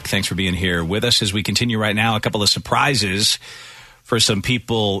Chuck the Freak. Thanks for being here with us as we continue right now. A couple of surprises for some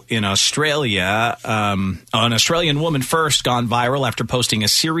people in Australia. An Australian woman first gone viral after posting a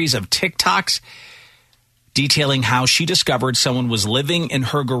series of TikToks detailing how she discovered someone was living in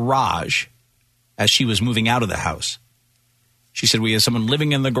her garage as she was moving out of the house. She said, we had someone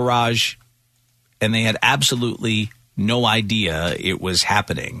living in the garage and they had absolutely no idea it was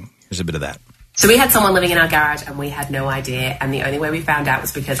happening. Here's a bit of that. So we had someone living in our garage and we had no idea, and the only way we found out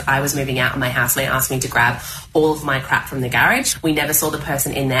was because I was moving out of my house and they asked me to grab all of my crap from the garage. We never saw the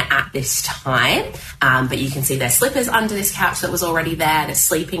person in there at this time, but you can see their slippers under this couch that was already there, their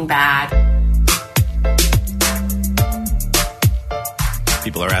sleeping bag.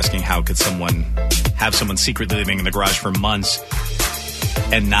 People are asking how could someone have someone secretly living in the garage for months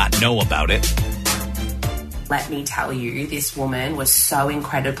and not know about it. Let me tell you, this woman was so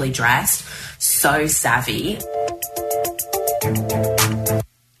incredibly dressed, so savvy.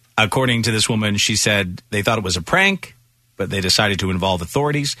 According to this woman, she said they thought it was a prank, but they decided to involve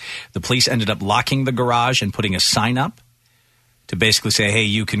authorities. The police ended up locking the garage and putting a sign up to basically say, hey,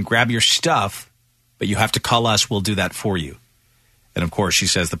 you can grab your stuff, but you have to call us. We'll do that for you. And, of course, she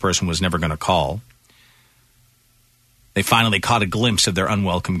says the person was never going to call. They finally caught a glimpse of their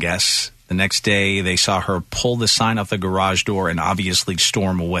unwelcome guests. The next day, they saw her pull the sign off the garage door and obviously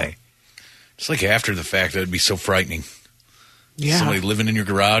storm away. It's like after the fact, that would be so frightening. Yeah. Somebody living in your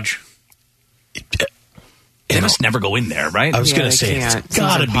garage. They must never go in there, right? I was going to say,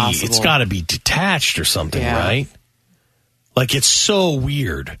 it's got to be detached or something, right? Like, it's so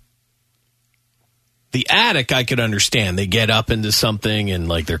weird. The attic, I could understand. They get up into something and,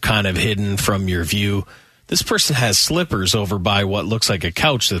 like, they're kind of hidden from your view. This person has slippers over by what looks like a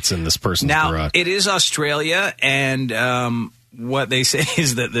couch that's in this person's garage. Now, it is Australia, and what they say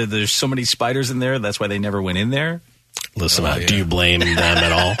is that there's so many spiders in there, that's why they never went in there. Listen, do you blame them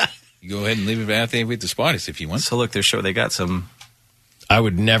at all? You go ahead and leave it out there with the spiders if you want. So, look, they got some... I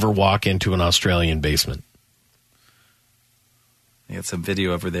would never walk into an Australian basement. They got some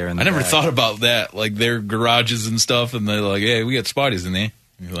video over there. I never thought about that, like their garages and stuff, and they're like, "Hey, we got spotties in there."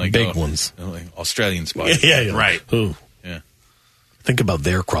 And you're like, big ones, like Australian spotties. Yeah, right. Ooh. Yeah. Think about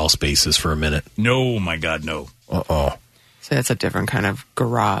their crawl spaces for a minute. No, my God, no. Uh-oh. So that's a different kind of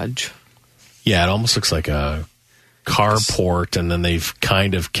garage. Yeah, it almost looks like a carport, and then they've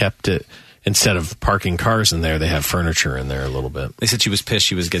kind of kept it, instead of parking cars in there, they have furniture in there a little bit. They said she was pissed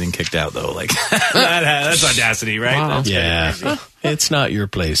she was getting kicked out, though. Like, that's audacity, right? Wow. That's yeah. It's not your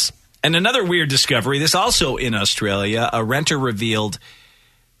place. And another weird discovery, this also in Australia, a renter revealed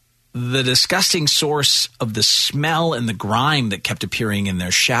the disgusting source of the smell and the grime that kept appearing in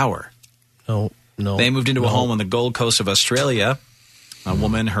their shower. No. They moved into a home on the Gold Coast of Australia. A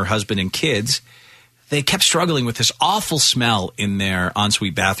woman, her husband, and kids. They kept struggling with this awful smell in their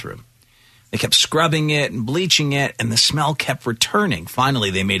ensuite bathroom. They kept scrubbing it and bleaching it, and the smell kept returning.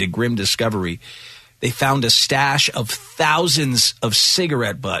 Finally, they made a grim discovery. They found a stash of thousands of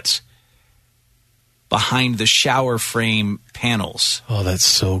cigarette butts behind the shower frame panels. Oh, that's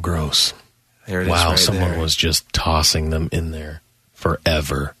so gross. There it is. Wow, right someone there. was just tossing them in there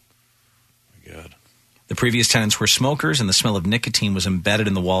forever. The previous tenants were smokers, and the smell of nicotine was embedded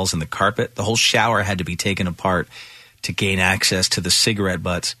in the walls and the carpet. The whole shower had to be taken apart to gain access to the cigarette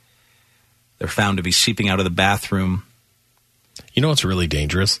butts. They're found to be seeping out of the bathroom. You know what's really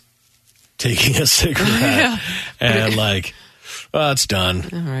dangerous? Taking a cigarette and it's done.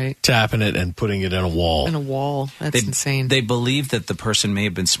 All right. Tapping it and putting it in a wall. In a wall. That's insane. They believe that the person may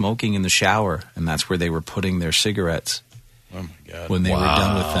have been smoking in the shower, and that's where they were putting their cigarettes. Oh, my God. When they were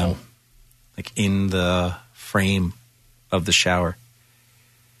done with them. Like in the frame of the shower.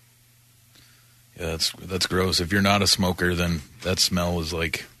 Yeah, that's gross. If you're not a smoker, then that smell is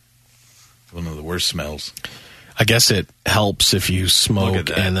like one of the worst smells. I guess it helps if you smoke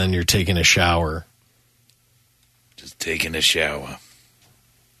and then you're taking a shower. Just taking a shower.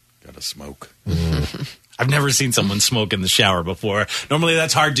 Gotta smoke. I've never seen someone smoke in the shower before. Normally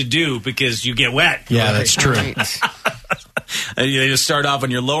that's hard to do because you get wet. Yeah, that's true. And they just start off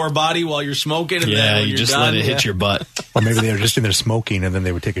on your lower body while you're smoking. And then when you you're just done, let it hit your butt. Or maybe they were just in there smoking and then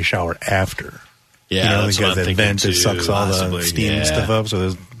they would take a shower after. Yeah, that's what I'm that thinking vent too, that sucks all the possibly. steam and stuff up. So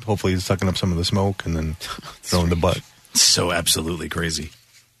there's hopefully it's sucking up some of the smoke and then throwing the butt. So absolutely crazy.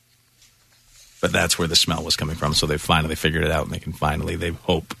 But that's where the smell was coming from. So they finally figured it out, and they can finally, they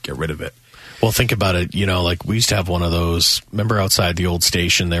hope, get rid of it. Well, think about it. You know, like we used to have one of those. Remember outside the old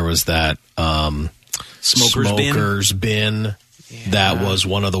station, there was that Smoker's bin. That was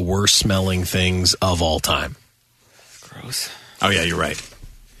one of the worst smelling things of all time. Gross. Oh, yeah, you're right.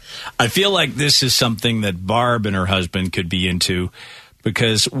 I feel like this is something that Barb and her husband could be into,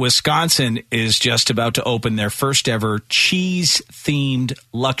 because Wisconsin is just about to open their first ever cheese-themed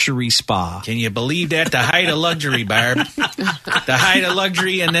luxury spa. Can you believe that? The height of luxury, Barb. The height of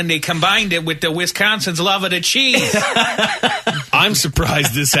luxury, and then they combined it with the Wisconsin's love of the cheese. I'm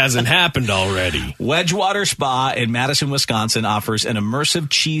surprised this hasn't happened already. Wedgewater Spa in Madison, Wisconsin offers an immersive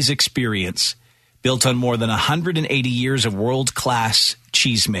cheese experience built on more than 180 years of world-class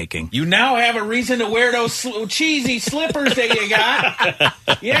cheese making. You now have a reason to wear those cheesy slippers that you got.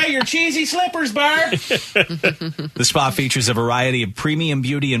 Yeah, your cheesy slippers, Barb. The spa features a variety of premium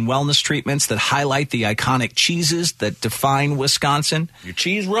beauty and wellness treatments that highlight the iconic cheeses that define Wisconsin. Your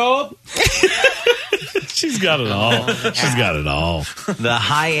cheese robe. She's got it all. She's got it all. The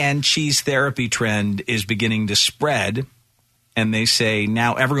high-end cheese therapy trend is beginning to spread, and they say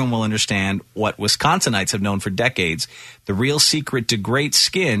now everyone will understand what Wisconsinites have known for decades. The real secret to great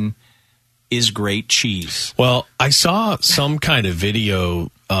skin is great cheese. Well, I saw some kind of video.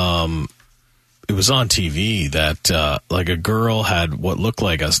 It was on TV that like a girl had what looked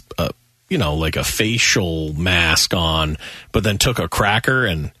like a facial mask on, but then took a cracker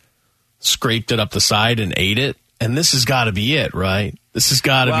and scraped it up the side and ate it. And this has got to be it, right? This has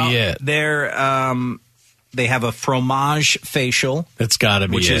got to be it. They have a fromage facial. It's got to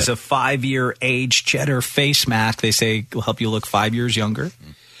be which it. is a 5-year aged cheddar face mask. They say will help you look 5 years younger.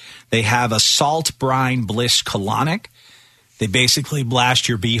 They have a salt brine bliss colonic. They basically blast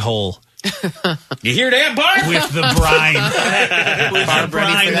your beehole. You hear that, Barb? With the brine. With the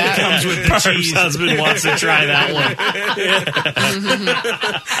brine that comes with the Barb's cheese. husband wants to try that one.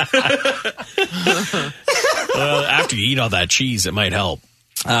 Well, after you eat all that cheese, it might help.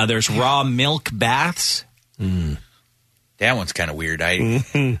 There's raw milk baths. That one's kind of weird.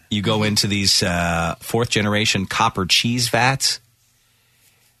 You go into these fourth-generation copper cheese vats,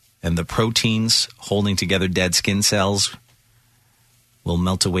 and the proteins holding together dead skin cells will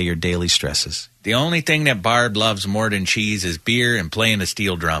melt away your daily stresses. The only thing that Barb loves more than cheese is beer and playing the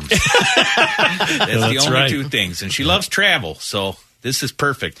steel drums. That's the only right. two things. And she loves travel, so this is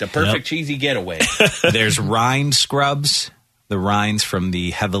perfect. The perfect cheesy getaway. There's rind scrubs, the rinds from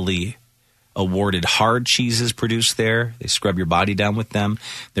the heavily awarded hard cheeses produced there. They scrub your body down with them.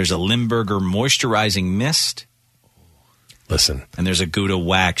 There's a Limburger moisturizing mist. Listen. And there's a Gouda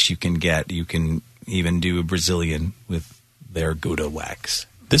wax you can get. You can even do a Brazilian with their Gouda wax.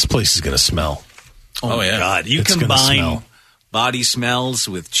 This place is going to smell. Oh my God. You It's gonna combine smell. body smells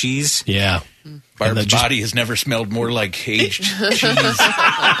with cheese. Yeah. Barb's body has never smelled more like aged cheese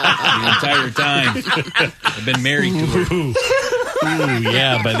the entire time. I've been married to her. Ooh,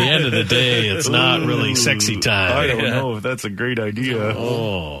 yeah, by the end of the day, it's not really sexy time. I don't know if that's a great idea.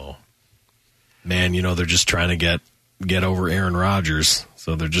 Oh. Man, they're just trying to get over Aaron Rodgers.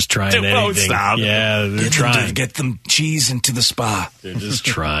 So they're just trying anything. Stop. Yeah, they're trying. Get them cheese into the spa. They're just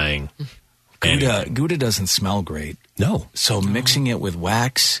trying. Gouda doesn't smell great. No. So mixing it with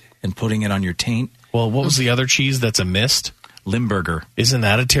wax and putting it on your taint. Well, what was the other cheese that's a mist? Limburger. Isn't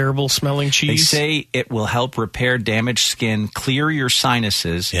that a terrible smelling cheese? They say it will help repair damaged skin, clear your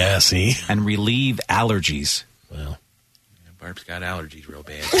sinuses. Yeah, see? And relieve allergies. Well, Barb's got allergies real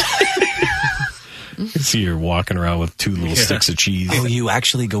bad. See, you're walking around with two little sticks of cheese. Oh, you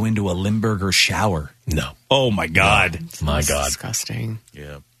actually go into a Limburger shower? No. Oh, my God. No. My God. Disgusting.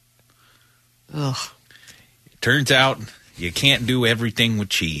 Yeah. Ugh. Turns out you can't do everything with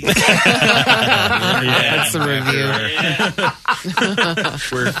cheese. That's the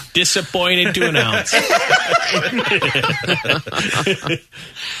review. We're disappointed to announce.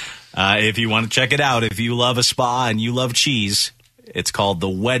 If you want to check it out, if you love a spa and you love cheese, it's called the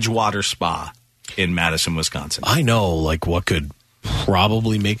Wedgewater Spa in Madison, Wisconsin. I know, what could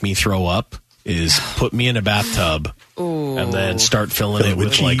probably make me throw up is put me in a bathtub and then start filling it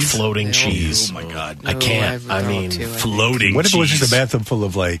with floating cheese. Oh, my God. I can't. I mean, floating What if it was cheese? just a bathtub full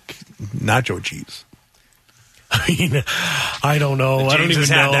of nacho cheese? I mean, I don't know. I don't James even has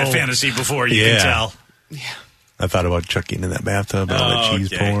had know. that fantasy before, you can tell. I thought about chucking in that bathtub and all that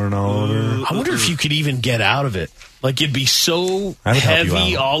cheese pouring all over. I wonder if you could even get out of it. It'd be so I would help you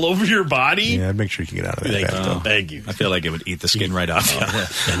heavy out. all over your body. Yeah, I'd make sure you can get out of that bathtub. Thank you. I feel like it would eat the skin right off.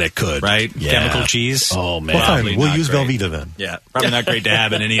 And it could. Right? Yeah. Chemical cheese? Oh, man. Well, fine. Probably We'll not use great. Velveeta then. Yeah. Probably not great to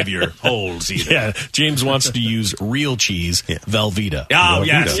have in any of your holes either. Yeah, James wants to use real cheese, Velveeta. Oh, Velveeta.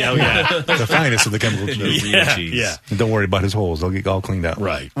 yes. Oh, yeah. The finest of the chemical cheese. Real cheese. Yeah. And don't worry about his holes. They'll get all cleaned out.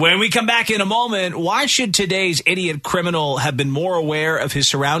 Right. When we come back in a moment, why should today's idiot criminal have been more aware of his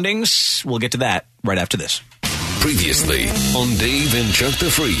surroundings? We'll get to that right after this. Previously on Dave and Chuck the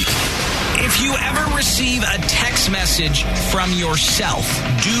Freak. If you ever receive a text message from yourself,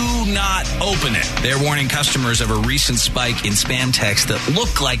 do not open it. They're warning customers of a recent spike in spam texts that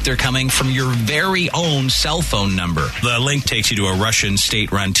look like they're coming from your very own cell phone number. The link takes you to a Russian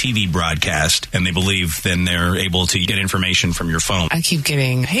state-run TV broadcast, and they believe then they're able to get information from your phone. I keep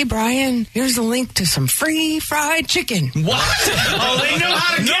getting, hey, Brian, here's a link to some free fried chicken. What? Oh, they know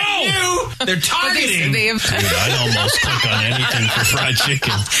how to get you. They're targeting. They have Dude, I'd almost click on anything for fried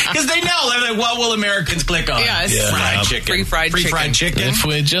chicken. Because they know. They're like, what will Americans click on? Yes. Fried chicken. Free fried chicken. Fried chicken. If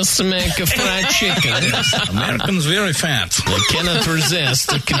we just make a fried chicken, Americans very fat. they cannot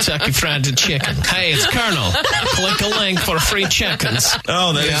resist a Kentucky Fried Chicken. Hey, it's Colonel. Click a link for free chickens.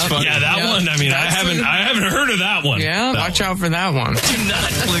 Oh, that is funny. Yeah, that one. I mean, I haven't heard of that one. Yeah, watch out for that one. Do not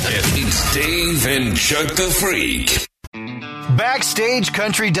click it. It's Dave and Chuck the Freak.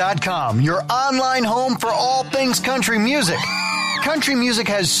 BackstageCountry.com, your online home for all things country music. Country music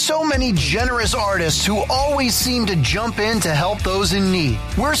has so many generous artists who always seem to jump in to help those in need.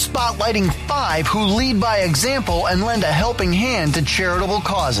 We're spotlighting 5 who lead by example and lend a helping hand to charitable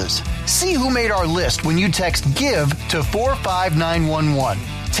causes. See who made our list when you text GIVE to 45911.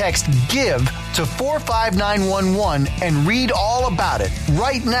 Text GIVE to 45911 and read all about it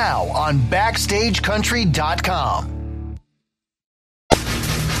right now on BackstageCountry.com.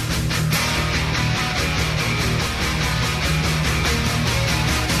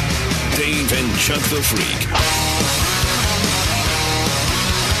 Dave and Chuck the Freak.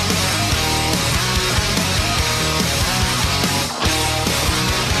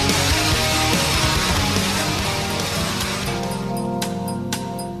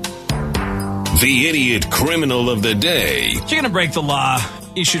 The idiot criminal of the day. If you're going to break the law,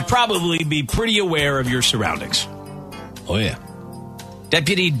 you should probably be pretty aware of your surroundings. Oh, yeah.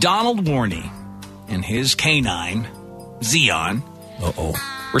 Deputy Donald Warney and his canine, Zeon,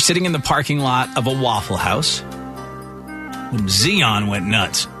 were sitting in the parking lot of a Waffle House when Zeon went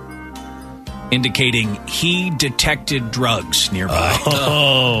nuts. indicating he detected drugs nearby.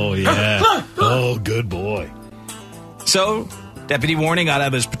 Oh, yeah. Oh, good boy. So, Deputy Warning got out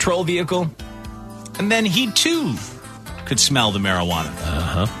of his patrol vehicle, and then he, too, could smell the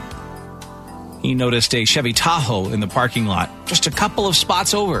marijuana. He noticed a Chevy Tahoe in the parking lot, just a couple of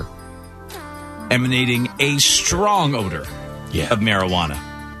spots over, emanating a strong odor of marijuana.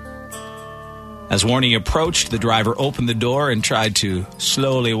 As Warning approached, the driver opened the door and tried to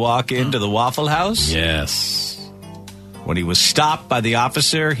slowly walk into the Waffle House. Yes. When he was stopped by the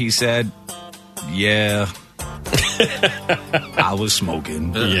officer, he said, "Yeah, I was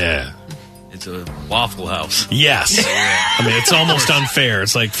smoking." Yeah. It's a Waffle House. Yes. I mean, it's almost unfair.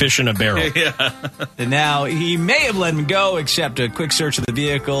 It's like fish in a barrel. And now he may have let him go, except a quick search of the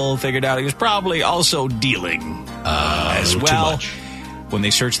vehicle figured out he was probably also dealing as well. Too much. When they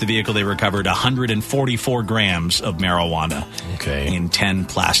searched the vehicle, they recovered 144 grams of marijuana in 10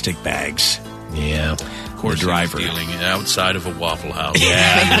 plastic bags. Yeah. Of course, the driver dealing outside of a Waffle House.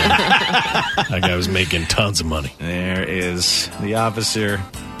 That guy was making tons of money. There is the officer,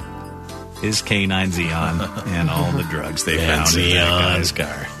 his K9 Xeon, and all the drugs they found in that guy's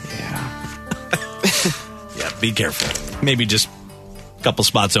car. Yeah, be careful. Maybe just a couple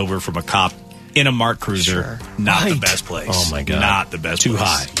spots over from a cop in a Mark Cruiser. Not the best place. Oh, my God. Not the best Too place.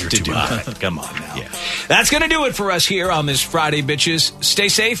 high. You're to too do high. that. Come on now. That's going to do it for us here on this Friday, bitches. Stay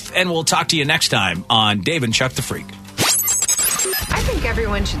safe, and we'll talk to you next time on Dave and Chuck the Freak. I think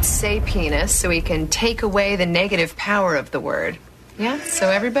everyone should say penis so we can take away the negative power of the word. Yeah? So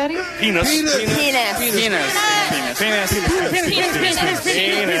everybody? Penis. Penis. Penis. Penis. Penis.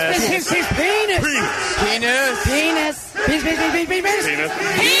 Penis.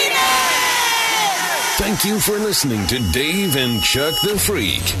 Thank you for listening to Dave and Chuck the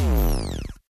Freak.